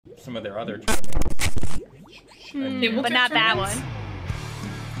some of their other tournaments. But not that one.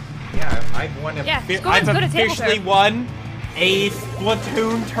 Yeah, I've won a Yeah, I've officially won a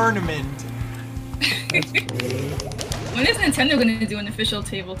Splatoon tournament. When is Nintendo gonna do an official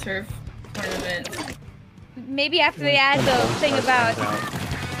table turf tournament? Maybe after they add the thing about.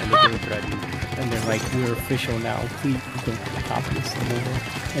 And they're like, we're official now. Please don't copy this anymore.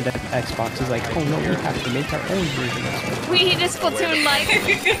 And then Xbox is like, oh no, we have to make our own version of it. We need a Splatoon like.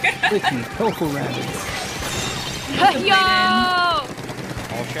 Wiki, Coco Rabbits. Yo!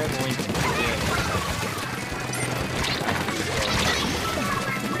 I'll share the link.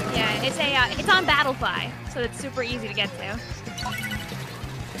 Yeah, it's on Battlefy, so it's super easy to get to.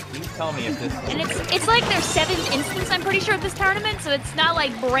 Please tell me if this. And it's like their 7th instance, I'm pretty sure, of this tournament, so it's not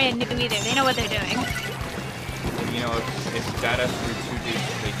like brand new either. They know what they're doing. You know, if data through 2 days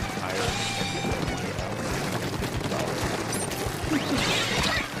they can hire.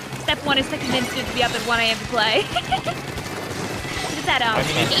 Step 1 is to convince you to be up at 1 AM to play. It's at 8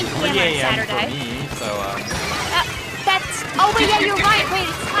 PM on Saturday. For me, so that's. Oh wait, yeah, you're right. Wait,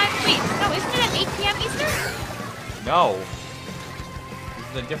 it's time. Wait, no, isn't it at 8 PM Eastern? No. This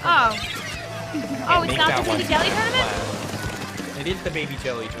is a different. Oh. Oh, it's not the Baby Jelly tournament? It is the Baby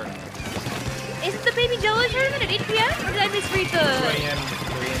Jelly tournament. Is it the Baby Jelly tournament at 8 PM? Or did I misread the... 3 AM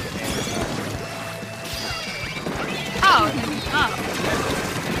Oh. Oh.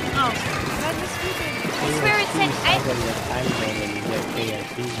 Oh. Did I misread it? I swear it said...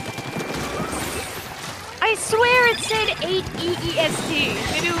 I swear it said 8 EEST.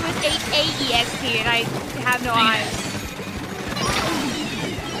 Maybe it was 8 AEST and I have no eyes.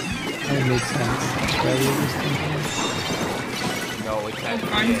 That makes sense. No, it's not.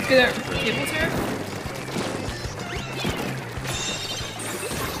 Aren't good at table turf?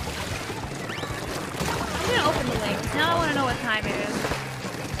 I'm gonna open the link. Now I wanna know what time it is.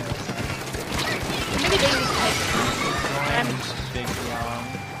 Maybe they just type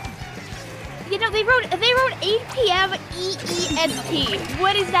You know, they wrote 8 PM EEST.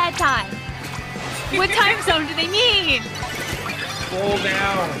 What is that time? What time zone do they mean? Scroll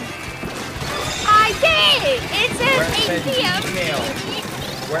down. I did! It says 8 PM.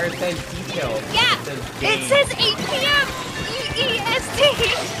 Where it says details. Yeah, it says 8 PM EEST.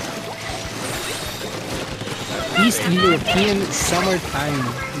 East European Summertime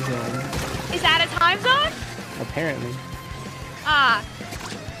Zone. Is that a time zone? Apparently. Ah.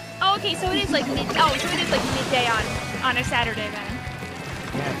 Oh, okay, so it is like midday on a Saturday then.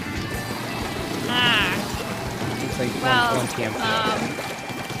 Yeah. Ah. It's like 1 PM.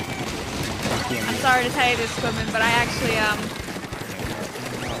 I'm sorry to tell you this, Squidman, but I actually,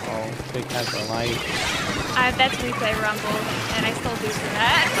 Uh-oh, Big has a light. that's Replay Rumble, and I still do for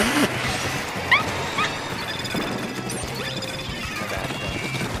that.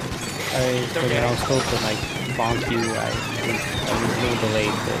 I was supposed to, like, bonk you. I was a little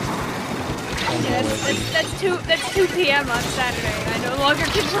delayed, but... Yeah, that's 2 PM on Saturday, and I no longer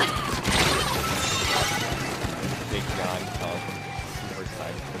can play. Big John super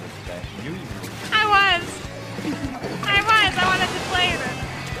excited for this day. I wanted to play them.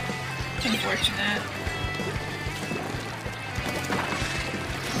 Unfortunate.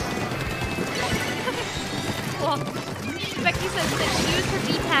 Well, Becky says that she used her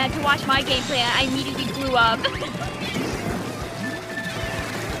D-pad to watch my gameplay and I immediately blew up.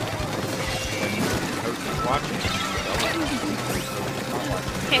 Watching.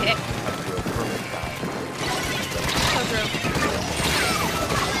 So true.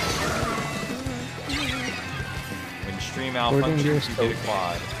 When stream malfunctions, you did a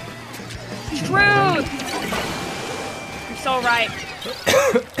quad. Truth! You're so right. I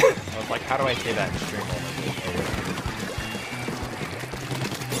was like, how do I say that in stream only?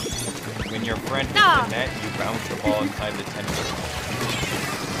 When your friend hits the net, you bounce the ball inside the 10 foot.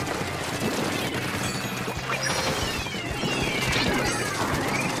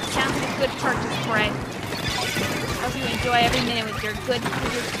 Sounds like a good purchase, Brett. Hope you enjoy every minute with your good,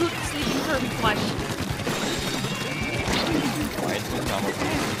 sleeping Kirby plush.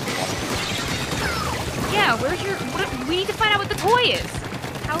 Yeah, where's your... we need to find out what the toy is.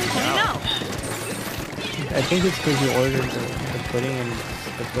 How are we gonna know? I think it's because you ordered the pudding and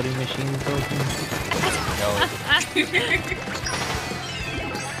the pudding machine is broken.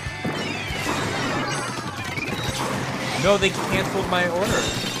 No, they canceled my order.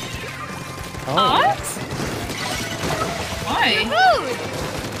 Oh. What? Why?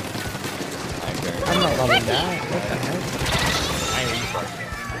 I'm not loving that. What the heck?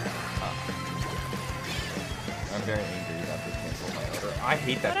 I'm very angry that they canceled my order. I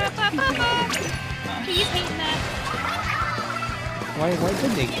hate that. He's hating that. Why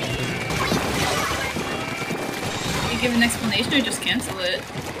did they cancel it? You give an explanation or just cancel it?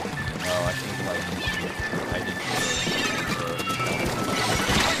 No, I think like I didn't.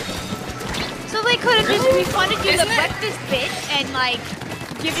 So they could have just refunded you the breakfast bit and like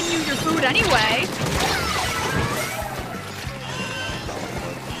given you your food anyway.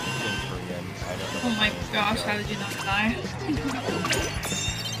 Oh my gosh, how did you not die?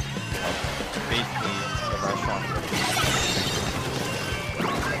 Basically, the restaurant.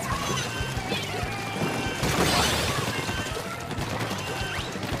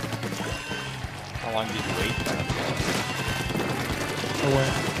 How long did you wait for that? For what?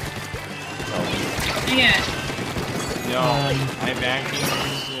 Yeah. No, I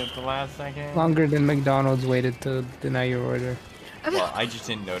vacuumed at the last second. Longer than McDonald's waited to deny your order. Well, I just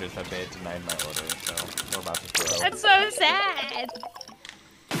didn't notice that they had denied my order, so we're about to throw. That's so sad.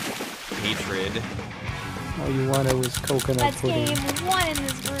 Hatred. All you wanted was coconut That's pudding. game 1 in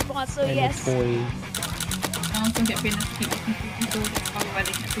this group also, And yes. a toy. I don't think it'd be enough people. That's probably why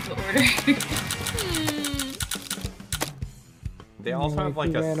they can't people order. They also have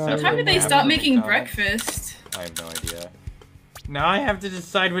like a What separate time did they app stop for making McDonald's. breakfast? I have no idea. Now I have to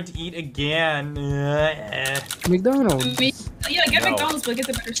decide what to eat again. McDonald's. Yeah, get No. McDonald's, but get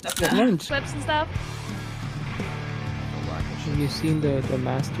the better stuff. At lunch. Clips and stuff. Have you seen the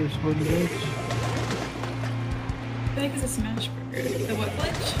Master Sword glitch? I feel like it's a smash burger. The what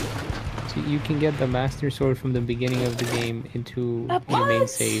glitch? So you can get the Master Sword from the beginning of the game into your main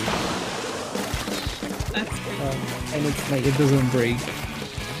save. That's crazy. And it's like, it doesn't break.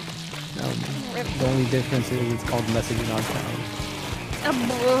 The only difference is it's called messaging on time.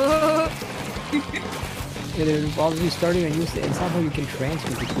 It involves you starting a new save, and somehow you can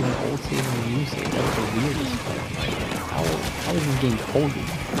transfer between an old save and a new save. That's the weirdest part. How is this game coded?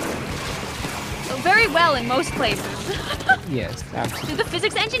 Very well in most places. Yes, absolutely. Dude, the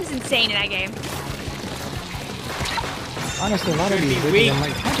physics engine's insane in that game. Honestly, a lot of these glitches, I'm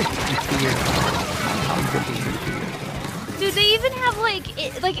like, how did you figure it out? How did they figure it out? Dude, they even have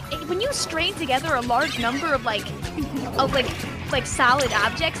when you strain together a large number of like solid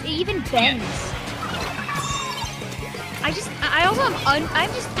objects, it even bends. I'm just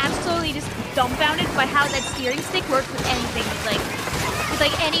absolutely just dumbfounded by how that steering stick works with anything,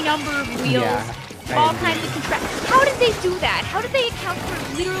 with any number of wheels, Yeah, all kinds of contraptions. How did they do that? How did they account for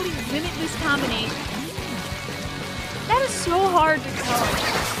literally limitless combinations? That is so hard to tell.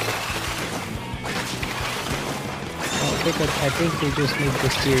 I think they just made the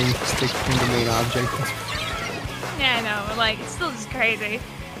steering stick from the main object. Yeah, I know, but it's still just crazy.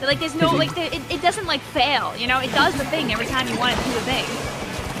 But, there's no, it doesn't, fail, you know? It does the thing every time you want it to do the thing.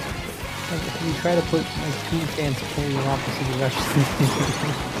 You try to put, two fans pulling in opposite directions.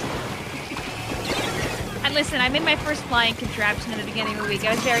 And listen, I made my first flying contraption at the beginning of the week.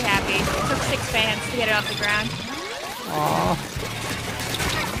 I was very happy. It took 6 fans to get it off the ground. Aww.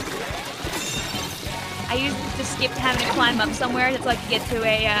 I used it to skip having to climb up somewhere so I could get to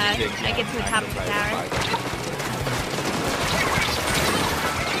the top of the tower.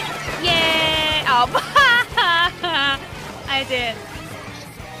 Yeah! Oh, I did.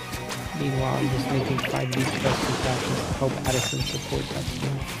 Meanwhile, I'm just making 5 deep chest contraptions to help Addison support that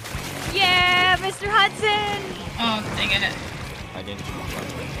team. Yeah, Mr. Hudson! Oh, dang it. I didn't choose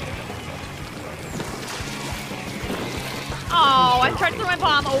Oh, I tried to throw my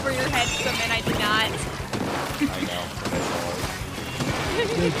bomb over your head, and I did not. I know.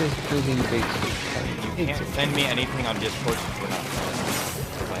 You're just building big. You can't send me anything on Discord since we're not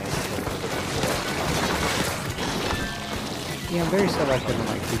friends. Yeah, I'm very selective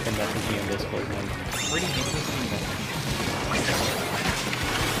on who can message me on Discord, man. Pretty interesting message.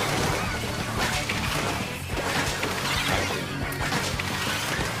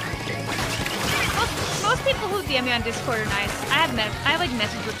 Most people who DM me on Discord are nice. I have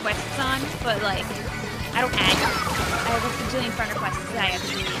message requests on, but I don't add you. I have a bajillion friend requests that I have to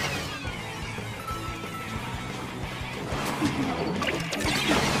delete.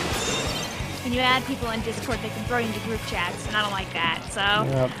 When you add people on Discord, they can throw you into group chats, and I don't like that, so...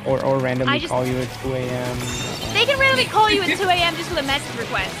 Yeah, or randomly call you at 2 a.m. They can randomly call you at 2 a.m. just with a message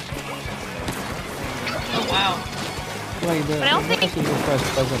request. Oh, wow. Like, the message request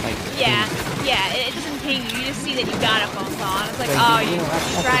doesn't, Yeah, it doesn't ping you. You just see that you got a phone call, and it's you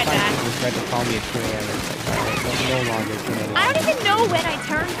tried that. You tried to call me at 2 a.m. It's alright, no longer. I don't even know when I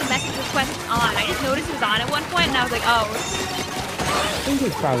turned the message request on. I just noticed it was on at one point, and I was like, oh. I think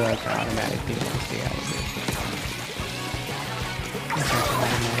it's probably an automatic thing to stay out of it. It's like an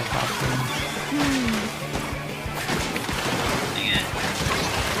automatic option. Dang it.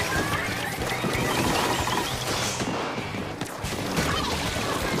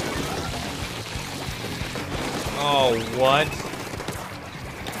 Oh, what?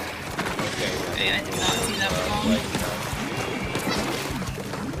 Okay. Hey, I did not see that bomb.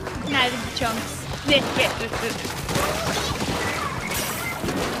 Neither the chunks.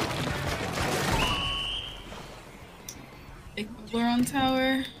 Vicvillon on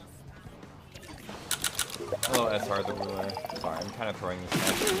tower. Oh, SR the ruler. Sorry, I'm kind of throwing this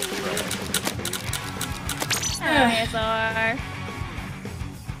match. SR.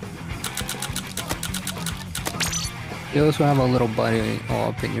 You also have a little bunny all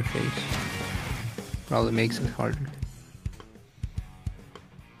up in your face. Probably makes it harder.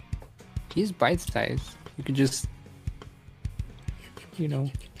 He's bite size. You could just, you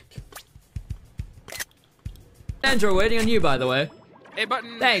know. Andrew, waiting on you, by the way. A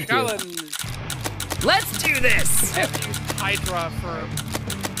button Thank you. challenge. Let's do this! Hydra for.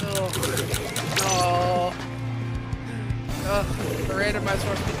 The randomizer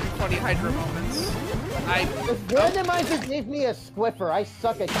was 20 Hydra moments. The randomizer gave me a squiffer. I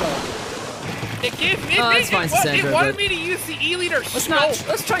suck at killing. It gave me. It's fine, It Sawsandra, wanted but me to use the E-liter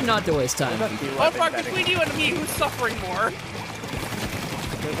let's try not to waste time. Oh fuck, between you and me, who's suffering more?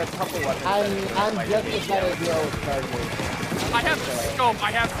 There's a couple weapons. I'm just as bad as your old charger. I have scope.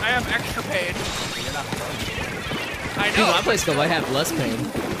 I have extra pain. I Dude, know. when I play scope, I have less pain.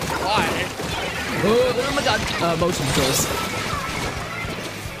 Why? Oh my god, motion controls.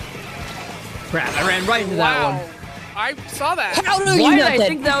 Crap, I ran right into that one. I saw that. How do you Why did I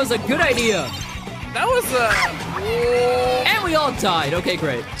think that was a good idea? That was And we all died. Okay,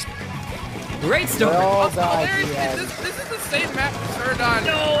 great. Great story. This is the same map we started on.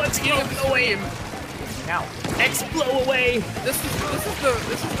 No, it's going away. Now. Explode away. This is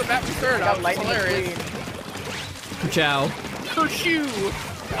the map we started on. It's hilarious. Ciao. Kerchoo.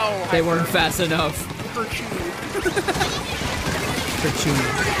 Oh, they weren't fast enough. Kerchoo. Kerchoo.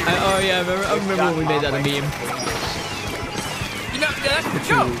 Oh yeah, I remember when we made that a meme. You know, that's the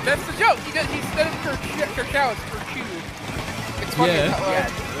joke. That's the joke. Instead of Kerchow, it's Kerchoo. It's funny. Yeah.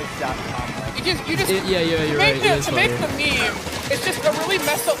 You're right. To make the meme, it's just a really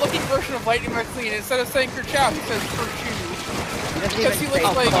messed up looking version of Lightning McQueen. Instead of saying Kerchow, he says Kerchoo. Because he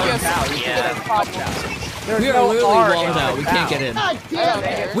looks like he has a problem. We are literally walled out. We can't get in. God damn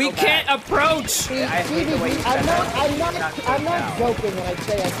it. We can't approach. I'm not joking when I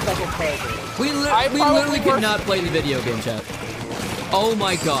say I suck at charging. We literally could not play the video game, chat. Oh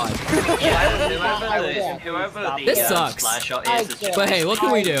my god. This sucks. But hey, what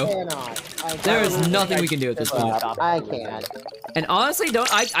can we do? There is nothing we can do at this point. I can't. And honestly,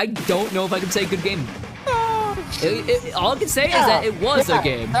 I don't know if I can say good game. All I can say is that it was a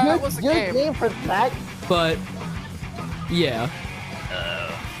game. It was a Good game for that. But yeah.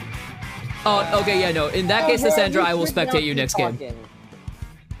 Oh, okay, yeah, no. In that case, Sawsandra, I will spectate you next game.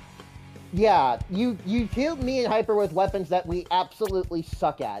 Yeah, you killed me and Hyper with weapons that we absolutely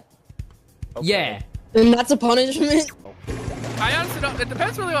suck at. Okay. Yeah. And that's a punishment? I honestly don't. It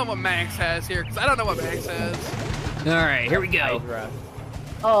depends really on what Max has here, because I don't know what Max has. Alright, here we go.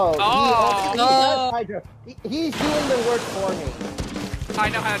 He's doing the work for me. I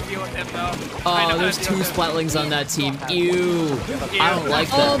know how to deal with him, though. Oh, there's two Splatlings on that team. Ew. I don't like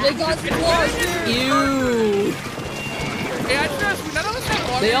that. Oh, they got Blaster. Ew. Hey, I trust none of us have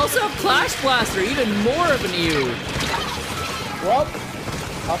water. They also have Clash Blaster, even more of an ew. Well,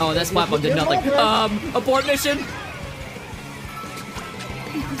 oh, that Splat Bomb did nothing. Abort mission.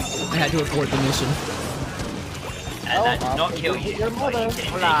 I had to abort the mission. And that did not kill you.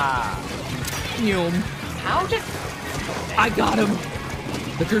 How did... I got him.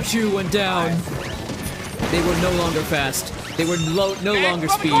 The Kerchoo went down. They were no longer fast. They were no longer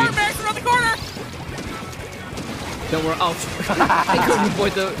speed. Max, around the corner! Don't worry. Oh, I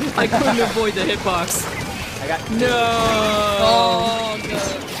couldn't avoid the hitbox. I got no. Oh no.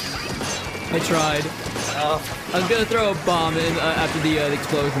 I tried. Oh. I was gonna throw a bomb in after the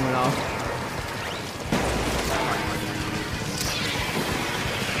explosion went off.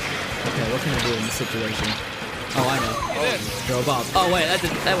 Okay, what can I do in this situation? Oh, I know. Throw a bomb. Oh wait,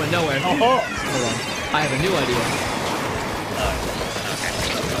 that went nowhere. Hold on. I have a new idea.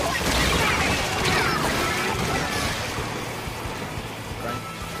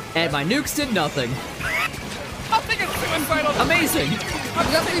 And my nukes did nothing. I'll take a suicidal. Amazing.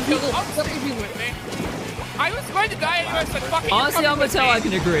 People with me. I was going to die anyway, so fucking. Honestly, I'm gonna tell I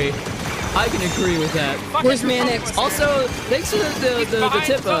can agree. I can agree with that. Where's Manix? Also, thanks to the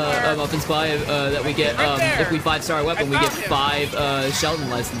tip up in Spy that we get if we 5-star a weapon, we get 5 Sheldon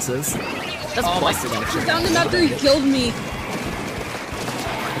licenses. That's busted, actually. I found him after he killed me.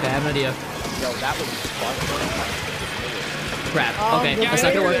 Okay, I have an idea. Yo, that was fun. Crap. Okay, that's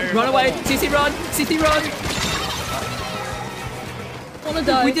not gonna work. Run away! CC run! CC run! wanna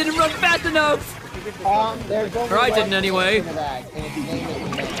die. We didn't run fast enough! There's only Or I one didn't anyway. in the bag, and its name is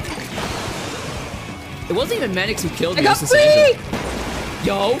Manix. It wasn't even Manix who killed I you, got Sawsandra. free!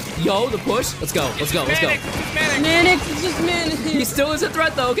 Yo, the push. Let's go. Manix, it's just Manix. He still is a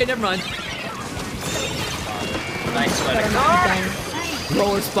threat though. Okay, never mind. Nice sweater. Guard!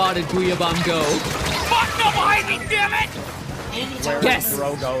 Roller spotted, Guiabam go. Fuck, no behind me, damn it! Yes!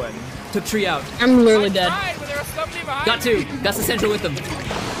 Throw going. Took tree out. I'm literally dead. Tried, but there was somebody behind Got two. Got Sawsandra with them.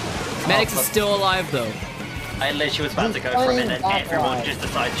 Manix is still alive though. I literally was about to go for a minute and everyone just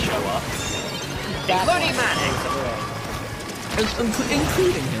decided to show up. Including Manix.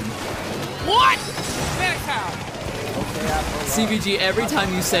 Including him. What? Manix how? CVG, every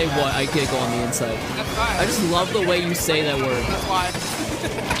time you say what, I giggle on the inside. That's fine. I just love the way you say that word. That's why.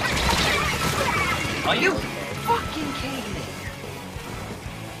 Are you fucking kidding me?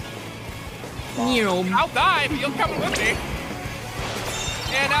 I'll die, but you'll come with me.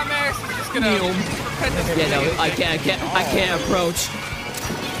 And now Manix is just gonna pretend to Yeah, no, I can't approach.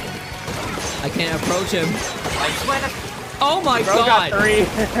 I can't approach him. I swear to Oh my Bro god! got 3.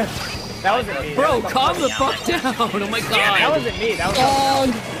 That wasn't me. Bro, calm the fuck down! Oh my god! That wasn't me. That was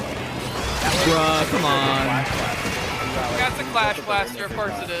Bruh, come on. That's a Clash Blaster, of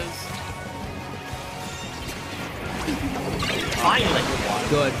course it is. Finally.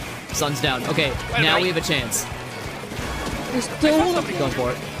 Good. Sun's down. Okay, now we have a chance. There's still... Going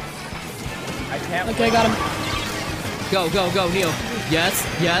for it. I can't. Okay, I got him. Go, Neo. Yes.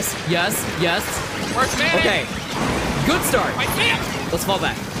 Where's Manix? Okay. Good start. I can't! Let's fall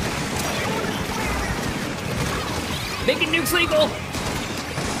back. Making nukes legal.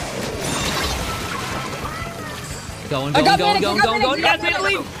 Going. Yes,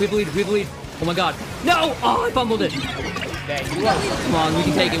 we bleed. Oh my god. No! Oh, I fumbled it. Come on, we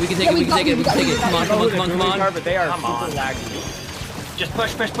can take it. Come on. But they are super laggy. Just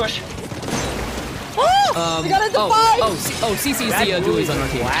push. I got it to 5! CC's the dualies on our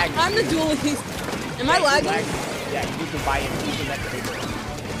team. I'm the duelist. Am I lagging? Yeah, you can buy it.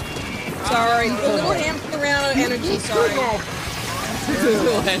 Sorry. A little hamster ran out of energy, sorry.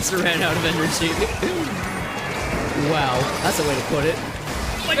 Little hamster ran out of energy. Wow, that's a way to put it.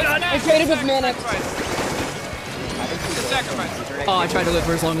 Oh my god! I traded with Manix. Sacrifice. Oh, I tried to live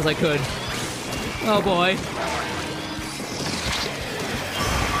for as long as I could. Oh boy.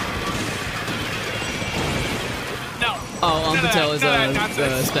 No. Oh, Uncle Tel is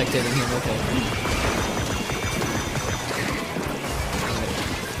nonsense. spectating him, okay.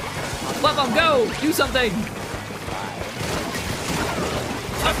 Let them go! Do something!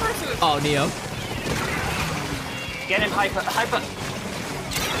 Oh, Neo. Get him, Hyper.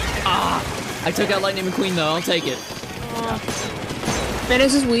 Ah! I took out Lightning McQueen though, I'll take it.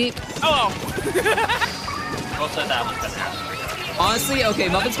 Manix is weak. Oh! Also, that was an ass. Honestly, okay,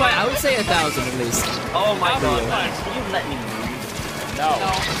 Muffin Spy, I would say 1,000 at least. Oh my god, Fine. can you let me move? No.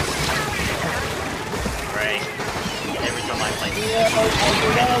 Great. Every time I play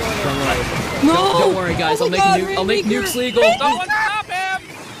Don't worry guys, I'll make nukes legal. Someone stop him!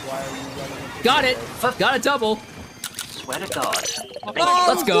 Got it! Got a double. Swear to god.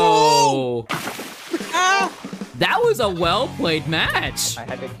 Let's go! That was a well-played match. I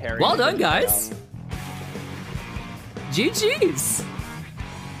had to carry Well done, guys. GG's.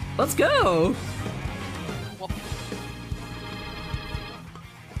 Let's go.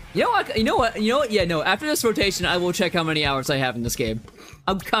 You know what? Yeah, no. After this rotation, I will check how many hours I have in this game.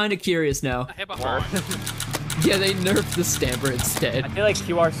 I'm kind of curious now. Yeah, they nerfed the Stamper instead. I feel like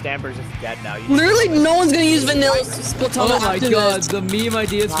QR Stamper's just dead now. Literally, no one's gonna use vanilla Splatana. Oh my after god, this. the meme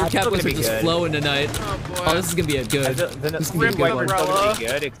ideas for Kepwits are just good. flowing tonight. Oh, this is gonna be a good. This is gonna be a good one. Umbrella.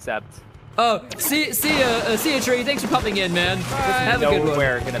 Good, except. Oh, see ya, Tree. Thanks for popping in, man. Have a good one.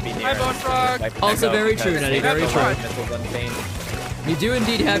 Nowhere gonna be near. Also very true, Nettie. Very true. You do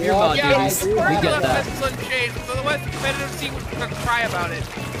indeed have your mod duties. We get that. Otherwise, the competitive team would cry about it.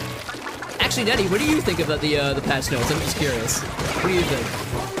 Actually, Nettie, what do you think about the patch notes? I'm just curious. What do you think?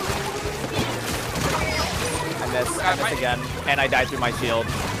 I miss again, and I died through my shield.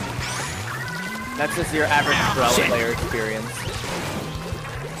 That's just your average umbrella player experience.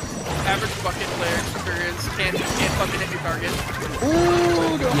 Average bucket player experience can't fucking hit your target.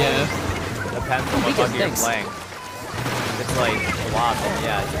 Ooh, yeah. Depends on what bug you're playing. If it's like a lot, then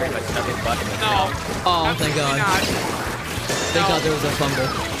yeah, it's pretty much nothing but Oh, thank god. Thank god there was a fumble.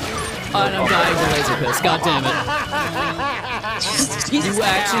 Oh, and I'm dying to laser piss. God damn it. You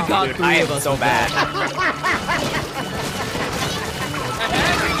actually got Dude, 3 of us. so bad.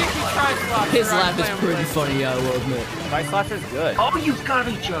 His laugh is pretty funny, I will admit. My slasher's good. Oh, you gotta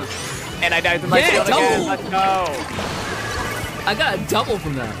be joking. And I died to my shield again. Let's go. I got a double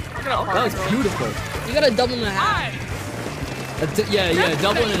from that. That was beautiful. You got a double and a half. Yeah,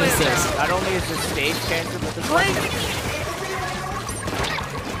 double and an assist. Not only is the stage cancer, but the Drink!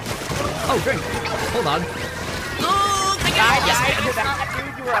 Oh, drink. Hold on.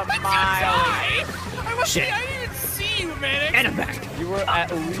 You were a mile. Shit. I didn't even see you, man. And I'm back. You were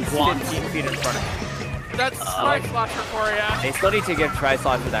at least 15 feet in front of me. That's Tri-Slosher for ya. They still need to give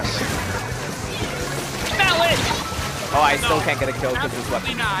Tri-Slosher that ring. Valid! Oh, I still can't get a kill because this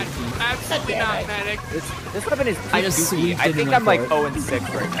weapon. Absolutely not, Medic. This weapon is I just goofy. sweeped I it think in I'm my like court. 0-6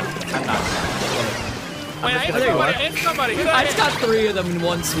 right now. I'm not. Wait, I hit There you somebody. are. I hit somebody. Who did I just hit? got 3 of them in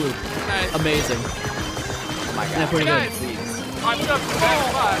one swoop. Nice. Amazing. Oh my Yeah, god. pretty good. Guys, I put up the best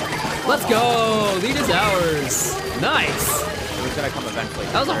spot. Let's go! Lead is ours. Nice. It was gonna come eventually.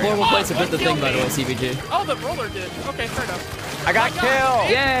 That was a horrible place to put the thing, by the way, CVG. Oh, the roller did. Okay, fair enough. I got killed!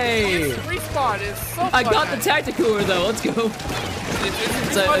 Yay! This respawn is so fun. I got the tacticooler though. Let's go.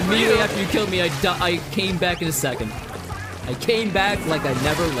 So immediately after you killed me, I came back in a second. I came back like I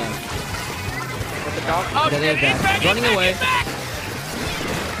never left. But the dog. Oh, Then they're back. Running away.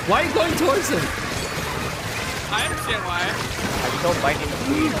 Why are you going towards him? I understand why. I killed Lightning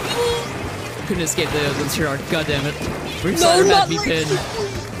McQueen. Couldn't escape the shark. God damn it. Rick No, Snyder not had me pinned.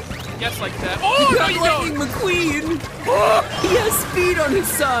 Yes, like that. He Oh, no, got you Lightning don't. McQueen. He has speed on his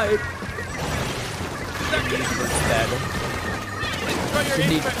side. Instead. You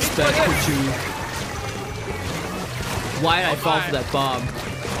need respect for you. Why did I fall for that bomb?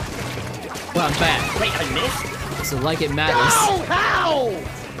 Well, I'm back. Wait, I missed? So like it matters. Oh, how?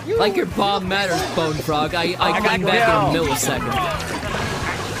 Like your bomb matters, Bone Frog. I came back in a millisecond.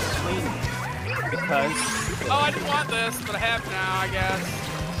 Because. Oh, I didn't want this, but I have now, I guess.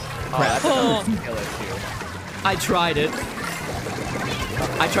 Oh, that's another skill issue. I tried it.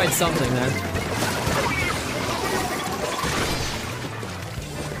 I tried something there.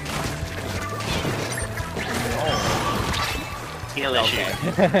 Skill issue.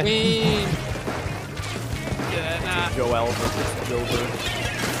 Yeah, nah. Joel versus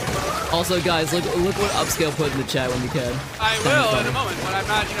Jover. Also, guys, look what Upscale put in the chat when you can. I will in a moment, but I'm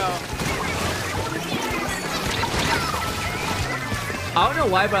not, you know. I don't know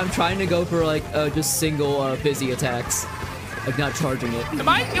why, but I'm trying to go for like just single busy attacks, like not charging it. Am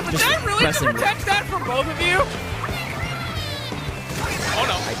I really to protect that from both of you? Oh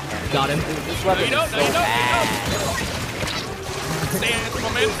no. Got him. This weapon is so bad. Stay in this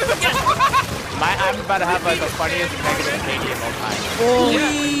moment. I'm about to have like the funniest negative KD of all time.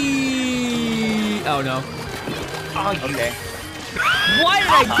 Oh no. Okay. Why did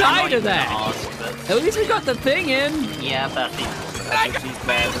I die to that? At least we got the thing in. Yeah, but That's what she's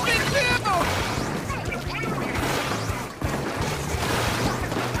bad.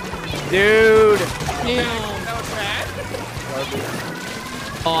 Dude! That was bad.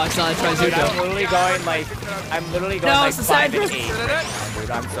 Oh, I saw that try Dude, Zuko. I'm literally going like No, like 5 and Sawsandra. 8.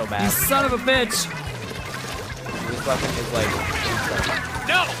 Dude, I'm so You bad. son of a bitch. This weapon is like.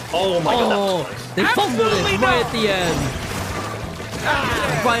 No! oh my god. Oh, they fumbled Absolutely it no. right at the end.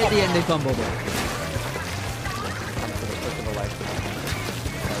 Right at the end, they fumbled it.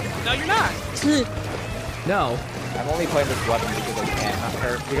 No, you're not. No. I'm only playing this weapon because I can,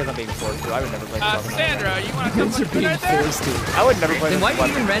 or because I'm being forced to. I would never play this weapon. Sandra, you want to come You're with being right there? forced to. I would never play Then this why are you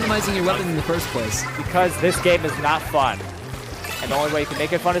weapon even randomizing your weapon in the first place? because this game is not fun. And the only way you can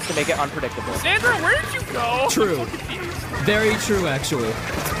make it fun is to make it unpredictable. Sandra, where did you go? True. I'm so confused. Very true, actually.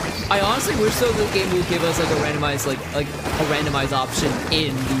 I honestly wish though the game would give us like a randomized option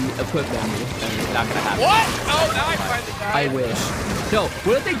in the equip menu. Not gonna happen. What? Oh, now I finally I died. wish. No,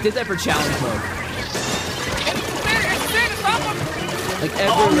 what if they did that for challenge mode? Like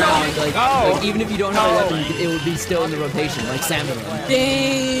every round, like even if you don't have a weapon, it would be still in the rotation, like Samurai.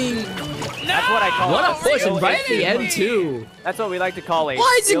 Dang. That's what I call What a it. push, and right at the end too. That's what we like to call a.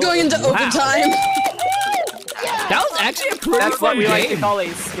 Why is it going into overtime? That was actually a pretty That's fun what we like to game. call a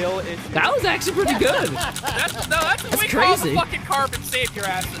skill issue. That was actually pretty good. That's what we call crazy. the fucking carbon save your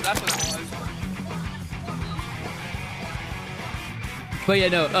asses. That's what it was. But yeah,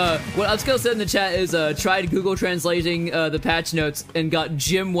 no, what Upscale said in the chat is, tried Google translating the patch notes and got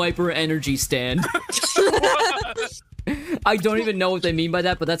Gym Wiper Energy Stand. I don't even know what they mean by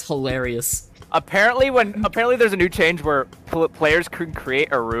that, but that's hilarious. Apparently there's a new change where players can create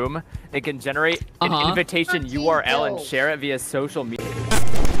a room. They can generate an invitation URL and share it via social media.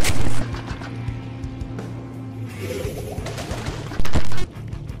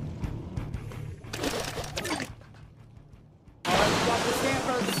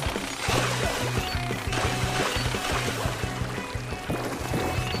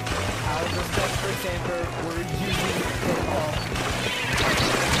 Out of respect for Stanford, we're using protocol.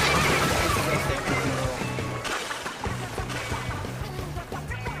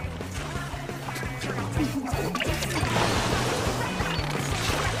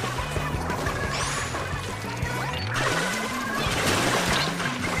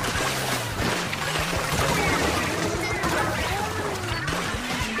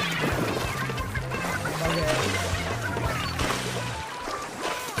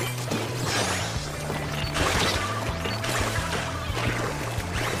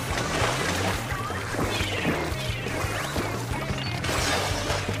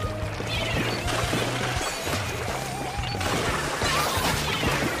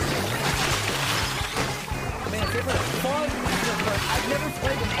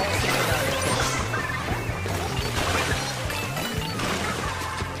 played them all together.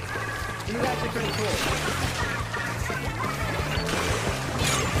 This is actually pretty cool.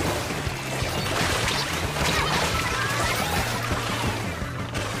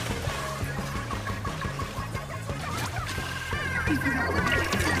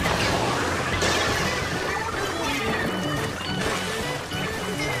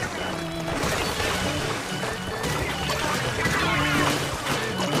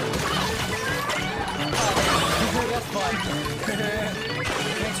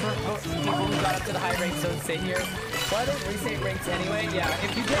 Thanks for people who got up to the high ranks don't stay here. Why don't reset ranks anyway? Yeah,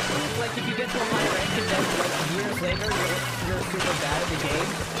 if you get to a high rank and then like years later you're super bad at the game,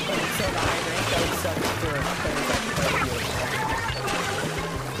 but it's still the high rank, that would suck for players like you.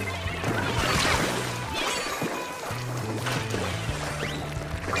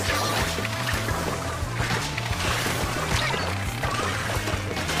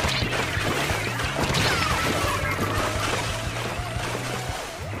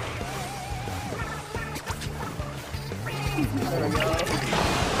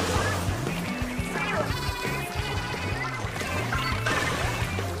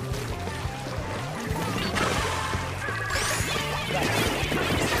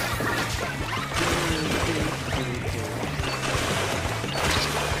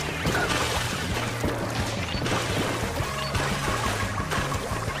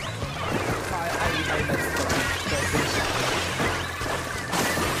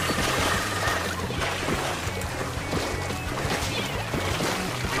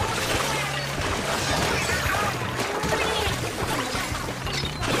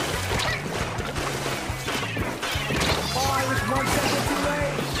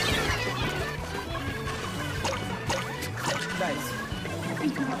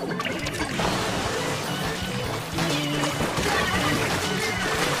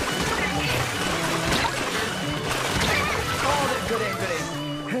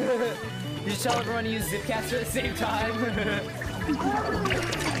 Tell everyone to use Zipcaster at the same time.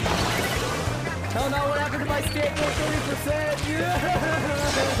 Oh no, what happened to my staple? 30%! Yeah!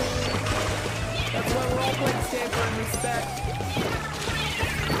 That's why we're all playing staple in respect.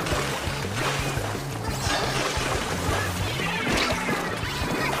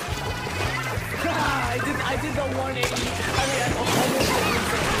 I did the 180.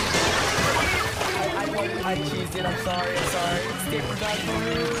 I cheesed it, I'm sorry. Staple got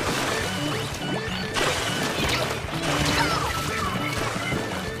through.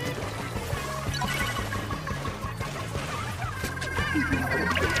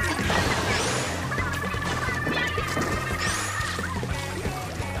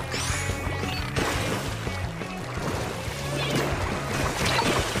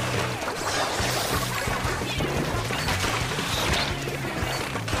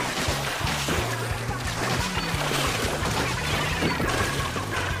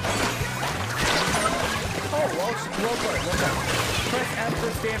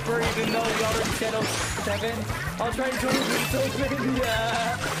 Even though we already said 07, I'll try to join you so open.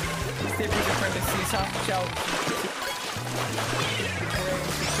 Yeah. Stay with the premises, huh? Ciao.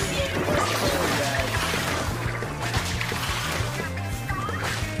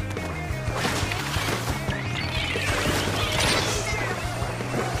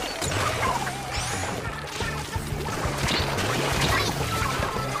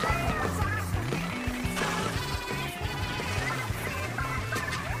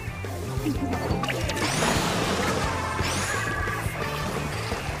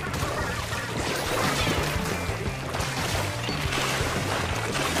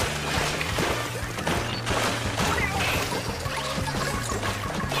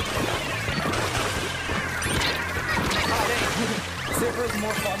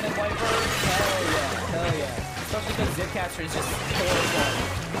 More fun than Viper? Hell yeah. Especially because Zipcaster is just for fun.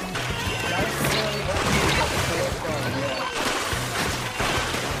 Not necessarily OP, but for fun, yeah.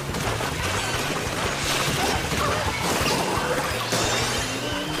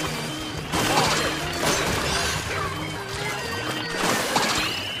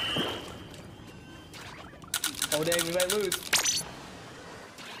 Oh dang, we might lose.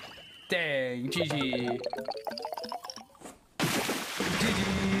 Dang, GG.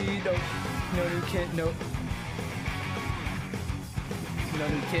 No new kit, no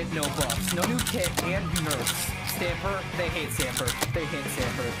new kit, no buffs. No new kit and nerfs. Stamper, they hate Stamper.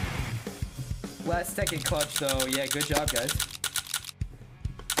 Last second clutch though, yeah, good job guys.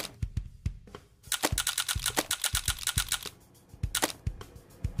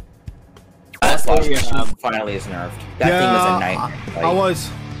 Finally is nerfed. That thing was a nightmare.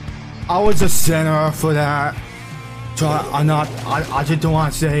 I was a center for that. I'm not. I just don't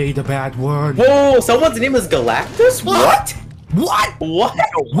want to say the bad word. Whoa! Someone's name is Galactus. What? What? What?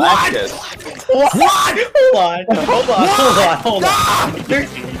 What? What? Hold on. Hold on.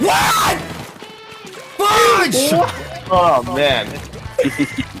 What? Fudge! Oh man.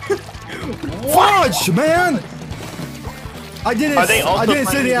 Fudge, man! I didn't. Are they also I didn't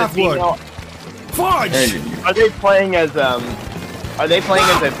say the playing F as a word. female- Fudge! Are they playing as Are they playing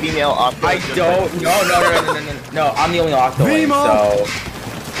as a female Octo? I don't. No. I'm the only Octoling, so.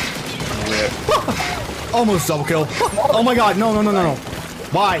 Almost double kill. Oh my god! No!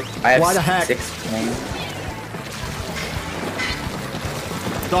 Why? I have Why the heck? 6 points.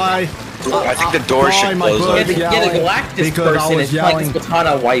 Die. I think the door should close up. The Galactus person is playing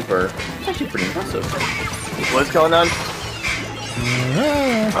Splatana Wiper. It's actually pretty impressive. What's going on?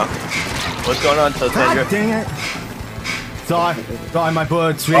 What's going on, Sawsandra? God dang it! Sorry, my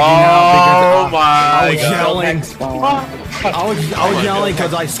bird's freaking Oh out because my I was God. yelling. I was yelling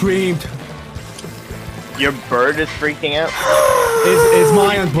because I screamed. Your bird is freaking out? Is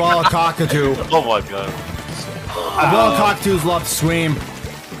my umbrella cockatoo. Oh my god. Umbrella cockatoos love to scream.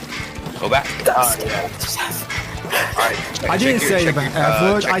 Go back. I didn't say the F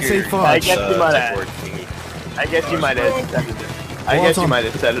word, I say fudge. I guess you might have. I guess you might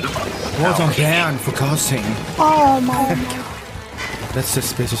have said it. Words on banned for cussing. Oh my. That's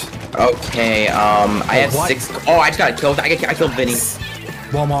suspicious. Okay, I have what? 6. Oh, I just got killed. I killed Vinny.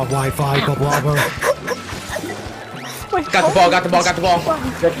 Walmart Wi-Fi, blah blah blah. Got the ball.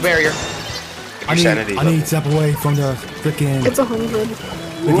 Broke the barrier. I need to step away from the freaking. It's 100.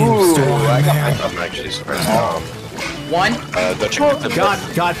 Freaking storm, man. I'm actually surprised. One. Don't check the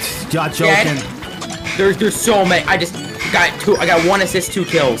Got joking. There's so many. I just got 2. I got 1 assist, 2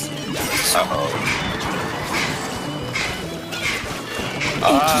 kills.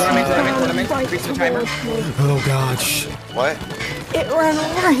 Tournament. Increase the timer. Oh gosh. What? It ran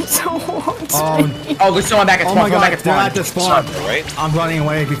right towards me. Oh, there's someone back at spawn. Oh my god, they're at the spawn. Right? I'm running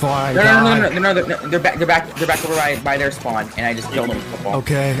away before I No, die. they're back over by their spawn, and I just killed them with football.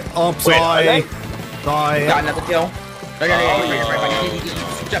 Okay. Oh, sorry. Sorry. Got another kill. No.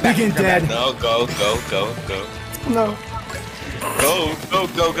 Jump back. Begin dead. No, go. No. Go.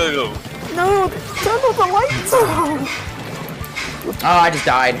 No, turn off the lights off. Oh, I just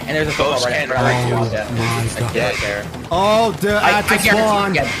died, and there's a football right there. Oh, they're at the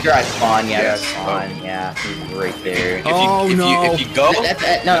spawn. Yeah, you're at spawn. Yeah, they're at spawn. Yeah, he's right there. If you go. That's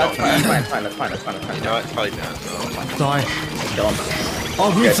fine. You know what? Probably not. Sorry. Kill him.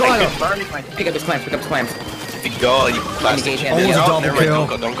 Oh, green slider. Pick up his clams. If you go, you plastic. Almost a double kill.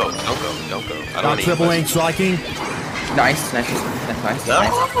 Don't go. I Got don't need triple lane striking. Nice.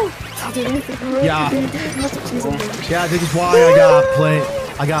 Yeah, this is why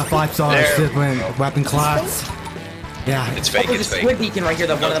I got 5 stars different weapon class. Yeah. It's fake. There's a squid beacon right here.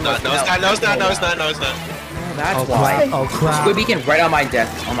 No, it's not. No, it's not. That's why. Oh crap. Squid beacon right on my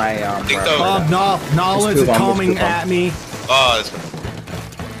desk. On my knowledge is coming at me. Oh, it's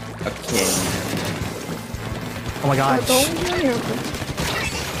okay. Oh my god.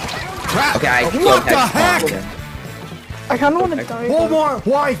 Crap. Okay, I killed what the heck? I kind of want to die. One more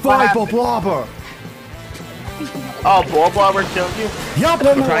Wi-Fi for Blobber. Oh, Blobber killed you? Yup.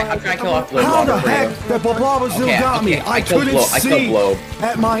 I'm trying to kill off Blobber. How the heck the Blobber still got me? I couldn't see Blob.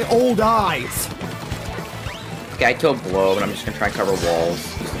 at my old eyes. Okay, I killed Blob, and I'm just gonna try and cover walls.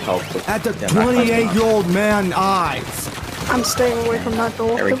 Just to help with at the 28-year-old man eyes. I'm staying away from that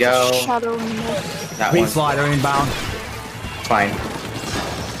door. There we go. Shadow in there. That Green one. slider inbound. Fine.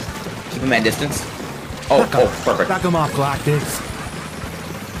 Keep him at distance. Oh, perfect. Back him off, Galactus.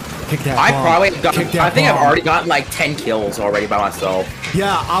 Kick that bomb. I think I've already gotten like 10 kills already by myself.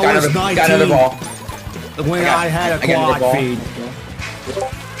 Yeah, I was 19 got another ball. When I had a quad feed.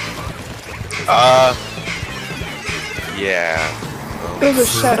 yeah. There's a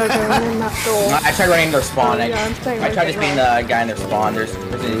shadow going in that door. I tried running their spawn. I tried just being there. the guy in their spawn. There's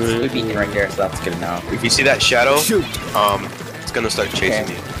a squid beacon right there, so that's good enough. If you see that shadow, shoot. It's gonna start chasing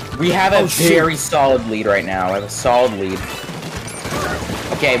you. We have a very solid lead right now. I have a solid lead.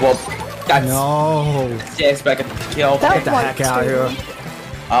 Okay, well, that's 6, but I can kill. Get the heck out of here.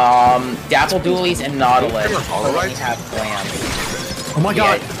 Dapple Doolies and Nautilus. All right. We have clams. Oh my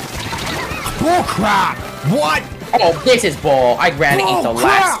god. Bull crap! What? Oh, this is bull. I ran into the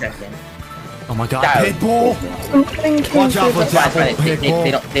last second. Oh my god, Pitbull! Watch out for Dapple, Pitbull.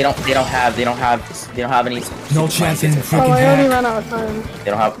 They don't have any. No chance in freaking I only heck. ran out of time.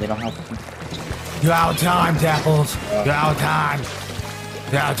 They don't have. You're out of time, Dapples. You're out of time.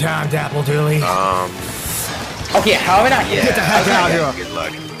 You're out of time, Dapple Dooley. Okay, how am I not here? Get the heck out of here. Good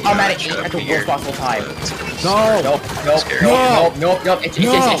luck. I'm at 8 at the worst possible time. No. Nope. It's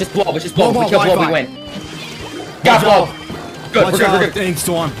just blow. It's just blow. We kill blow. We win. Got blow. Good. We're good. Thanks,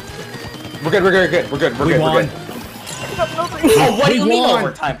 Storm. We're good. We won. Oh, what do you mean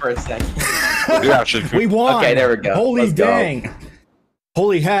overtime for a second? We won. Okay, there we go. Holy dang.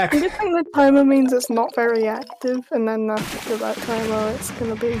 Holy heck. I'm guessing the timer means it's not very active, and then after that timer, it's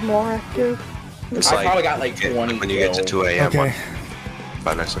gonna be more active. It's I like probably got like 20 when you get to 2 a.m. Okay.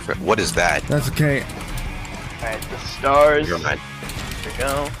 What is that? That's okay. Alright, the stars. You're mine. Here we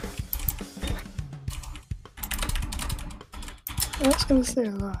go. I was gonna say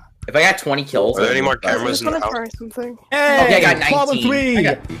that. If I got 20 kills, Are there any more I cameras was in the gonna house? try something. Hey, Okay, I got 19. 3. I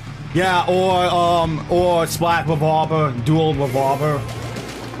got- Yeah, or Splat Revolver, Dual Revolver.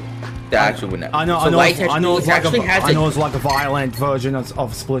 that actually wouldn't. I know it's like a violent version of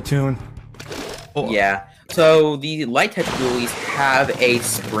Splatoon. Yeah. So the light touch dualies have a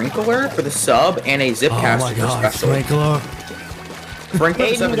sprinkler for the sub and a zip caster Oh my for god, special. sprinkler. Sprinkler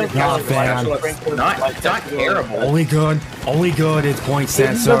for sub and zip Not a caster for fan. special. It's not terrible. Only good is point He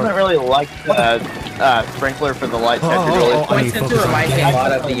sensor. doesn't really like the sprinkler for the light texture. I Point need sensor focus on reminds me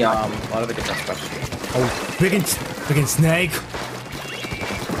a game. lot of the different specials. Oh, freaking snake.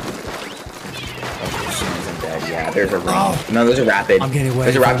 Yeah, there's a ring. Oh. No, there's a rapid. I'm getting away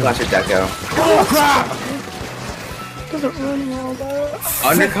There's a rapid from flasher deco. Oh crap! Doesn't run well though.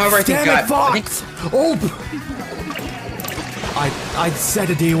 Undercover, I think Damn got. it, Fox! Oh! I said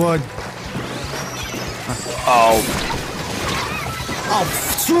a D word. Oh. Oh,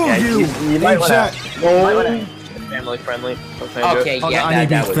 screw Yeah, you! you might want Sawsandra. to family friendly. Okay, yeah, I need to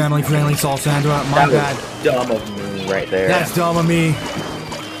that be was family friendly, Sawsandra. My that bad. was dumb of me right there. That's dumb of me.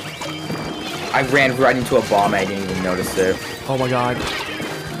 I ran right into a bomb. I didn't even notice it. Oh my god.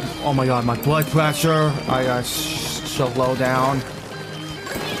 Oh my god, my blood pressure. I got so low down.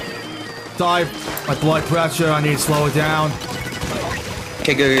 Sorry, my blood pressure. I need to slow it down.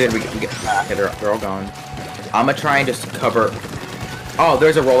 Okay, good. We get. Okay, they're all gone. I'm gonna try and just cover. Oh,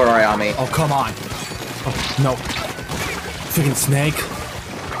 there's a roller right on me. Oh, come on. Oh, no. Freaking snake.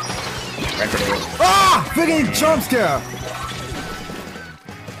 Right for me. Ah! Freaking jump scare!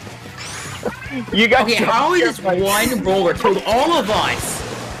 You got Okay, how is this one roller killed all of us?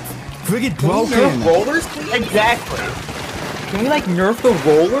 Freaking Can we broken. nerf rollers? Exactly. Can we like nerf the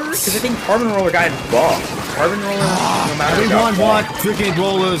rollers? Because I think Carbon Roller got buffed. Carbon Roller, no matter Everyone want freaking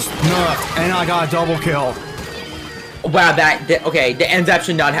rollers nerfed, and I got a double kill. Wow, okay. The Enzap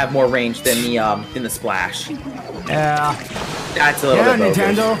should not have more range than the Splash. Yeah. That's a little bit bogus.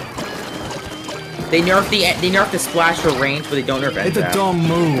 Nintendo. They nerf the Splash for range, but they don't nerf Enzap. It's a dumb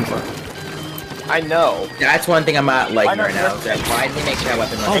move. I know. That's one thing I'm not liking right now. Is that why did they make that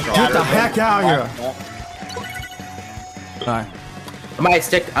weapon Oh, less get the heck out of here! Alright.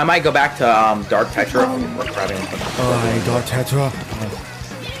 I might go back to Dark Tetra. Alright, Dark Tetra.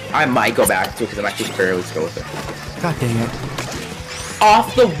 I might go back to it because I'm actually fairly skilled with it. God dang it.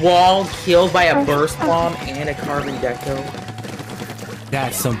 Off the wall, killed by a burst bomb and a carbon deco.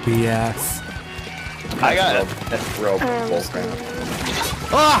 That's some BS. I got it. That's real bullcrap.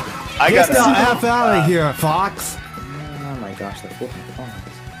 Ah! Get the F out of here, Fox! Oh my gosh, the flipping bombs.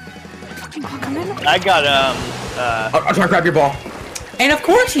 I got I'll try to grab your ball. And of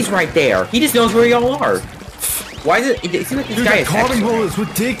course he's right there. He just knows where y'all are. Why is it? It seems like this Dude, guy that is carbon roll X-ray. is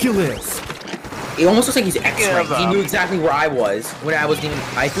ridiculous. It almost looks like he's X-ray. He knew exactly where I was when I wasn't even.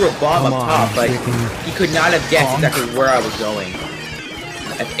 I threw a bomb Come up on, top, but freaking he could not have guessed punk. exactly where I was going.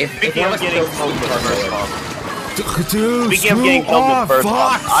 If I was getting close killed to with the first roller. bomb. Dude, Speaking of getting killed with first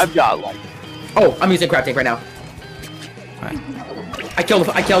bomb, I've got like. Oh, I'm using crab tank right now. I killed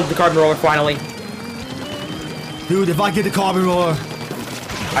the carbon roller finally. Dude, if I get the carbon roller,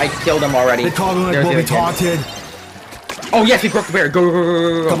 I killed him already. the carbon roller There's will the be again. taunted. Oh yes, we broke the barrier.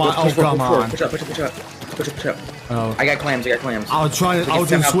 Go. Come on, Push oh, come forward. on. Push up. Oh. I got clams. I was trying to, I was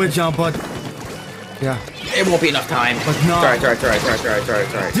doing switch jump, but yeah. It won't be enough time. But no. Sorry.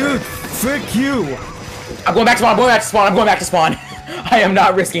 Dude, frick you. I'm going back to spawn. I am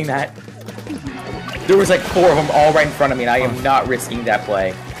not risking that. There was like 4 of them all right in front of me, and I am not risking that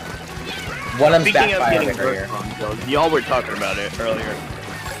play. One of them's Speaking of backfiring getting right here. first bomb kills, y'all were talking about it earlier.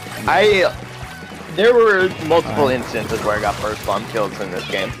 There were multiple instances where I got first bomb kills in this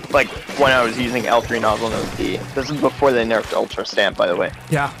game. Like when I was using L3 nozzle node D. This is before they nerfed Ultra Stamp, by the way.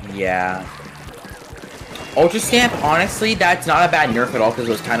 Yeah. Ultra Stamp, honestly, that's not a bad nerf at all because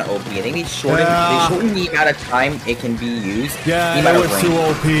it was kind of OP. I think they shortened the amount of time it can be used. Yeah, it was too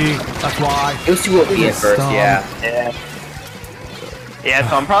OP. That's why. It was too OP at first, yeah. Yeah,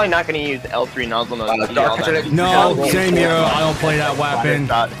 so I'm probably not going to use L3 nozzle nose. No, same here. I don't play that weapon.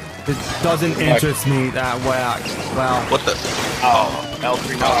 It doesn't interest me that well. What the? Oh,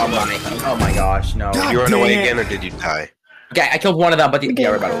 L3 nozzle nose. Oh my gosh, no. Did you run away again or did you die? Okay, I killed one of them, but the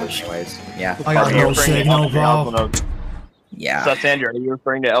other battle anyways. Yeah. I got no signal, bro. Yeah. Sawsandra, are you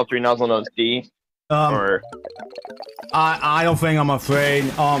referring to L3 nozzle nose D? Or I don't think I'm afraid.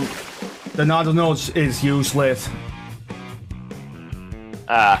 The nozzle nose is useless.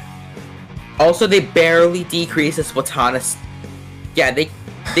 Also, they barely decreased the Splatana. Yeah, they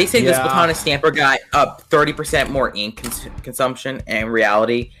say the Splatana stamper got up 30% more ink consumption, and in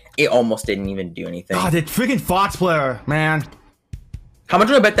reality, it almost didn't even do anything. God, that freaking Fox player, man. How much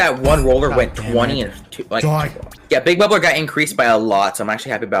do I bet that one roller went 20 and 2? Like, yeah, Big Bubbler got increased by a lot, so I'm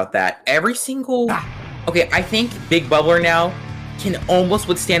actually happy about that. Every single. Okay, I think Big Bubbler now can almost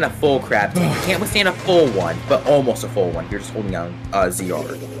withstand a full crab tank. Can't withstand a full one, but almost a full one. You're just holding down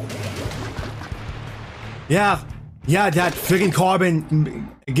ZR. Yeah, that freaking carbon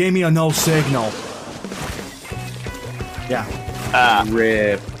gave me a no signal. Yeah.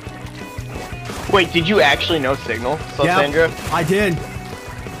 Rip. Wait, did you actually no signal, Sawsandra? Yeah,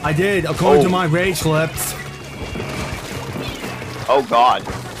 I did, according to my rage clips. Oh god.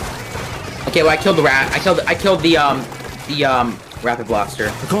 Okay, well I killed the rat. I killed the rapid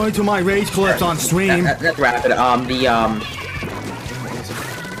blaster. According to my rage clips on stream. That's rapid.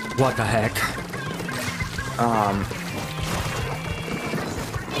 What the heck?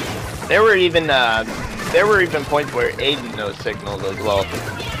 There were even points where Aiden no signaled as well.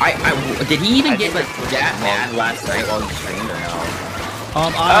 Did he even get like that mad last night while he streamed or no?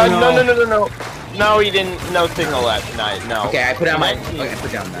 I don't know. No. No, he didn't no signal last night. No. Okay, I put down I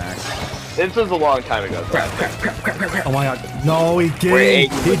put down that. This was a long time ago. Oh my god. No, he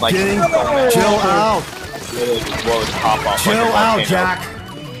didn't. He didn't. Chill out. Chill out, Jack.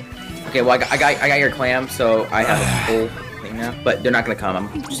 Okay, well I got your clam, so I have a full thing now. But they're not gonna come.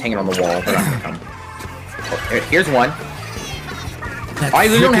 I'm just hanging on the wall. They're not gonna come. Oh, here's one. I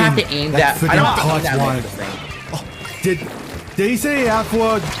really don't have to aim that. I don't have to aim that one. Oh, did he say F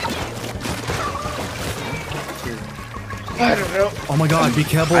word? I don't know. Oh my god, be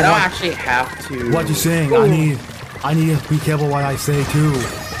careful. I don't actually have to. What you're saying? I need to be careful what I say too.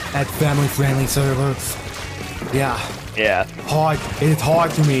 At family-friendly servers. Yeah. Yeah. It's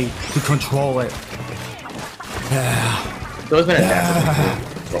hard to me to control it. Yeah. Those been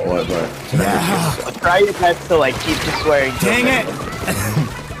control it, but try your best to like keep the swearing. Dang it!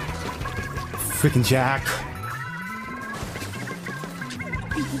 Freaking Jack.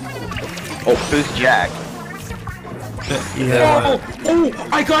 Oh, who's Jack? Yeah. Oh,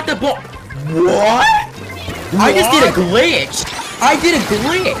 I got the ball. What? I just did a glitch. I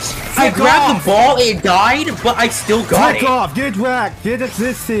grabbed the ball, it died, but I still got it. Take off, get wrecked, get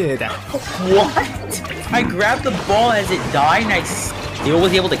assisted. What? I grabbed the ball as it died and I still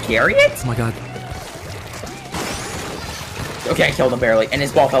was able to carry it? Oh my god. Okay, I killed him barely, and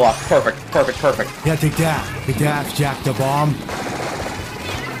his ball fell off. Perfect. Yeah, take that. Take that, Jack the bomb.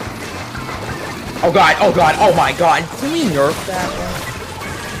 Oh god, oh my god. Can we nerf that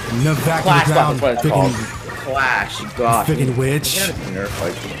one? Nerf back Clash to the ground. What it's called. Clash, gosh. Freaking witch.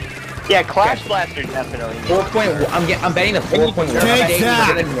 Yeah, Clash Blaster definitely. 4.1. I'm betting the 4.1. Take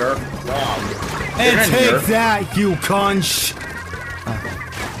that! And take that, you cunch!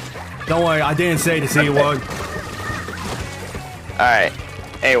 Don't worry, I didn't say the C word. Alright.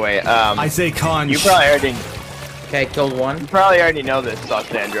 Anyway, I say cunch. You probably already. Okay, killed one. You probably already know this,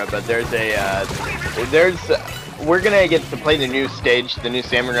 Sawsandra, but we're gonna get to play the new stage, the new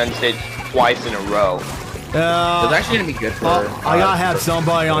Salmon Run stage, twice in a row. It's actually gonna be good for. I gotta have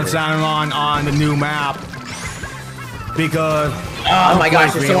somebody on Salmon Run on the new map because. Oh my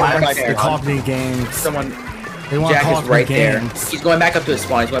gosh, there's someone right the there. coffee games. Someone. They want Jack is right games. there. He's going back up to his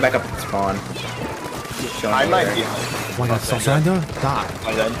spawn. He's going back up to the spawn. I might be. Oh my god, Sawsandra? Die.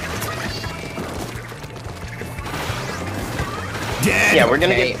 Yeah, we're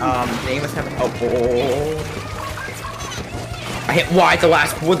gonna get. They must have. I hit Y at the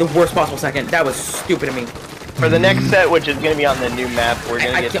worst possible second. That was stupid of me. For the next set, which is gonna be on the new map, we're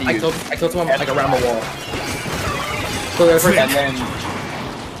gonna I killed someone like around the wall.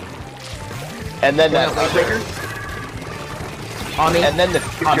 And then that Rainmaker. On me. And then the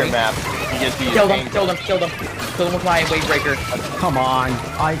future map. You just killed him with my wave breaker. Come on,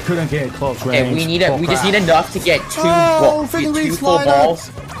 I couldn't get close range. And we just need enough to get two full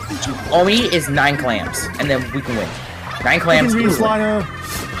balls. All we need is 9 clams, and then we can win. 9 clams.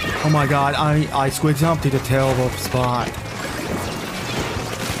 Oh my god, I squid jumped to the terrible spot.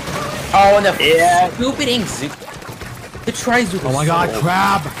 Oh, and the stupid ink. The Trizuka. Oh my god,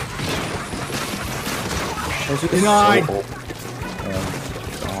 crab! Denied!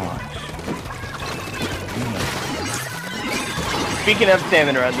 Speaking of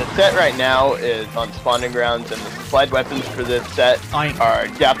Stamina Run, the set right now is on spawning grounds, and the supplied weapons for this set are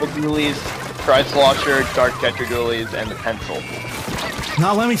Dapple Dualies, Tri-Slosher, Dark Tetra Dualies, and the Pencil.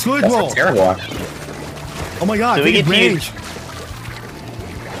 Not let me squid That's roll! terrible. Oh my god, So we get to range! use...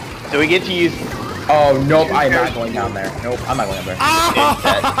 So we get to use... Oh, nope, I'm not going down there. Nope, I'm not going down there.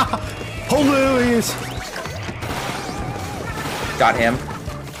 Hilarious! Got him.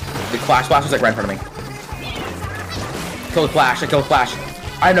 The Flash was like right in front of me. Kill the Flash, I killed the Flash.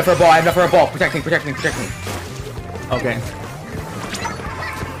 I have enough for a ball, Protect me. Okay.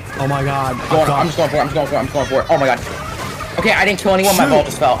 Oh my god. I'm just going for it. Oh my god. Okay, I didn't kill anyone, my ball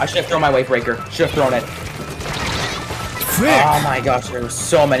just fell. I should have thrown my wave breaker. Should have thrown it. Frick. Oh my gosh, there were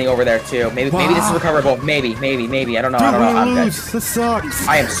so many over there too. Maybe this is recoverable. Maybe. I don't know. I'm dead. This sucks.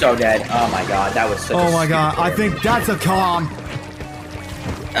 I am so dead. Oh my god, that was such Oh my god, I think that's a calm.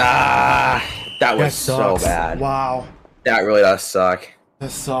 That was so bad. Wow. That really does suck.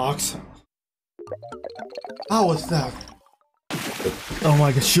 That sucks. How was that? Oh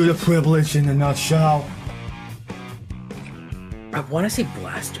my god, shooter privilege in a nutshell. I want to say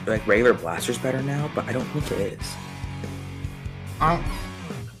blaster, like regular blasters better now, but I don't think it is.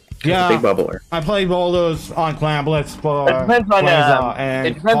 Yeah, Big Bubbler. I played boulders on Clan Blitz for It depends on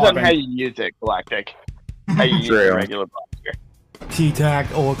Carbon. how you use it, Galactic. How you use the regular blaster.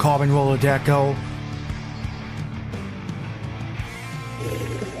 T-Tac or Carbon Roller Deco.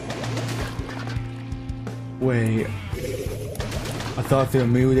 Wait. I thought they were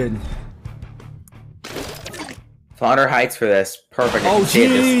muted. Flounder Heights for this. Perfect. Oh,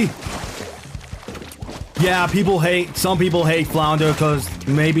 gee! Yeah, some people hate Flounder because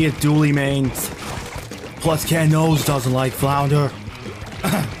maybe it dually mains. Plus, Ken Nose doesn't like Flounder.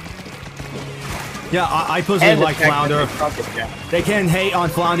 Yeah, I personally like Flounder. They can hate on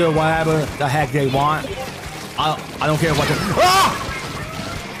Flounder whatever the heck they want. I don't care what the... Ah!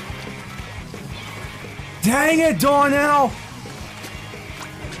 Dang it, Darnell!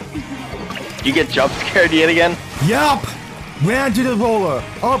 You get jump scared yet again? Yup! Ran to the roller,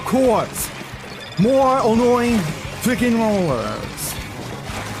 of course. More annoying freaking rollers.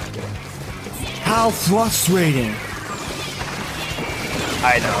 How frustrating.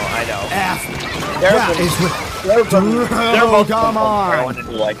 I know. F. They're both come on. He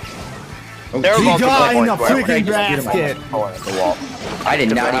got in the freaking basket. I did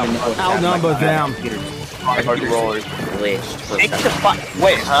not even know. Outnumber them. Rollers. Glitched.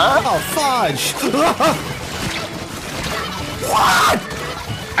 Wait, huh? Oh, fudge. What?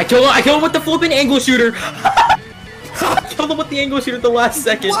 I killed him with the flipping angle shooter. I killed him with the angle shooter at the last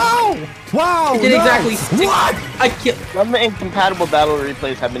second. Wow! I did exactly. What? I killed. Some incompatible battle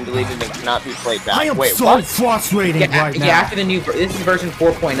replays have been deleted and cannot be played back. I am Wait, so what? frustrating right now. Yeah, after the new. This is version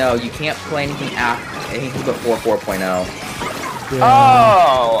 4.0. You can't play anything before 4.0. Yeah.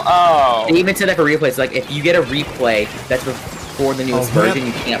 Oh. They even said that for replays. Like, if you get a replay that's before the newest version,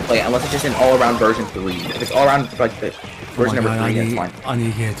 you can't play it unless it's just an all-around version 3. If it's all-around, like the version number 3, that's fine. I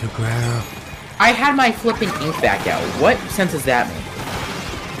need to get to grab. I had my flipping ink back out. What sense does that make?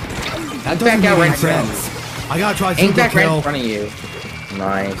 That doesn't make any sense. I gotta try ink back right kill. in front of you.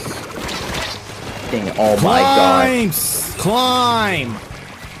 Nice. Dang, oh my god. Climb!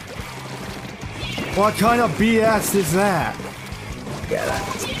 What kind of BS is that? Yeah,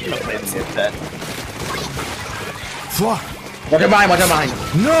 that's that. Fuck. Watch your mind, watch your mind.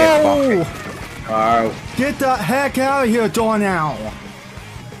 No! Oh. Get the heck out of here, Darnell.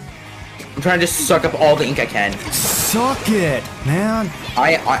 I'm trying to just suck up all the ink I can. Suck it, man.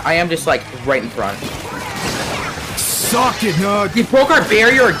 I am just like right in front. Suck it, nerd. You broke our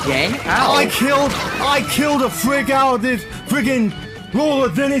barrier again? How? I killed a frick out of this friggin' roller,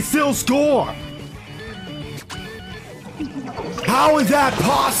 then it still score. How is that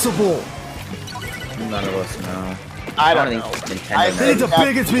possible? None of us know. I don't know. This is the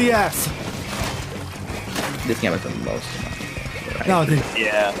biggest BS. This game is the most. Right? No,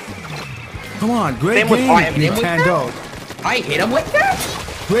 yeah. Come on, great Same game, Nintendo. I hit him with that.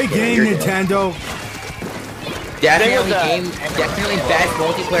 Great game, Nintendo. Definitely best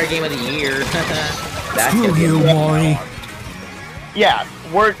multiplayer game of the year. That's Screw you, Maury. Yeah,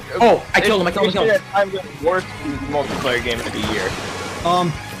 I killed him. I'm the worst multiplayer game of the year.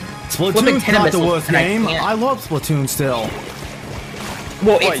 Splatoon's not the worst game. I love Splatoon still.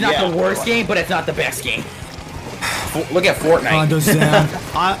 Well, it's not the worst game, but it's not the best game. Look at Fortnite. I understand.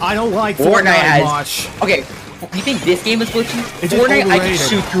 I don't like Fortnite much. Okay, you think this game is glitchy? It's Fortnite, I can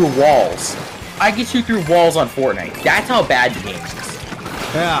shoot through walls. I can shoot through walls on Fortnite. That's how bad the game is.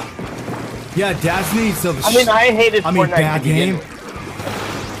 Yeah. Yeah, Destiny's a I mean, I hated Fortnite. bad game.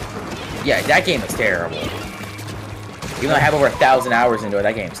 Yeah, that game is terrible. Even though I have over 1,000 hours into it,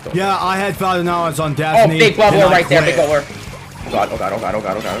 that game's still. Yeah, I had 1,000 hours on Destiny. Oh, big bubble right there, big quit. bubble. Oh god, oh god, oh god, oh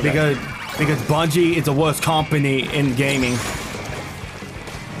god, oh god. Because Bungie is the worst company in gaming.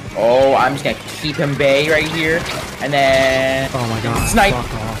 Oh, I'm just gonna keep him bay right here, and then. Oh my god. Snipe.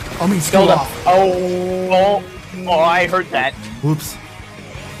 I mean, skill off. Oh, I heard that. Whoops.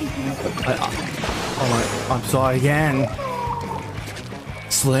 I'm sorry again.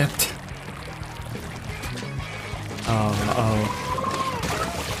 Slipped.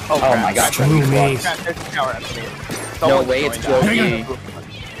 Oh my god. Screw me. No way, it's Kyoki.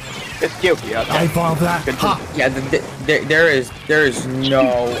 It's Kyoki. Okay. I found that. Ha. Yeah, there is no.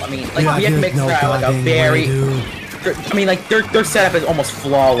 I mean, like Yeah, we have to make no like a very. I mean, like their setup is almost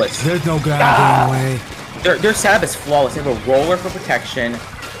flawless. There's no goddamn way. Their setup is flawless. They have a roller for protection.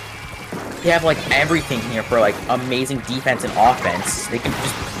 They have like everything here for like amazing defense and offense. They can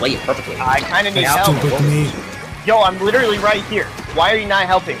just play it perfectly. I kind of need help. Yo, I'm literally right here. Why are you not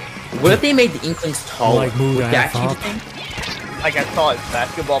helping me? What if they made the Inklings taller? Like, move Would that that change up. the thing? Like I saw as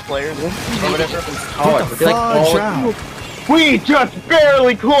basketball players or whatever. Taller. Would they, like, all... We just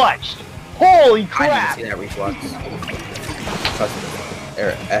barely clutched. Holy crap! I didn't see that reflux.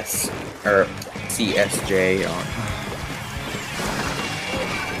 Or S or CSJ on.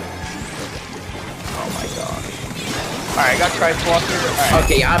 Oh my gosh. Alright, I got Tri-Flosser. Right.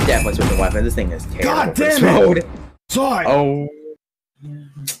 Okay, I'm definitely switching weapon. This thing is terrible. God damn it! Sorry. Oh.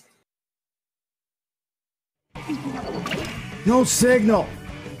 No signal.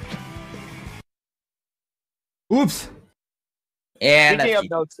 Oops. And Speaking of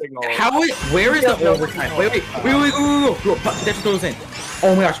no signal. how it? Where is the overtime? Wait. That goes in.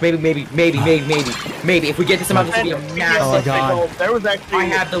 Oh my gosh, maybe. If we get this amount, this will be a massive. Oh god. There was actually. I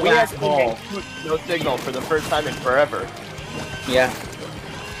have the last ball. No signal for the first time in forever. Yeah.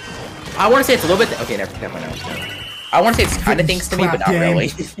 I want to say it's a little bit. Okay, never mind. I want to say it's kind of thanks to me, but not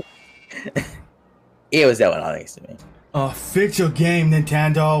really. It was definitely not thanks to me. Fix your game,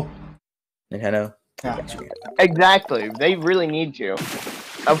 Nintendo. Nintendo. Yeah. Exactly. They really need to.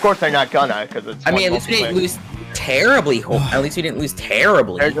 Of course, they're not gonna, because it's. I mean, at least we didn't lose terribly. At least we didn't lose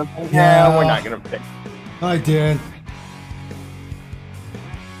terribly. Yeah, we're not gonna pick. I did.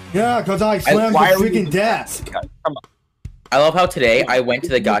 Yeah, because I slammed the freaking desk. Come on. I love how today I went to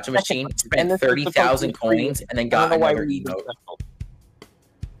the gacha machine, spent 30,000 coins, and then got another emote.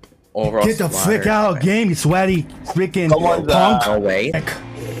 Overall Get the frick out of game, you sweaty freaking punk. No way.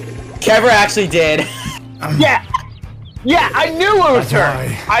 Kevra actually did. Yeah! Yeah, I knew it was her!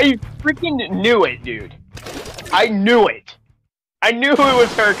 Why. I freaking knew it, dude. I knew it. I knew it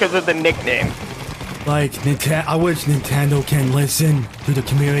was her because of the nickname. Like, I wish Nintendo can listen to the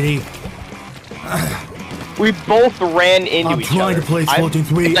community. We both ran into each other. I'm trying to play Splatoon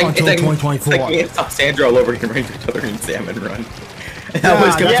 3 until 2024. It's like me and Sawsandra all over here each other in Salmon Run.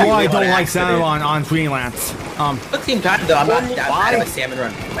 That's why I don't like Salmon Run on freelance. At the same time, though, I'm not that bad of a Salmon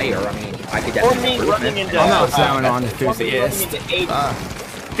Run player. I mean, I could definitely improve it. I'm not a Salmon Run enthusiast.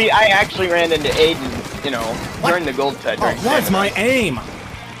 See, I actually ran into Aiden, you know, during the gold set. What's my aim?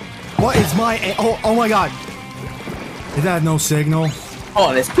 What is my aim? Oh my god. Is that no signal?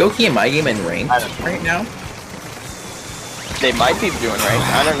 Oh, is Goki and my game in ranked right now? They might be doing ranked.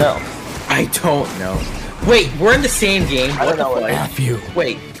 I don't know. I don't know. Wait, we're in the same game. I don't know what. F you.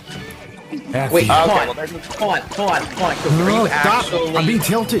 Wait. F Wait, you. hold on. Are you actually... I'm being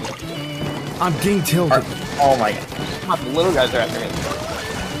tilted. I'm getting tilted. Oh my god. The little guys are after me.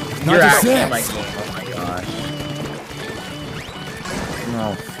 Not You're the actually in six. my game. Oh my gosh.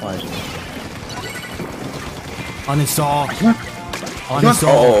 No, fudge. Uninstall.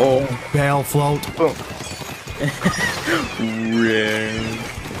 Uninstall. Bail float. Boom.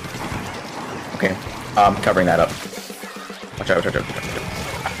 Okay, covering that up. Watch out.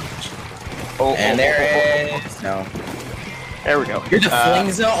 And there it is. No. There we go. You're the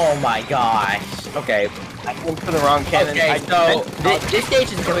Flingza? Oh my gosh. Okay. I went for the wrong cannon. Okay, so this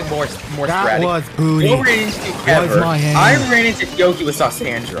stage is becoming more sporadic. That was booty. I ran into Yogi with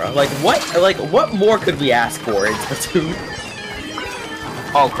Sawsandra. Like what more could we ask for in Splatoon?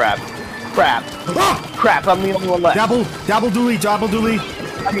 Oh crap. Crap. Crap, I'm the only one left. Double dooley.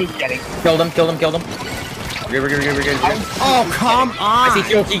 I mean, getting. Killed him. Oh, come on. I see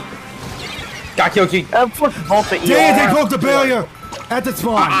Kyoki. Got Kyoki. Of course, both of you. Damn, they broke the barrier at the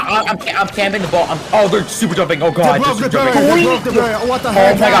spawn. I'm camping the ball. Oh, they're super jumping. Oh god. They broke the barrier. What the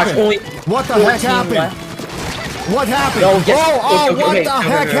heck happened? What the heck happened? What happened? No, yes. What the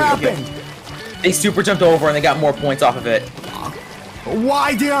heck happened? They super jumped over and they got more points off of it.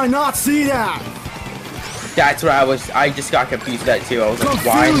 Why did I not see that? That's what I just got confused with that too. I was like,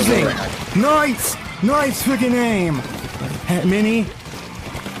 why is it doing that? Nice freaking aim. Mini.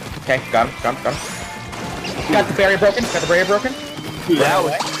 Okay, got him. Got the barrier broken. Dude, that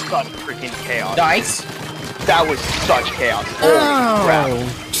was such freaking chaos. Nice. That was such chaos. Oh, crap.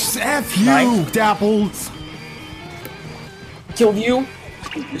 F you, nice. Dapples. Killed you.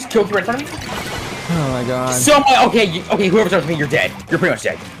 Just killed you right in front of me. Oh my god. Okay, whoever touched me, you're dead. You're pretty much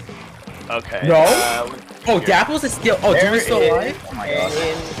dead. Okay. No? Dapples is still. Oh, Doom is still alive? Oh my god.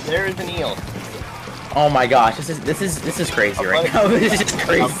 There is an eel. Oh my gosh, this is crazy right now. This is just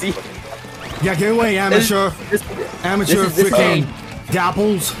crazy. Yeah, get away, amateur. Amateur freaking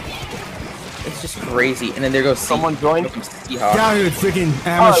Dapples. It's just crazy. And then there goes someone joined. Get out of here, freaking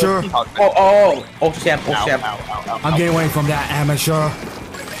amateur. Ultra champ. I'm getting away from that amateur.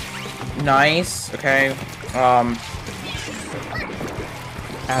 Nice. Okay.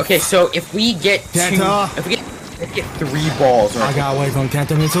 Okay, so if we get if we get 3 balls, I got away from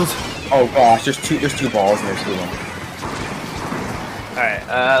Tenta missiles. Oh gosh, there's two balls and there's 2 of them.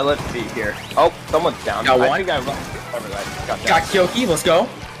 Alright, let's see here. Oh, someone's down. Got one. I think I got Kyoki, let's go.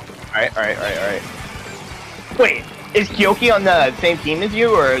 Alright. Wait, is Kyoki on the same team as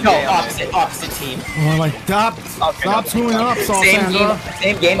you, or no? Opposite team. Oh my god! Stop screwing up, Sawsandra.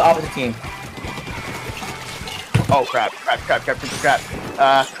 Same game, opposite team. Oh crap!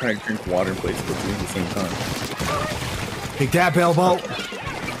 Trying to drink water and play Splatoon at the same time. Take that, Belbo.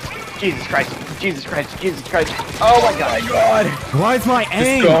 Jesus Christ! Oh my god! Why is my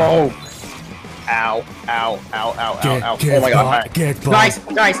aim? Just go! Ow! Oh my god! Get nice! Go!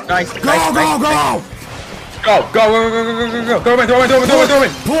 Throw him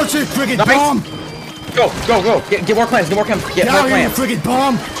in! Push it, friggin' bomb! Go! Get more clams! Get more clams! Friggin'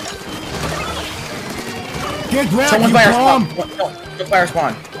 bomb! Get wrecked, someone's you by bomb! Someone's by our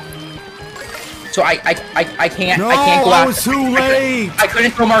spawn. So I can't no, I can't go out. I was too late! I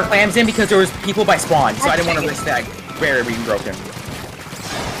couldn't throw more clams in because there was people by spawn, so I didn't want to risk that barrier being broken.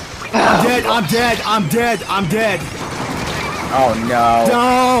 I'm dead! Oh no.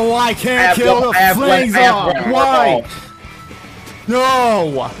 No, I can't kill the flames off! Why?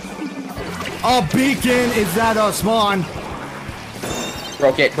 No! A beacon is at a spawn!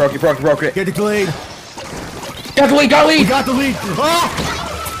 Broke it. Get the lead! Got the lead! We got the lead! Oh!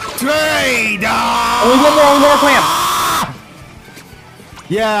 Trade! Only one more clam!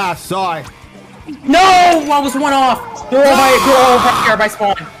 Yeah, sorry. No! I was one off! They're all by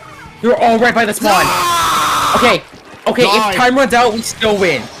spawn. They're all right by the spawn. Okay, if time runs out, we still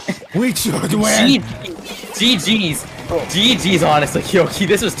win. We should win. GG's, honestly, Kyoki.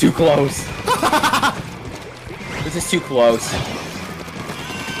 This was too close. This is too close.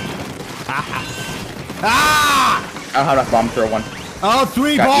 I don't have enough bomb to throw one. Oh,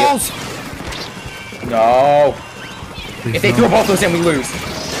 3 balls! You. No. If they throw both those in, we lose.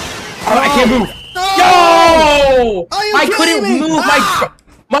 I can't move. No! I couldn't move.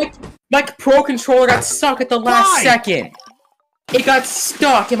 My pro controller got stuck at the last second. It got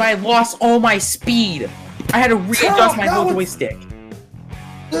stuck and I lost all my speed. I had to readjust my whole joystick.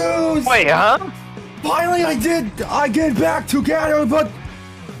 Dude! Wait, huh? Finally, I get back together, but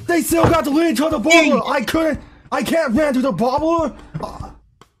they still got the lead to the bobbler. I can't run to the bobbler.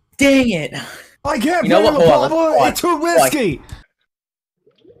 Dang it! I can't run to the bobbler. It's too risky.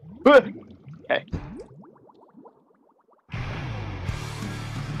 Okay.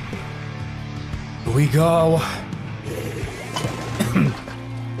 Here we go.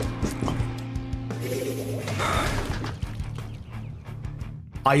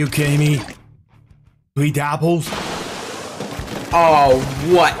 Are you kidding me? 3 apples? Oh,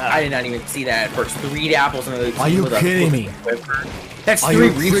 what? I did not even see that at first. 3 apples and another. Are you kidding me? That's 3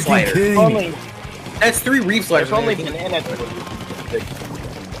 reef sliders. That's 3 reef sliders. If only banana.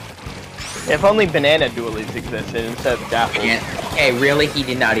 If only banana dualies existed instead of dapples. Hey, really? He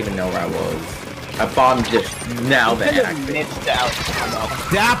did not even know where I was. I bombed just now then.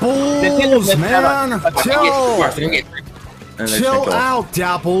 Dapples, man! Chill out,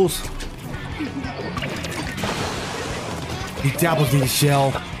 Dapples! These Dapples need a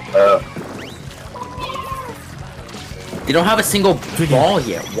shell. You don't have a single ball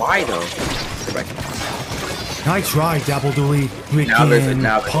yet. Why though? Nice try, Dapple Dooley.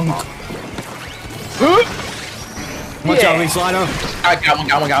 Now punk. Watch out, Slider.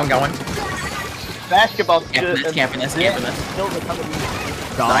 Got one. Basketball. Camping this.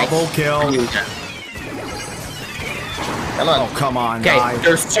 Double kill. Come on. Oh, come on, okay, guys.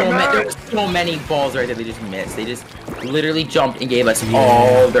 There's so many balls right there they just missed. They just literally jumped and gave us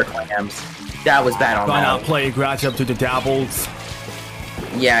all their clams. That was bad on Why all. not play aggressive to the Dapples?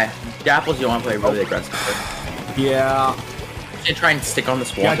 Yeah, Dapples you want to play really aggressive. Yeah. And try and stick on the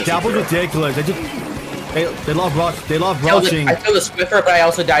swamp. Yeah, Dapples ridiculous. They love rushing. I feel the Swiffer, but I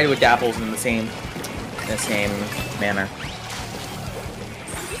also died with Dapples in the same manner.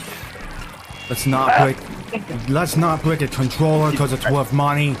 Let's not break a controller because it's worth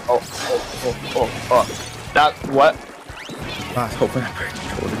money. That what? I was hoping I broke the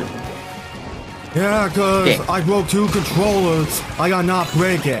controller. Yeah, cause I broke 2 controllers. I gotta not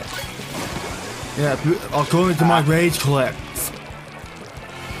break it. Yeah, according to my rage clips.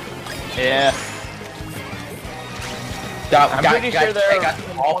 Yeah. I'm pretty sure they're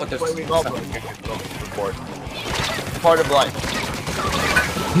part of life.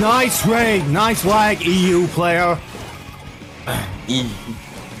 Nice raid, nice lag, EU player.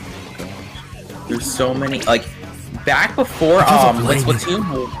 There's so many, like, back before when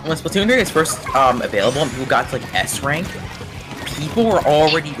Splatoon 3 was first available and people got to like S rank, people were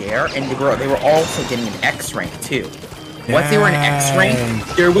already there and they were also getting an X rank too. Once they were in X rank,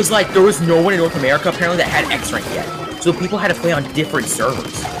 there was no one in North America apparently that had X rank yet. So people had to play on different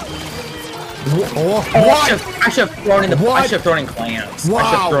servers. I should have thrown in clams. Wow, I should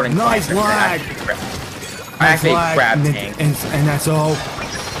have thrown in nice lag. I actually crab tank. And that's all.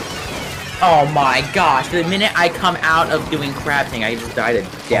 Oh my gosh, the minute I come out of doing crab tank, I just died of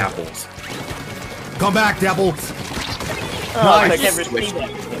Dapples. Come back, Dapples. Oh, nice. I never seen that.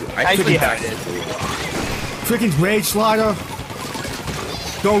 I see how it is. Freaking rage slider.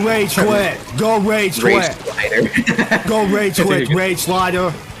 Go rage quit. Go rage quit. Go rage quit. Rage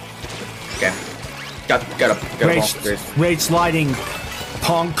slider. Okay. Got rage sliding,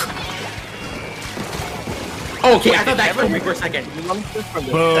 punk. Okay, I thought that killed me for a second.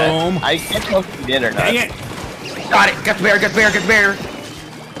 Boom. I can't tell if you did or not. Dang it. Got it. Got the bear.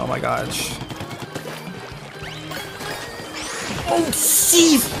 Oh my gosh. Oh,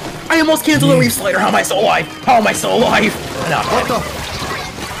 jeez. I almost canceled the reef slider. How am I so alive? What the?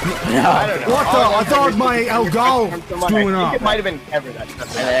 No, I don't know. What the? I thought my Algal screwing up. It might have been Kevin that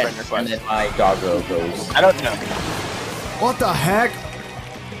sent that friend request. And then my doggo goes. I don't know. What the heck?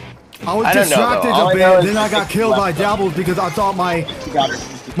 I was distracted a bit, then I got killed by Dabbles because I thought my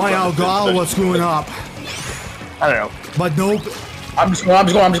Algal was screwing up. I don't know. But nope. I'm just going.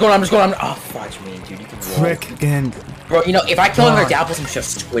 Oh, fudge me, dude. You can roll. Frickin'. Bro, you know, if I kill another Dapples, I'm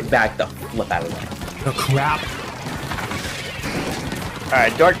just squid back the flip out of them. The crap.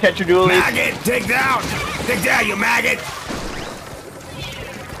 Alright, Dark Catcher Dualies. Maggot, dig down! Dig down, you maggot!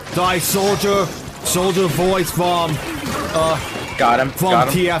 Die soldier voice from got him. From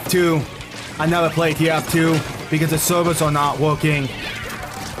TF2. I never played TF2 because the servers are not working.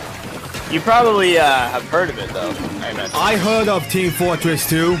 You probably have heard of it though. I heard of Team Fortress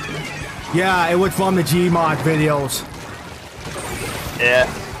 2. Yeah, it was from the Gmod videos. Yeah,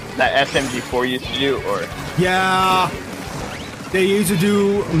 that SMG4 used to do, or? Yeah, they used to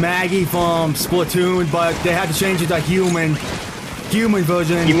do Maggie from Splatoon, but they had to change it to human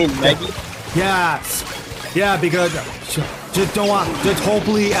version. You mean Maggie? Yes. Yeah, because just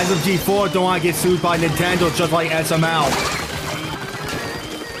hopefully SMG4 don't want to get sued by Nintendo just like SML.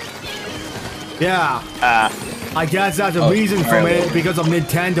 Yeah. I guess that's a reason from it because of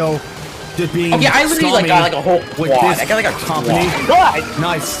Nintendo. Just being I literally got like a whole quad. I got like a company.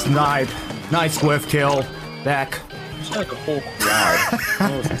 Nice snipe. Nice whiff kill. Back. Like a whole quad.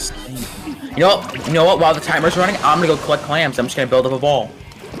 You know what? While the timer's running, I'm gonna go collect clams. I'm just gonna build up a ball.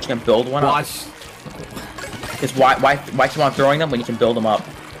 I'm just gonna build one up. Because why keep on throwing them when you can build them up?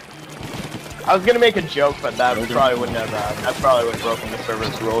 I was gonna make a joke, but that probably wouldn't have. That probably would have broken the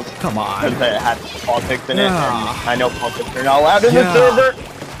server's rules. Come on. Because it had politics in it, and I know politics are not allowed in the server.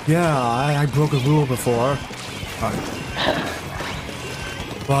 Yeah, I broke a rule before.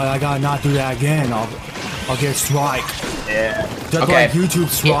 But I gotta not do that again. I'll get strike. Yeah. Just like YouTube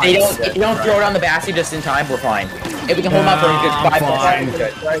strikes. If you don't throw it on the basket just in time, we're fine. If we can hold them up for a good 5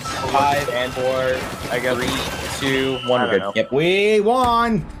 minutes, 5 and 4, I guess 3, 2, 1, we're good. Yep. We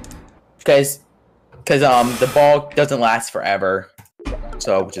won. Because the ball doesn't last forever,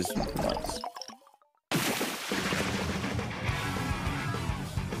 so which is nice.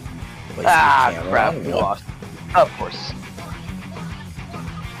 Crap, we lost. Of course.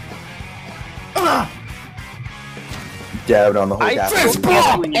 Dabbed on the whole fist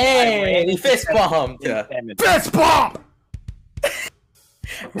bump! Hey, he fist bumped! Fist bump!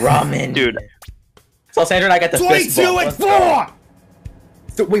 Ramen. Dude. Sawsandra and I got the fist bump. 22 and 4!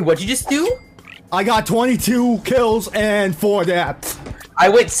 So, wait, what'd you just do? I got 22 kills and 4 deaths. I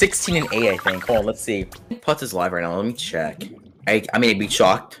went 16 and 8, I think. Hold on, let's see. Putz is live right now. Let me check. I mean, I'd be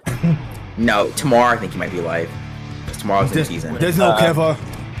shocked. No, tomorrow I think he might be live. Because tomorrow's the season. There's no cover.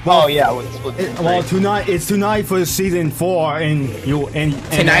 Well, yeah. Well, it's tonight for season 4, and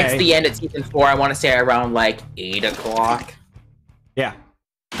tonight's the end of season 4. I want to say around like 8 o'clock. Yeah.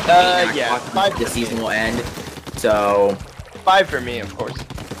 Yeah. 5 the season will end. So 5 for me, of course.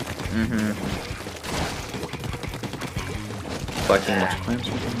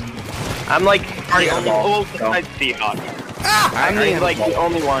 I'm like the only besides Seahawk. I'm the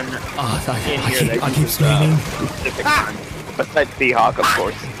only one in here that I keep screaming. Pacific time. Besides Seahawk, of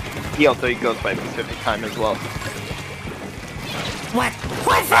course. He also goes by Pacific time as well.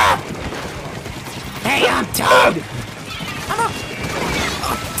 What's up? Hey, I'm Toad.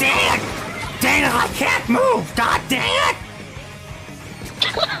 Oh, dang it! Dang it! I can't move. God dang it!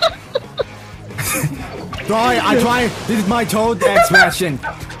 Sorry, I try. This is my Toad expression.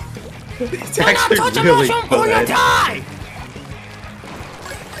 It's actually really good. Die!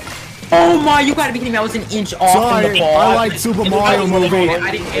 Oh my, you gotta be kidding me, I was an inch off Sorry, from the ball. I like Super Mario movie.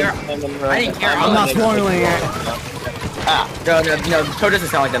 I didn't care. I'm not spoiling it. No, Toad doesn't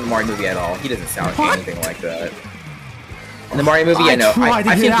sound like that in the Mario movie at all. He doesn't sound anything like that. In the Mario movie, I know. I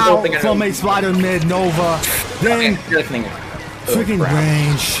tried to get out from a Spider Mid Nova. Then freaking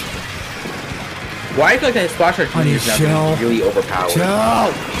range. Why do you feel like that Splash Art is now really overpowered?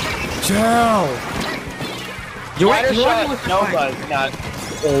 Chill. Shot Nova is not.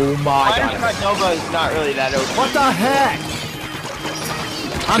 Oh my god. Shot Nova is not really that OP. What the heck?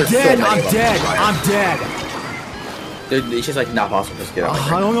 I'm dead. It's just like not possible to just get out.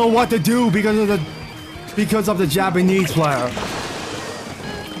 I don't know what to do because of the Japanese player.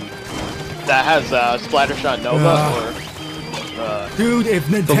 That has Splattershot Nova or dude, if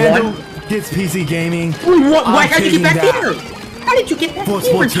Nintendo gets PC gaming, why did you get back here? How did you get back for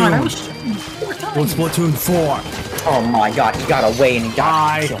here? For Splatoon 4. Oh my god, he got away and he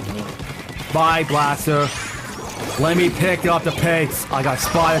got killed me. Bye, Blaster. Let me pick up the pace. I got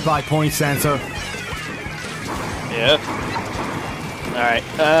spotted by point sensor. Yeah. Alright,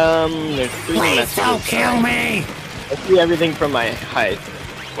 there's 3 messages. Don't kill me! I see everything from my height.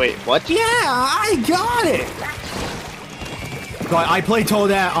 Wait, what? Yeah, I got it! I play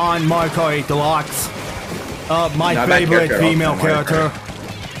Toadette on Mario Kart 8 Deluxe. My favorite female character.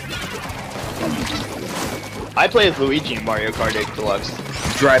 I play as Luigi in Mario Kart 8 Deluxe.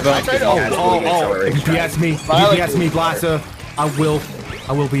 Drive up. If you PS me, Blaster, I will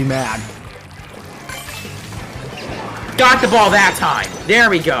be mad. Got the ball that time. There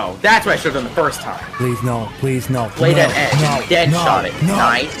we go. That's what I should have done the first time. Please no. Play that edge. Shot it.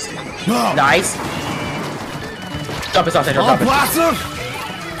 Nice. Nice. Jump us off the Oh, Blaster!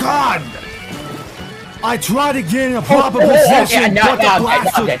 God! I tried to get in a proper position, but the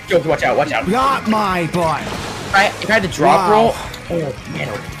Blaster... Watch out. Got my butt. You tried to drop roll. Oh, man.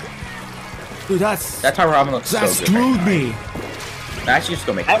 Dude, that's how Robin looks so good. That screwed me. Actually, just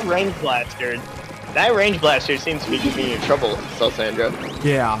go make that range blaster. That range blaster seems to be giving you trouble, Sawsandra.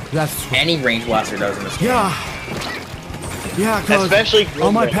 Yeah, that's any range blaster does in this game. Yeah, because especially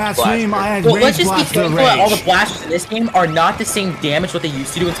on my past stream, I had range blaster range. All the blasters in this game are not the same damage what they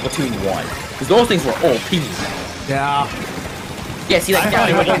used to do in Splatoon 1. Because those things were OP. Yeah. Yeah, see, like, now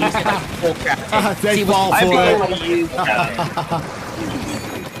when you use it, like, full crap. They fall for it.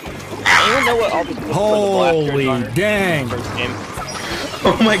 I don't know what all the holy dang.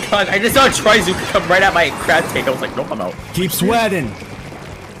 Oh my god, I just saw Trizuka come right at my crab take. I was like, nope, I'm out. Keep sweating.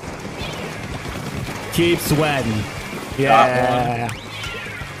 Yeah.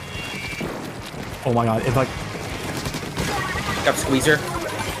 Oh my god, if I... Got Squeezer.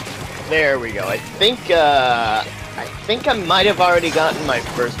 There we go. I think I might have already gotten my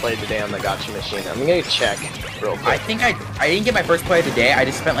first play today on the gotcha machine. I'm gonna check real quick. I think I didn't get my first play of the day. I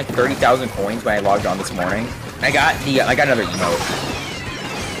just spent like 30,000 coins when I logged on this morning. And I got another emote.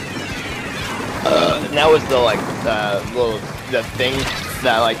 And that was the the thing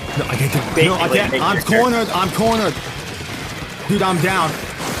that like. No, I can't. I'm cornered. Dude, I'm down.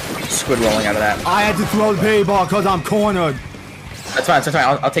 Squid rolling out of that. I had to throw the pay ball because I'm cornered. That's fine.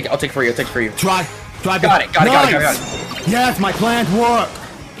 I'll take it for you. Try. Got it. Yes, my plan worked.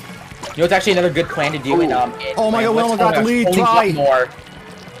 You know, it's actually another good plan to do. Oh my god, we almost got the lead. Try. More.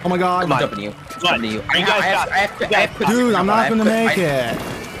 Oh my god. I'm dumping you. Dude, I'm not gonna make it.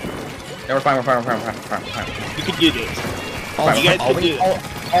 No, we're fine. You can do this.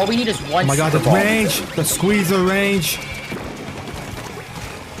 All we need is one. Oh my god, the range, the squeezer range.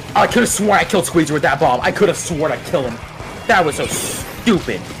 I could have sworn I killed Squeezer with that bomb. I could have sworn I killed him. That was so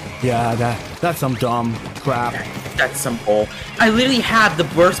stupid. Yeah, that's some dumb crap. That's some bull. I literally have the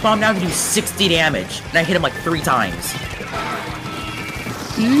burst bomb now to do 60 damage, and I hit him like 3 times.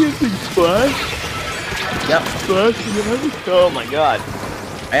 Yep. Oh my god.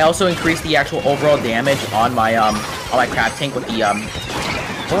 I also increased the actual overall damage on my crab tank with the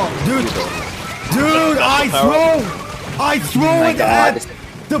Oh, dude, I throw it at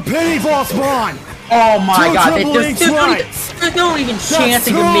the penny ball spawn. Oh my god, There's no even chance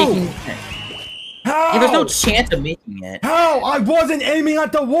of making it. How? Yeah, there's no chance of making it. How? I wasn't aiming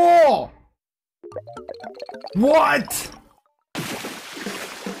at the wall. What?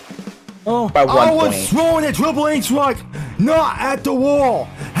 Oh, by 1 I was point. throwing a triple H strike, not at the wall.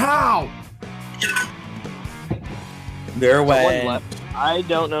 How? There went. I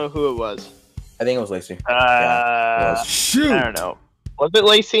don't know who it was. I think it was Lacey. Shoot. I don't know. Was it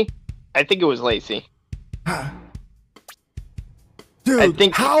Lacey? I think it was Lacey.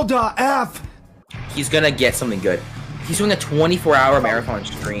 Dude, how the F? He's gonna get something good. He's doing a 24-hour marathon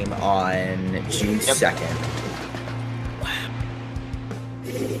stream on June 2nd.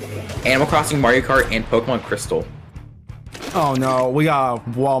 Animal Crossing, Mario Kart, and Pokemon Crystal. Oh no, we got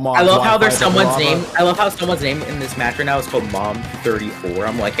Walmart. I love how there's someone's name. I love how someone's name in this match right now is called Mom34.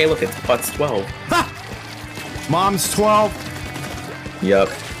 I'm like, hey, look, it's Butts 12. Ha! Mom's 12. Yup.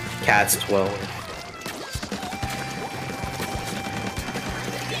 Cat's 12.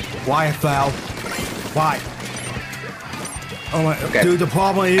 Why I fell? Why? Oh my, Okay. dude, the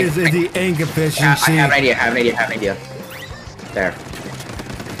problem is the ink efficiency. I have an idea. There.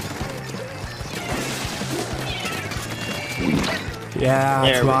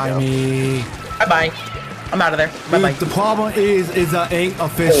 Yeah, try me. Bye-bye. I'm out of there. Bye-bye. The problem is the ink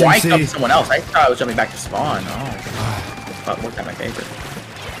efficiency. Oh, I jumped someone else. I thought I was jumping back to spawn. Oh. But worked out my favor.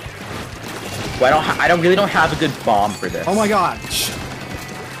 Well, I really don't have a good bomb for this. Oh my god.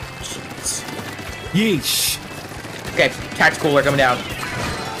 Yeesh. Okay, tax cooler coming down.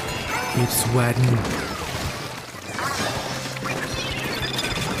 Keep sweating.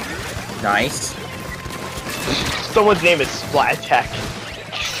 Nice. Someone's name is Splatak.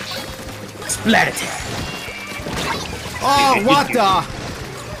 Splatatak. Oh, what the?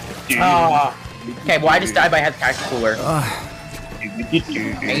 Okay, well I just died by head tax cooler.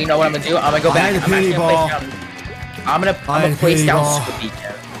 And you know what I'm gonna do? I'm gonna go back. I'm gonna place down squid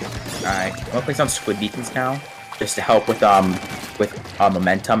beacons. Alright, I'm gonna place down squid beacons now, just to help with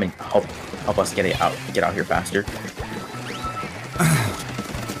momentum and help us get out here faster.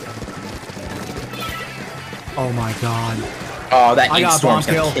 Oh my god. Oh, that ink got storm's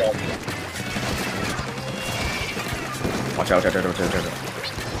bomb gonna kill. kill me. Watch out.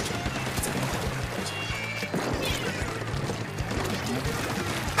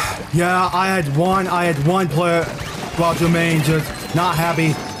 Yeah, I had one player, Roger Main, just not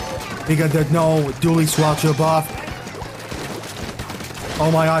happy because there's no dually swatcher buff.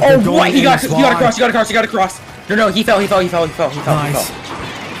 Oh my god, Oh, what? You gotta cross. No, he fell. Nice.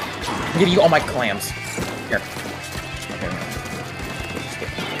 I'm giving you all my clams. Here. I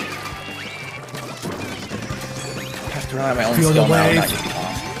have to rely on my own Feel the skill now. wave.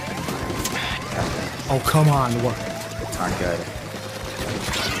 Oh, come on. What? It's not good.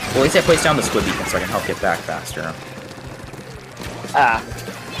 Well, at least I placed down the squid beacon so I can help get back faster. I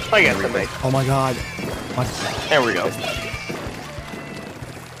got something. Oh my god. What? There we go.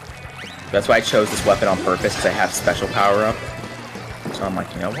 That's why I chose this weapon on purpose, because I have special power up. So I'm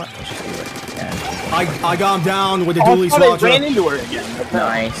like, you know what? Let's just do it. And I got him down with the dually swatcher. I ran into her again.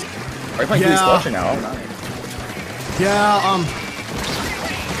 Nice. Are you playing dually swatcher now? Oh, nice. Yeah,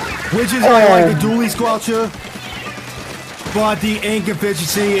 which is I like the dually squelcher, but the ink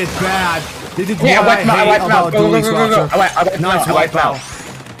efficiency is bad. This is what I hate about dually squelcher. Nice wipeout.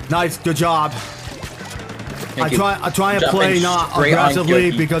 Nice, good job. I try and play not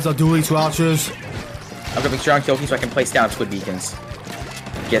aggressively because of dually squelchers. I'm gonna be strong kill so I can place down squid beacons.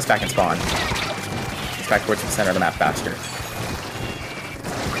 Get us back in spawn. Get us back towards the center of the map faster.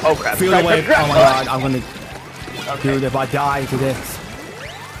 Oh crap. Feel the wave. Oh my god, I'm gonna... Dude, if I die to this.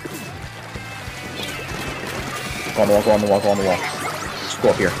 Go on the wall. Just go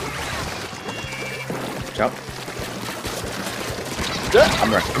up here. Jump.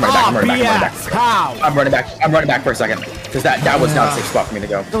 I'm running back. How? I'm running back for a second. Because that was not a safe spot for me to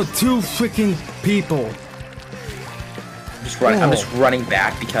go. There were two freaking people. I'm just running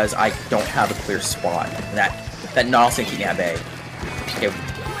back because I don't have a clear spot. And that Nelson keep me at bay. Okay.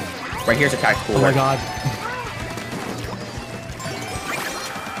 Right here's a tactical. Oh my god.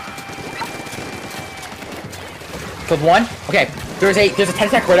 Killed one. Okay. There's a 10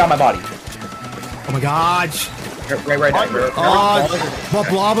 attack right on my body. Oh my god. Right there. But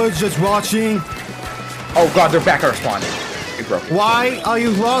Blobber's just watching. Oh god, they're back at our spawn. You're broken. Why are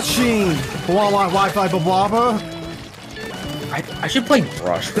you rushing? Wi-Fi for Blobber? I should play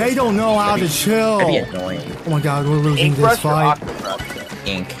Brush. They don't know how to chill. That'd be annoying. Oh my god, we're losing this fight.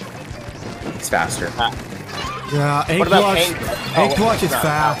 Ink. It's faster. Yeah, Ink Brush is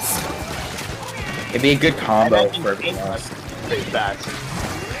fast. It'd be a good combo for everything else. Pretty fast.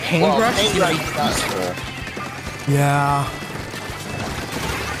 Paintbrush is Paintbrush useful. Yeah.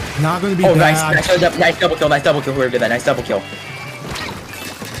 Not gonna be bad. Nice double kill, whoever did that, nice double kill.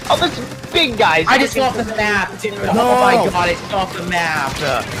 Oh, that's big guys. I just fell off the map, dude. No. Oh my god, it's off the map.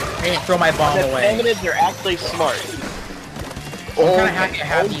 I didn't throw my bomb away. The they're actually smart. I'm kind of happy to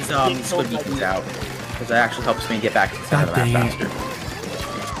have these squid beacons out, because that actually helps me get back to the center of the map faster.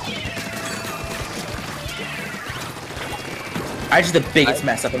 I just the biggest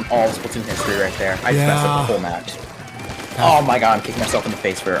mess up in all of Splatoon history right there. I just messed up the whole match. Oh my god, I'm kicking myself in the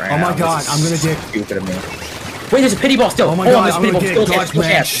face for it right now. Oh my god, I'm gonna get stupid of me. Wait, there's a pity ball still. Oh my god, there's I'm pity gonna ball. get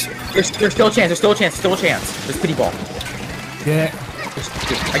Still a chance. There's still a chance. There's pity ball. Yeah.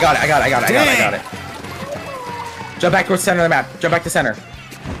 I got it. Jump back towards the center of the map. Jump back to center.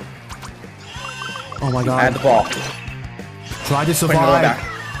 Oh my god. I had the ball. Try to survive.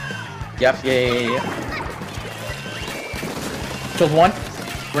 Yep, yeah. Killed one.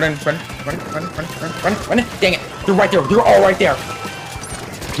 Run. Dang it. They're right there. They're all right there.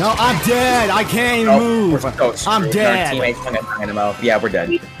 No, I'm dead. I can't even move. I'm dead. Yeah, we're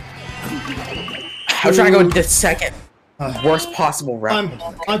dead. I'm trying to go the second worst possible route.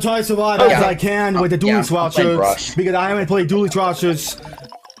 I'm trying to survive as I can with the dually crouchers because I haven't played dually crouchers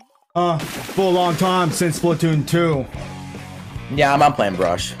for a long time since Splatoon 2. Yeah, I'm playing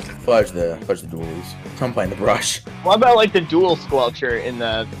Brush. Fudge the dualies. I'm playing the Brush. What about like the dual squelcher in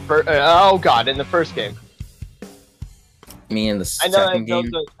the in the first game? Me in the second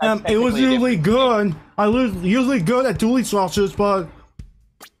game. It was usually good. I was usually good at dually crouchers, but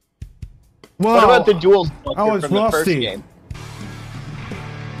what about the dual squelcher from the first game?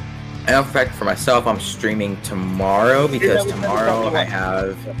 And in fact, for myself, I'm streaming tomorrow because tomorrow I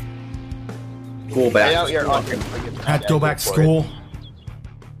have school back. I have to go back to school.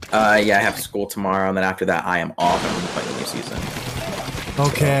 Yeah, I have school tomorrow, and then after that, I am off and I'm playing the new season.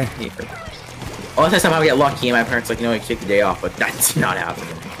 Okay. Well, this time I get lucky, and my parents like, you know, you take the day off, but that's not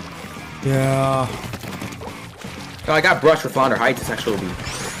happening. Yeah. So I got Brush for Flounder Heights. It's actually be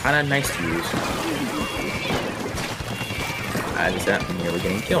kind of nice to use. And is that nearly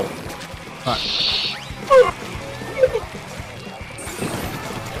getting killed?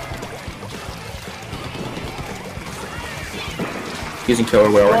 Using killer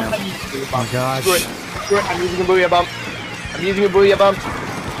whale right now. Oh my gosh. Screw it. I'm using a booyah bomb.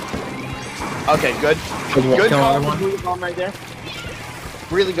 Okay, good. Good call. Booyah bomb right there.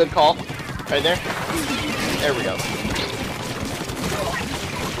 Really good call. Right there. There we go.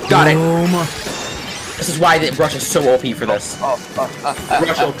 Got it. This is why the Brush is so OP for this.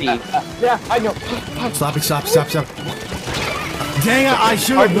 Brush OP. Yeah, I know. Stop. Dang it, I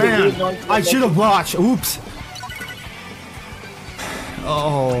should have ran. I should have watched. Oops.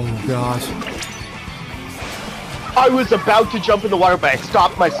 Oh gosh. I was about to jump in the water, but I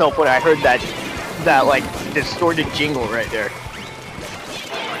stopped myself when I heard that like distorted jingle right there.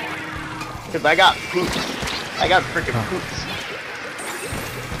 Cause I got poops. I got freaking poops.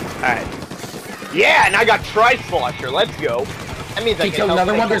 Alright. Yeah, and I got Tri-Slosher. Let's go. That means I can killed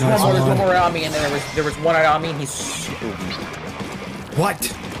another one. There's one more on me, and then there was one on me, and he's super weak.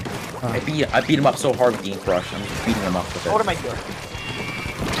 What? I beat him up so hard with the ink brush. I'm just beating him up with it. What am I doing?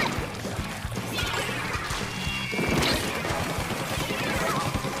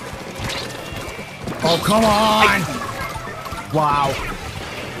 Oh, come on! Wow.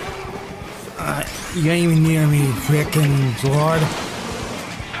 You ain't even near me, frickin' Lord.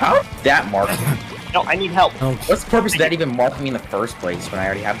 How did that mark me? No, I need help. Oh. What's the purpose of that even marking me in the first place when I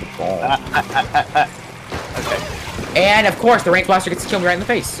already have the ball? Okay. And of course, the rank blaster gets to kill me right in the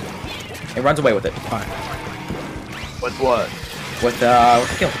face. It runs away with it. Fine. With what? With the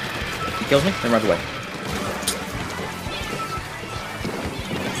kill. He kills me, then runs away.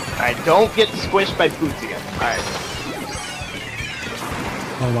 Alright, don't get squished by boots again. Alright.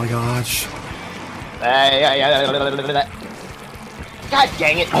 Oh my gosh. God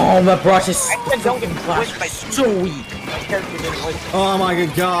dang it. Oh, the brush is don't get squished by so weak. Oh my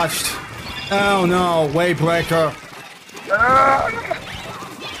good gosh. Oh no, Wave Breaker.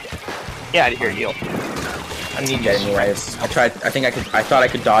 Get out of here, heal. I need that anyways. I thought I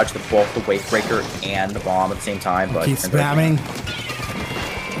could dodge both the Wave Breaker and the bomb at the same time, but keep spamming.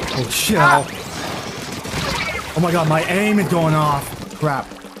 Oh shit. Oh my god, my aim is going off. Crap.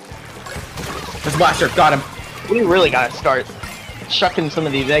 This blaster got him. We really gotta start chucking some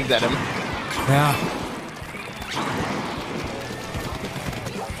of these eggs at him. Yeah.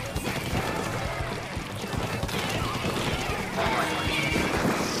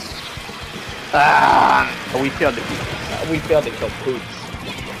 We failed to kill Poops.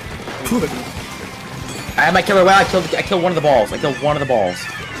 I had my killer well. I killed one of the balls. I killed one of the balls.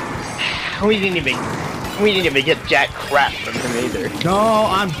 We didn't even get jack crap from him either. No,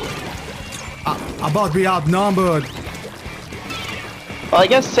 I'm about to be outnumbered. Well, I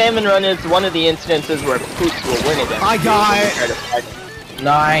guess Salmon Run is one of the instances where Poops will win against. I got it.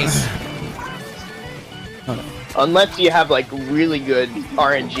 Nice. Unless you have like really good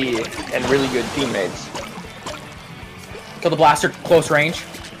RNG and really good teammates. Kill the blaster, close range.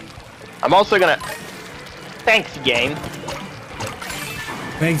 I'm also gonna. Thanks, game.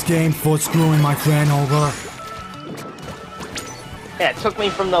 Thanks, game, for screwing my friend over. Yeah, it took me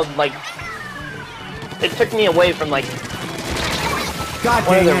from the like. It took me away from like. God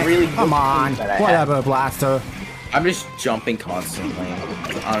one dang of the it. really good Come on. teams that I had. Whatever, blaster. I'm just jumping constantly.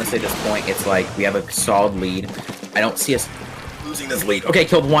 Honestly, at this point, it's like we have a solid lead. I don't see us losing this lead. Okay,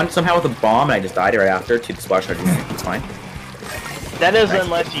 killed one somehow with a bomb, and I just died right after to the splash. It's fine. That is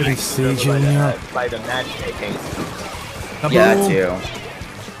unless you by the matchmaking. Yeah, that too.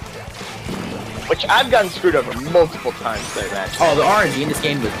 Which I've gotten screwed over multiple times by that. Oh, the RNG in this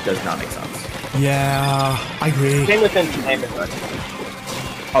game does not make sense. Yeah, I agree. Same with Entertainment Run.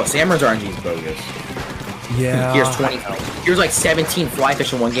 Oh, Samur's RNG is bogus. Yeah. Here's 20. Here's like 17 fly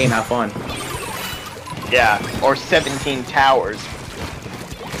fish in one game. Have fun. Yeah, or 17 towers.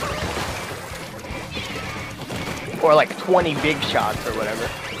 Or like 20 big shots or whatever.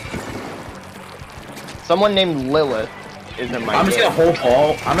 Someone named Lilith is in my I'm just game. gonna hold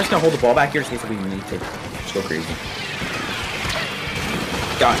ball. I'm just gonna hold the ball back here in case we need to just go crazy.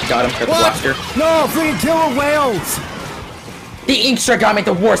 Got him. Got the blaster. No, freaking killer whales! The ink strike got me at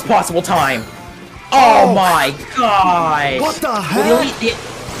the worst possible time. Oh my god! What the hell? Well,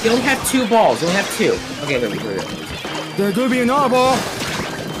 they only have 2 balls. They only have 2. Okay, there we go. There's gonna be another ball.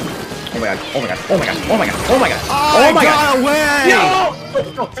 Oh my god! Oh my god! Oh my god! Oh my god! Oh my god! Oh my god! Away!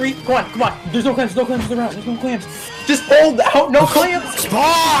 No! 3. Come on! There's no clamps. There's no clamps around. There's no clamps. Just hold out. No clamps.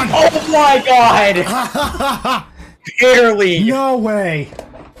 Spawn! Oh my god! Barely. No way.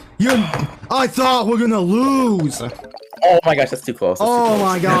 I thought we're gonna lose. Oh my gosh, that's too close. That's oh too close.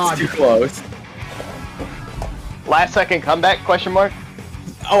 My god. That's too close. Last second comeback? Question mark.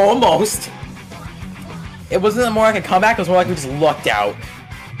 Almost. It wasn't more like a comeback. It was more like we just lucked out.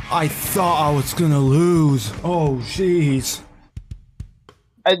 I thought I was gonna lose. Oh, jeez.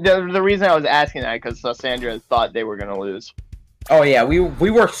 The reason I was asking that because Sawsandra thought they were gonna lose. Oh yeah, we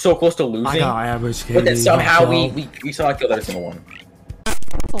were so close to losing. I got average, but then somehow we saw kill every single one.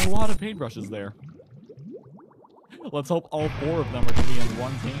 That's a lot of paintbrushes there. Let's hope all 4 of them are gonna be in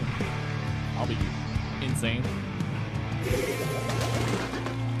one team. I'll be insane.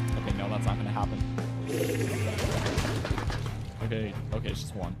 Okay, no, that's not gonna happen. Okay, it's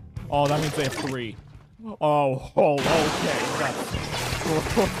just 1. Oh, that means they have 3. Oh, okay.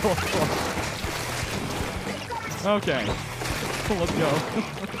 Okay. Let's go.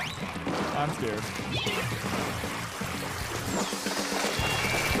 I'm scared.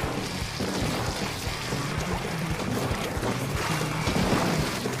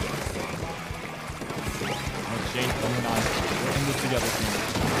 We're in this together, team.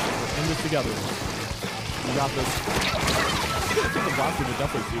 We're in this together. We got this. I think the blaster would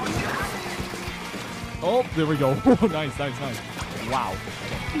definitely see you. Oh, there we go. Nice. Wow.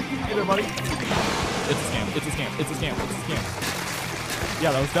 Hey there, buddy. It's a scam.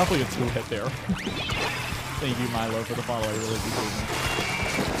 Yeah, that was definitely a 2-hit there. Thank you, Milo, for the follow. I really appreciate it.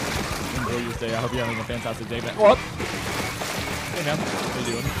 Enjoy your stay. I hope you're having a fantastic day, man. What? Hey, man. How you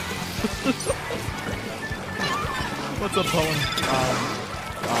doing? What's up, Poland?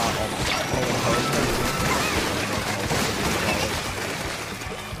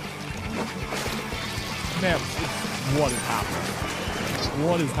 Man, what is happening?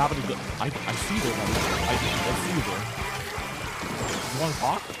 What is happening? I see there, buddy. I see you there. You want to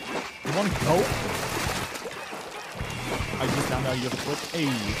talk? You want to go? I just found out you have a Twitch. Hey.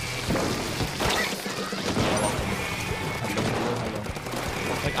 Hello.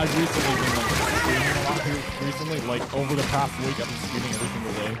 Like, I've recently been, like, streaming a lot recently. Like, over the past week, I've been streaming every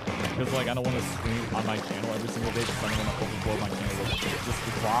single day. Because, like, I don't want to stream on my channel every single day because I don't want to overflow my channel with just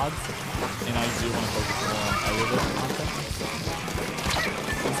the quads. And I do want to focus more on edited content.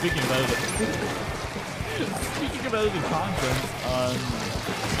 And speaking of edited content,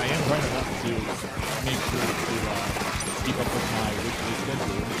 I am trying enough to make sure to keep up with my weekly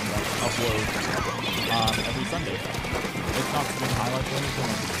schedule and upload every Sunday. It's not been highlights or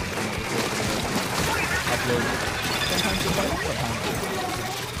anything. Upload sometimes it's like sometimes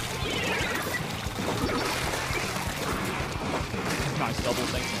nice double,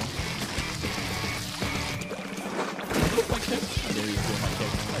 thanks man.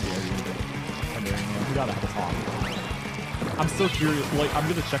 gotta have a talk. I'm so curious. Like, I'm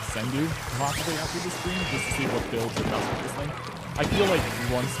gonna check Sengu possibly after the stream just to see what builds are best with this thing. I feel like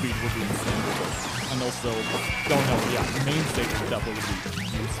run speed would be insane with this, and also, don't know. Yeah, main stage would definitely be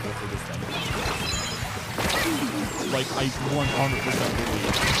useful for this thing. Like, I 100%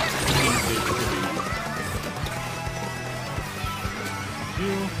 believe main stage would be useful.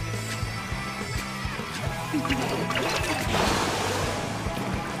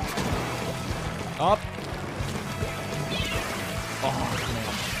 Up. Oh man.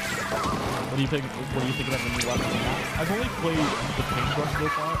 What do you think? What do you think about the new weapons? I've only played the paintbrush so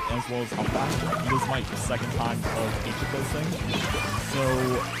far, as well as humpback. This is my second time of each of those things, so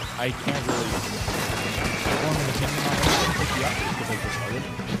I can't really form an opinion on it yet because I just started.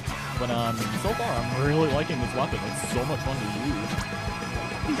 But so far I'm really liking this weapon. It's so much fun to use.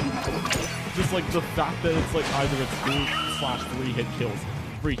 Just like the fact that it's like either it's 2/3 hit kills,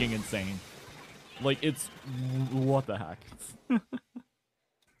 freaking insane. Like it's what the heck.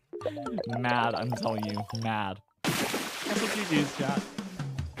 Mad, I'm telling you, mad. That's what GG's, chat.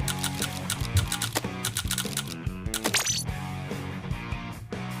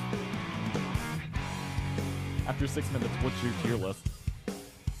 After 6 minutes, what's your tier list?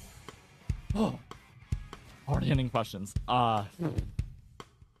 Oh, hard-hitting questions.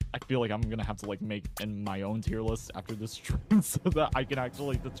 I feel like I'm gonna have to like make in my own tier list after this stream so that I can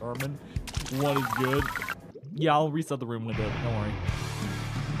actually determine what is good. Yeah, I'll reset the room in a bit. Don't worry.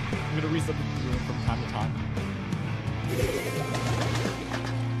 I'm gonna reset the room from time to time.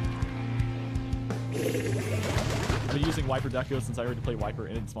 I've been using Wiper Deco since I already played Wiper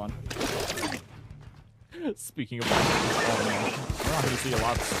and it's fun. Speaking of Wiper, we're not gonna see a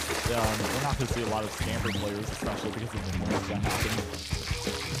lot of Stanford players, especially because of the noise that happened.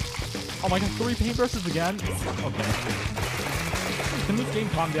 Oh my god, 3 paintbrushes again? Okay. Can this game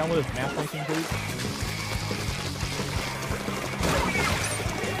calm down with its matchmaking, please?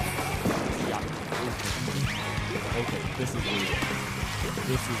 Okay, this is weird.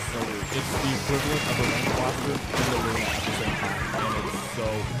 This is so weird. It's the equivalent of a rank blaster and the arena at the same time. And it's so...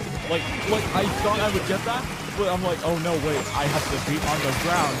 Like, I thought I would get that, but I'm like, oh no, wait, I have to be on the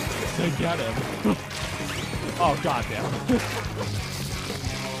ground to get him. Oh, goddamn.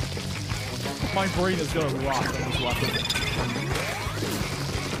 My brain is gonna rock on this weapon.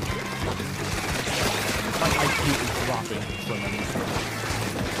 My IQ is dropping tremendously.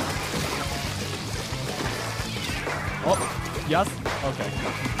 Oh, yes? Okay.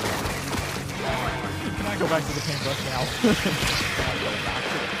 Can I go back to the paintbrush now? Can I go back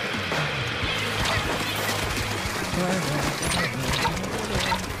to it?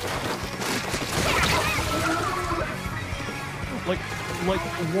 Like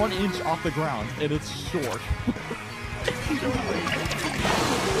 1 inch off the ground, and it's short.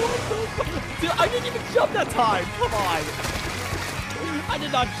 Dude, I didn't even jump that time! Come on! I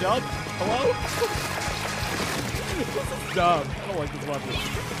did not jump! Hello? This is dumb. I don't like this weapon.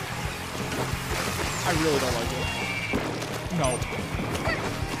 I really don't like it. No.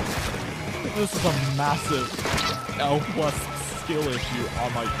 This is a massive L+ skill issue on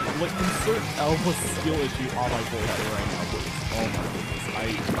my... Like, insert L+ skill issue on my forehead right now, please. Oh my goodness.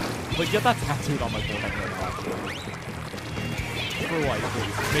 Like, get that tattooed on my forehead right now. For life,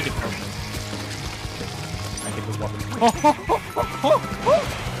 please. Make it permanent. I hate this weapon.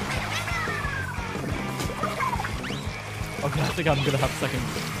 Okay, I think I'm gonna have second.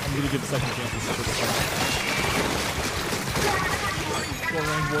 I'm gonna give second chances for this one. Full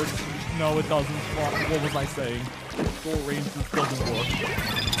range works. No, it doesn't. What was I saying? Full range just doesn't work.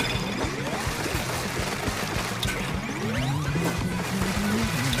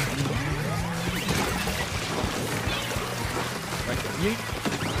 Right, yeet.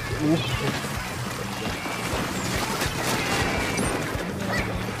 Ooh.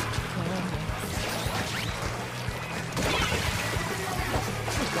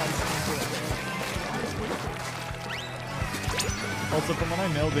 Also, from what I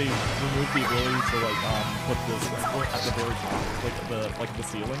know, they removed the ability to put this sprinkler at the very top, like the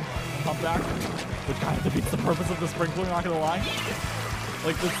ceiling, and pump back, which kind of defeats the purpose of the sprinkler. Not gonna lie,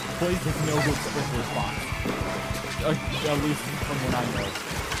 like this place has no good sprinkler spots, at least from what I know.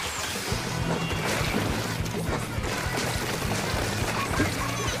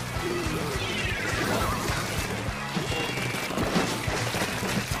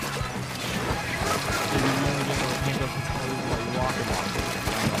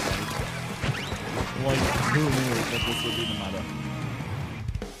 Like, who knew that this would be the meta?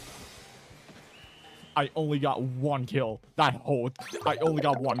 I only got 1 kill that whole... I only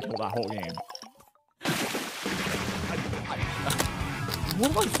got 1 kill that whole game.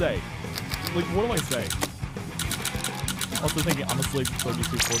 What do I say? Like, what do I say? Also thinking, I'm a slave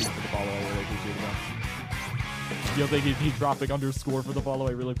 3240 for the follow. I really appreciate that. Yo, thank you, he's dropping underscore for the follow.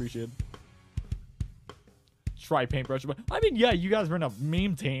 I really appreciate it. Try paintbrush. I mean, yeah, you guys were in a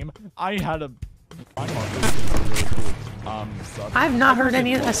meme team. I had a... Really cool. I've not heard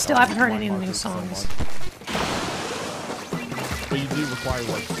any. I still haven't heard any of the new songs. But you do require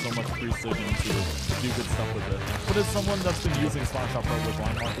like so much precision to do good stuff with it. But as someone that's been using Splatana Pro with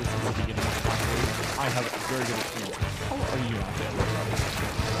line markers since the beginning of Splatana, I have very good experience. How are you out there?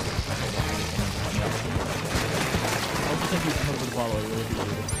 Also, thank you so much for the follow. I really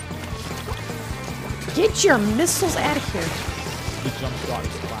appreciate it. Get your missiles out of here. The jump shot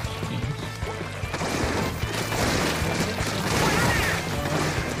is flash.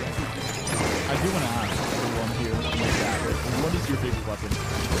 I do want to ask everyone here in the chat, what is your favorite weapon so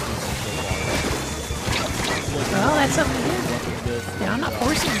far? Like, well, that's up to you. Yeah, I'm not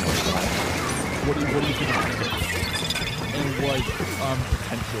forcing you. What do you think about it? And what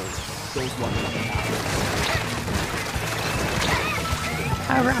potential those weapons have?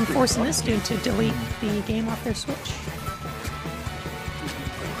 However, I'm forcing this dude to delete the game off their Switch.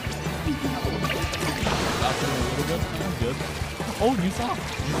 That's a little bit. I'm good. Oh, new song.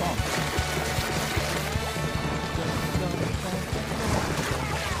 New song.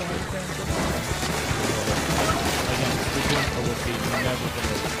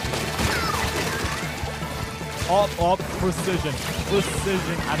 Up, precision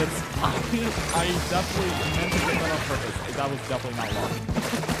at its finest. I definitely meant to get that on purpose. That was definitely not luck.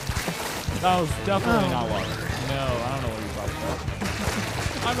 That was definitely not luck. No, I don't know what you're talking about.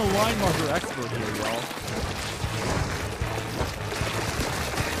 I'm a line marker expert here, y'all.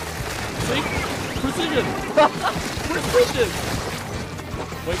 See? Precision! Precision!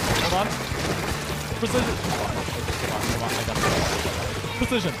 Wait, hold on. Precision! Come on, I got this.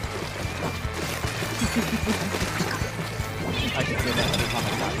 Precision! I can say that every time I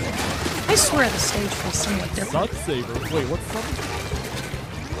die. I swear the stage feels somewhat different. Sun Saber? Wait, what's Sun?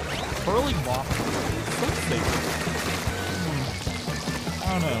 Curling Moth? Sun Saber? I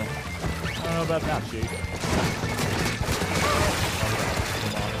don't know. I don't know about that, Jake.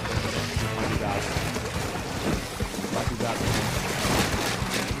 Come on. I'll do that. I'll do that.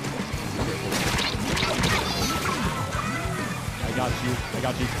 I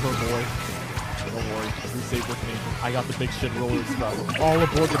got you, poor boy. Don't worry, you're safe with me. I got the big shit roller express. All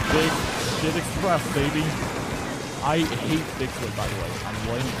aboard the big shit express, baby. I hate big flip, by the way. I'm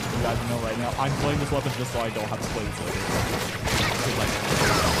letting you guys know right now. I'm playing this weapon just so I don't have to play this later. Like,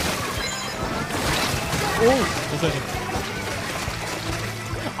 oh, precision.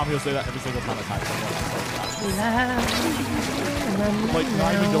 I'm gonna say that every single time I type someone. Like,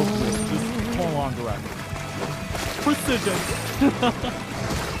 not even go through this. Just full on direct. Precision.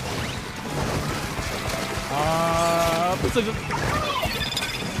 Precision.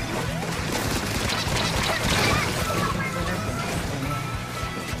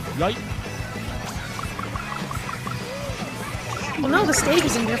 Right. Well, no, the stage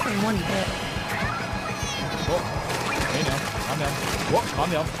isn't different in one bit. Oh, hey now, calm down. Whoa, calm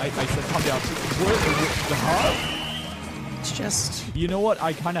down. I said calm down. Huh? It's just. You know what?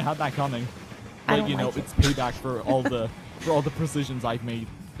 I kind of had that coming. But you know, it's payback for all the precisions I've made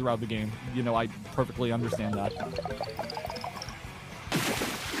throughout the game. You know, I perfectly understand that.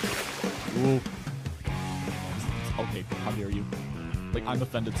 Ooh. Okay, how dare you? Like, I'm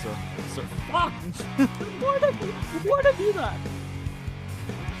offended, sir. Sir, fuck! Why'd I do that?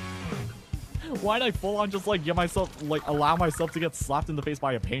 Why'd I full on just like give myself, like, allow myself to get slapped in the face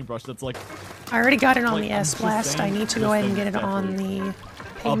by a paintbrush that's like... I already got it on the S-Blast. I need to go ahead and get it on the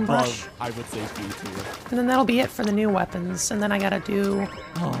paintbrush. Above, I would say B tier. And then that'll be it for the new weapons. And then I gotta do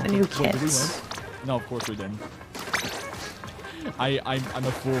the new kits. No, of course we didn't. I'm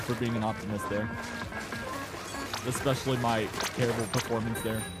a fool for being an optimist there. Especially my terrible performance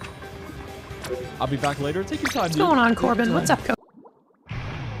there. I'll be back later. Take your time, What's going on, Corbin? What's up, Coach?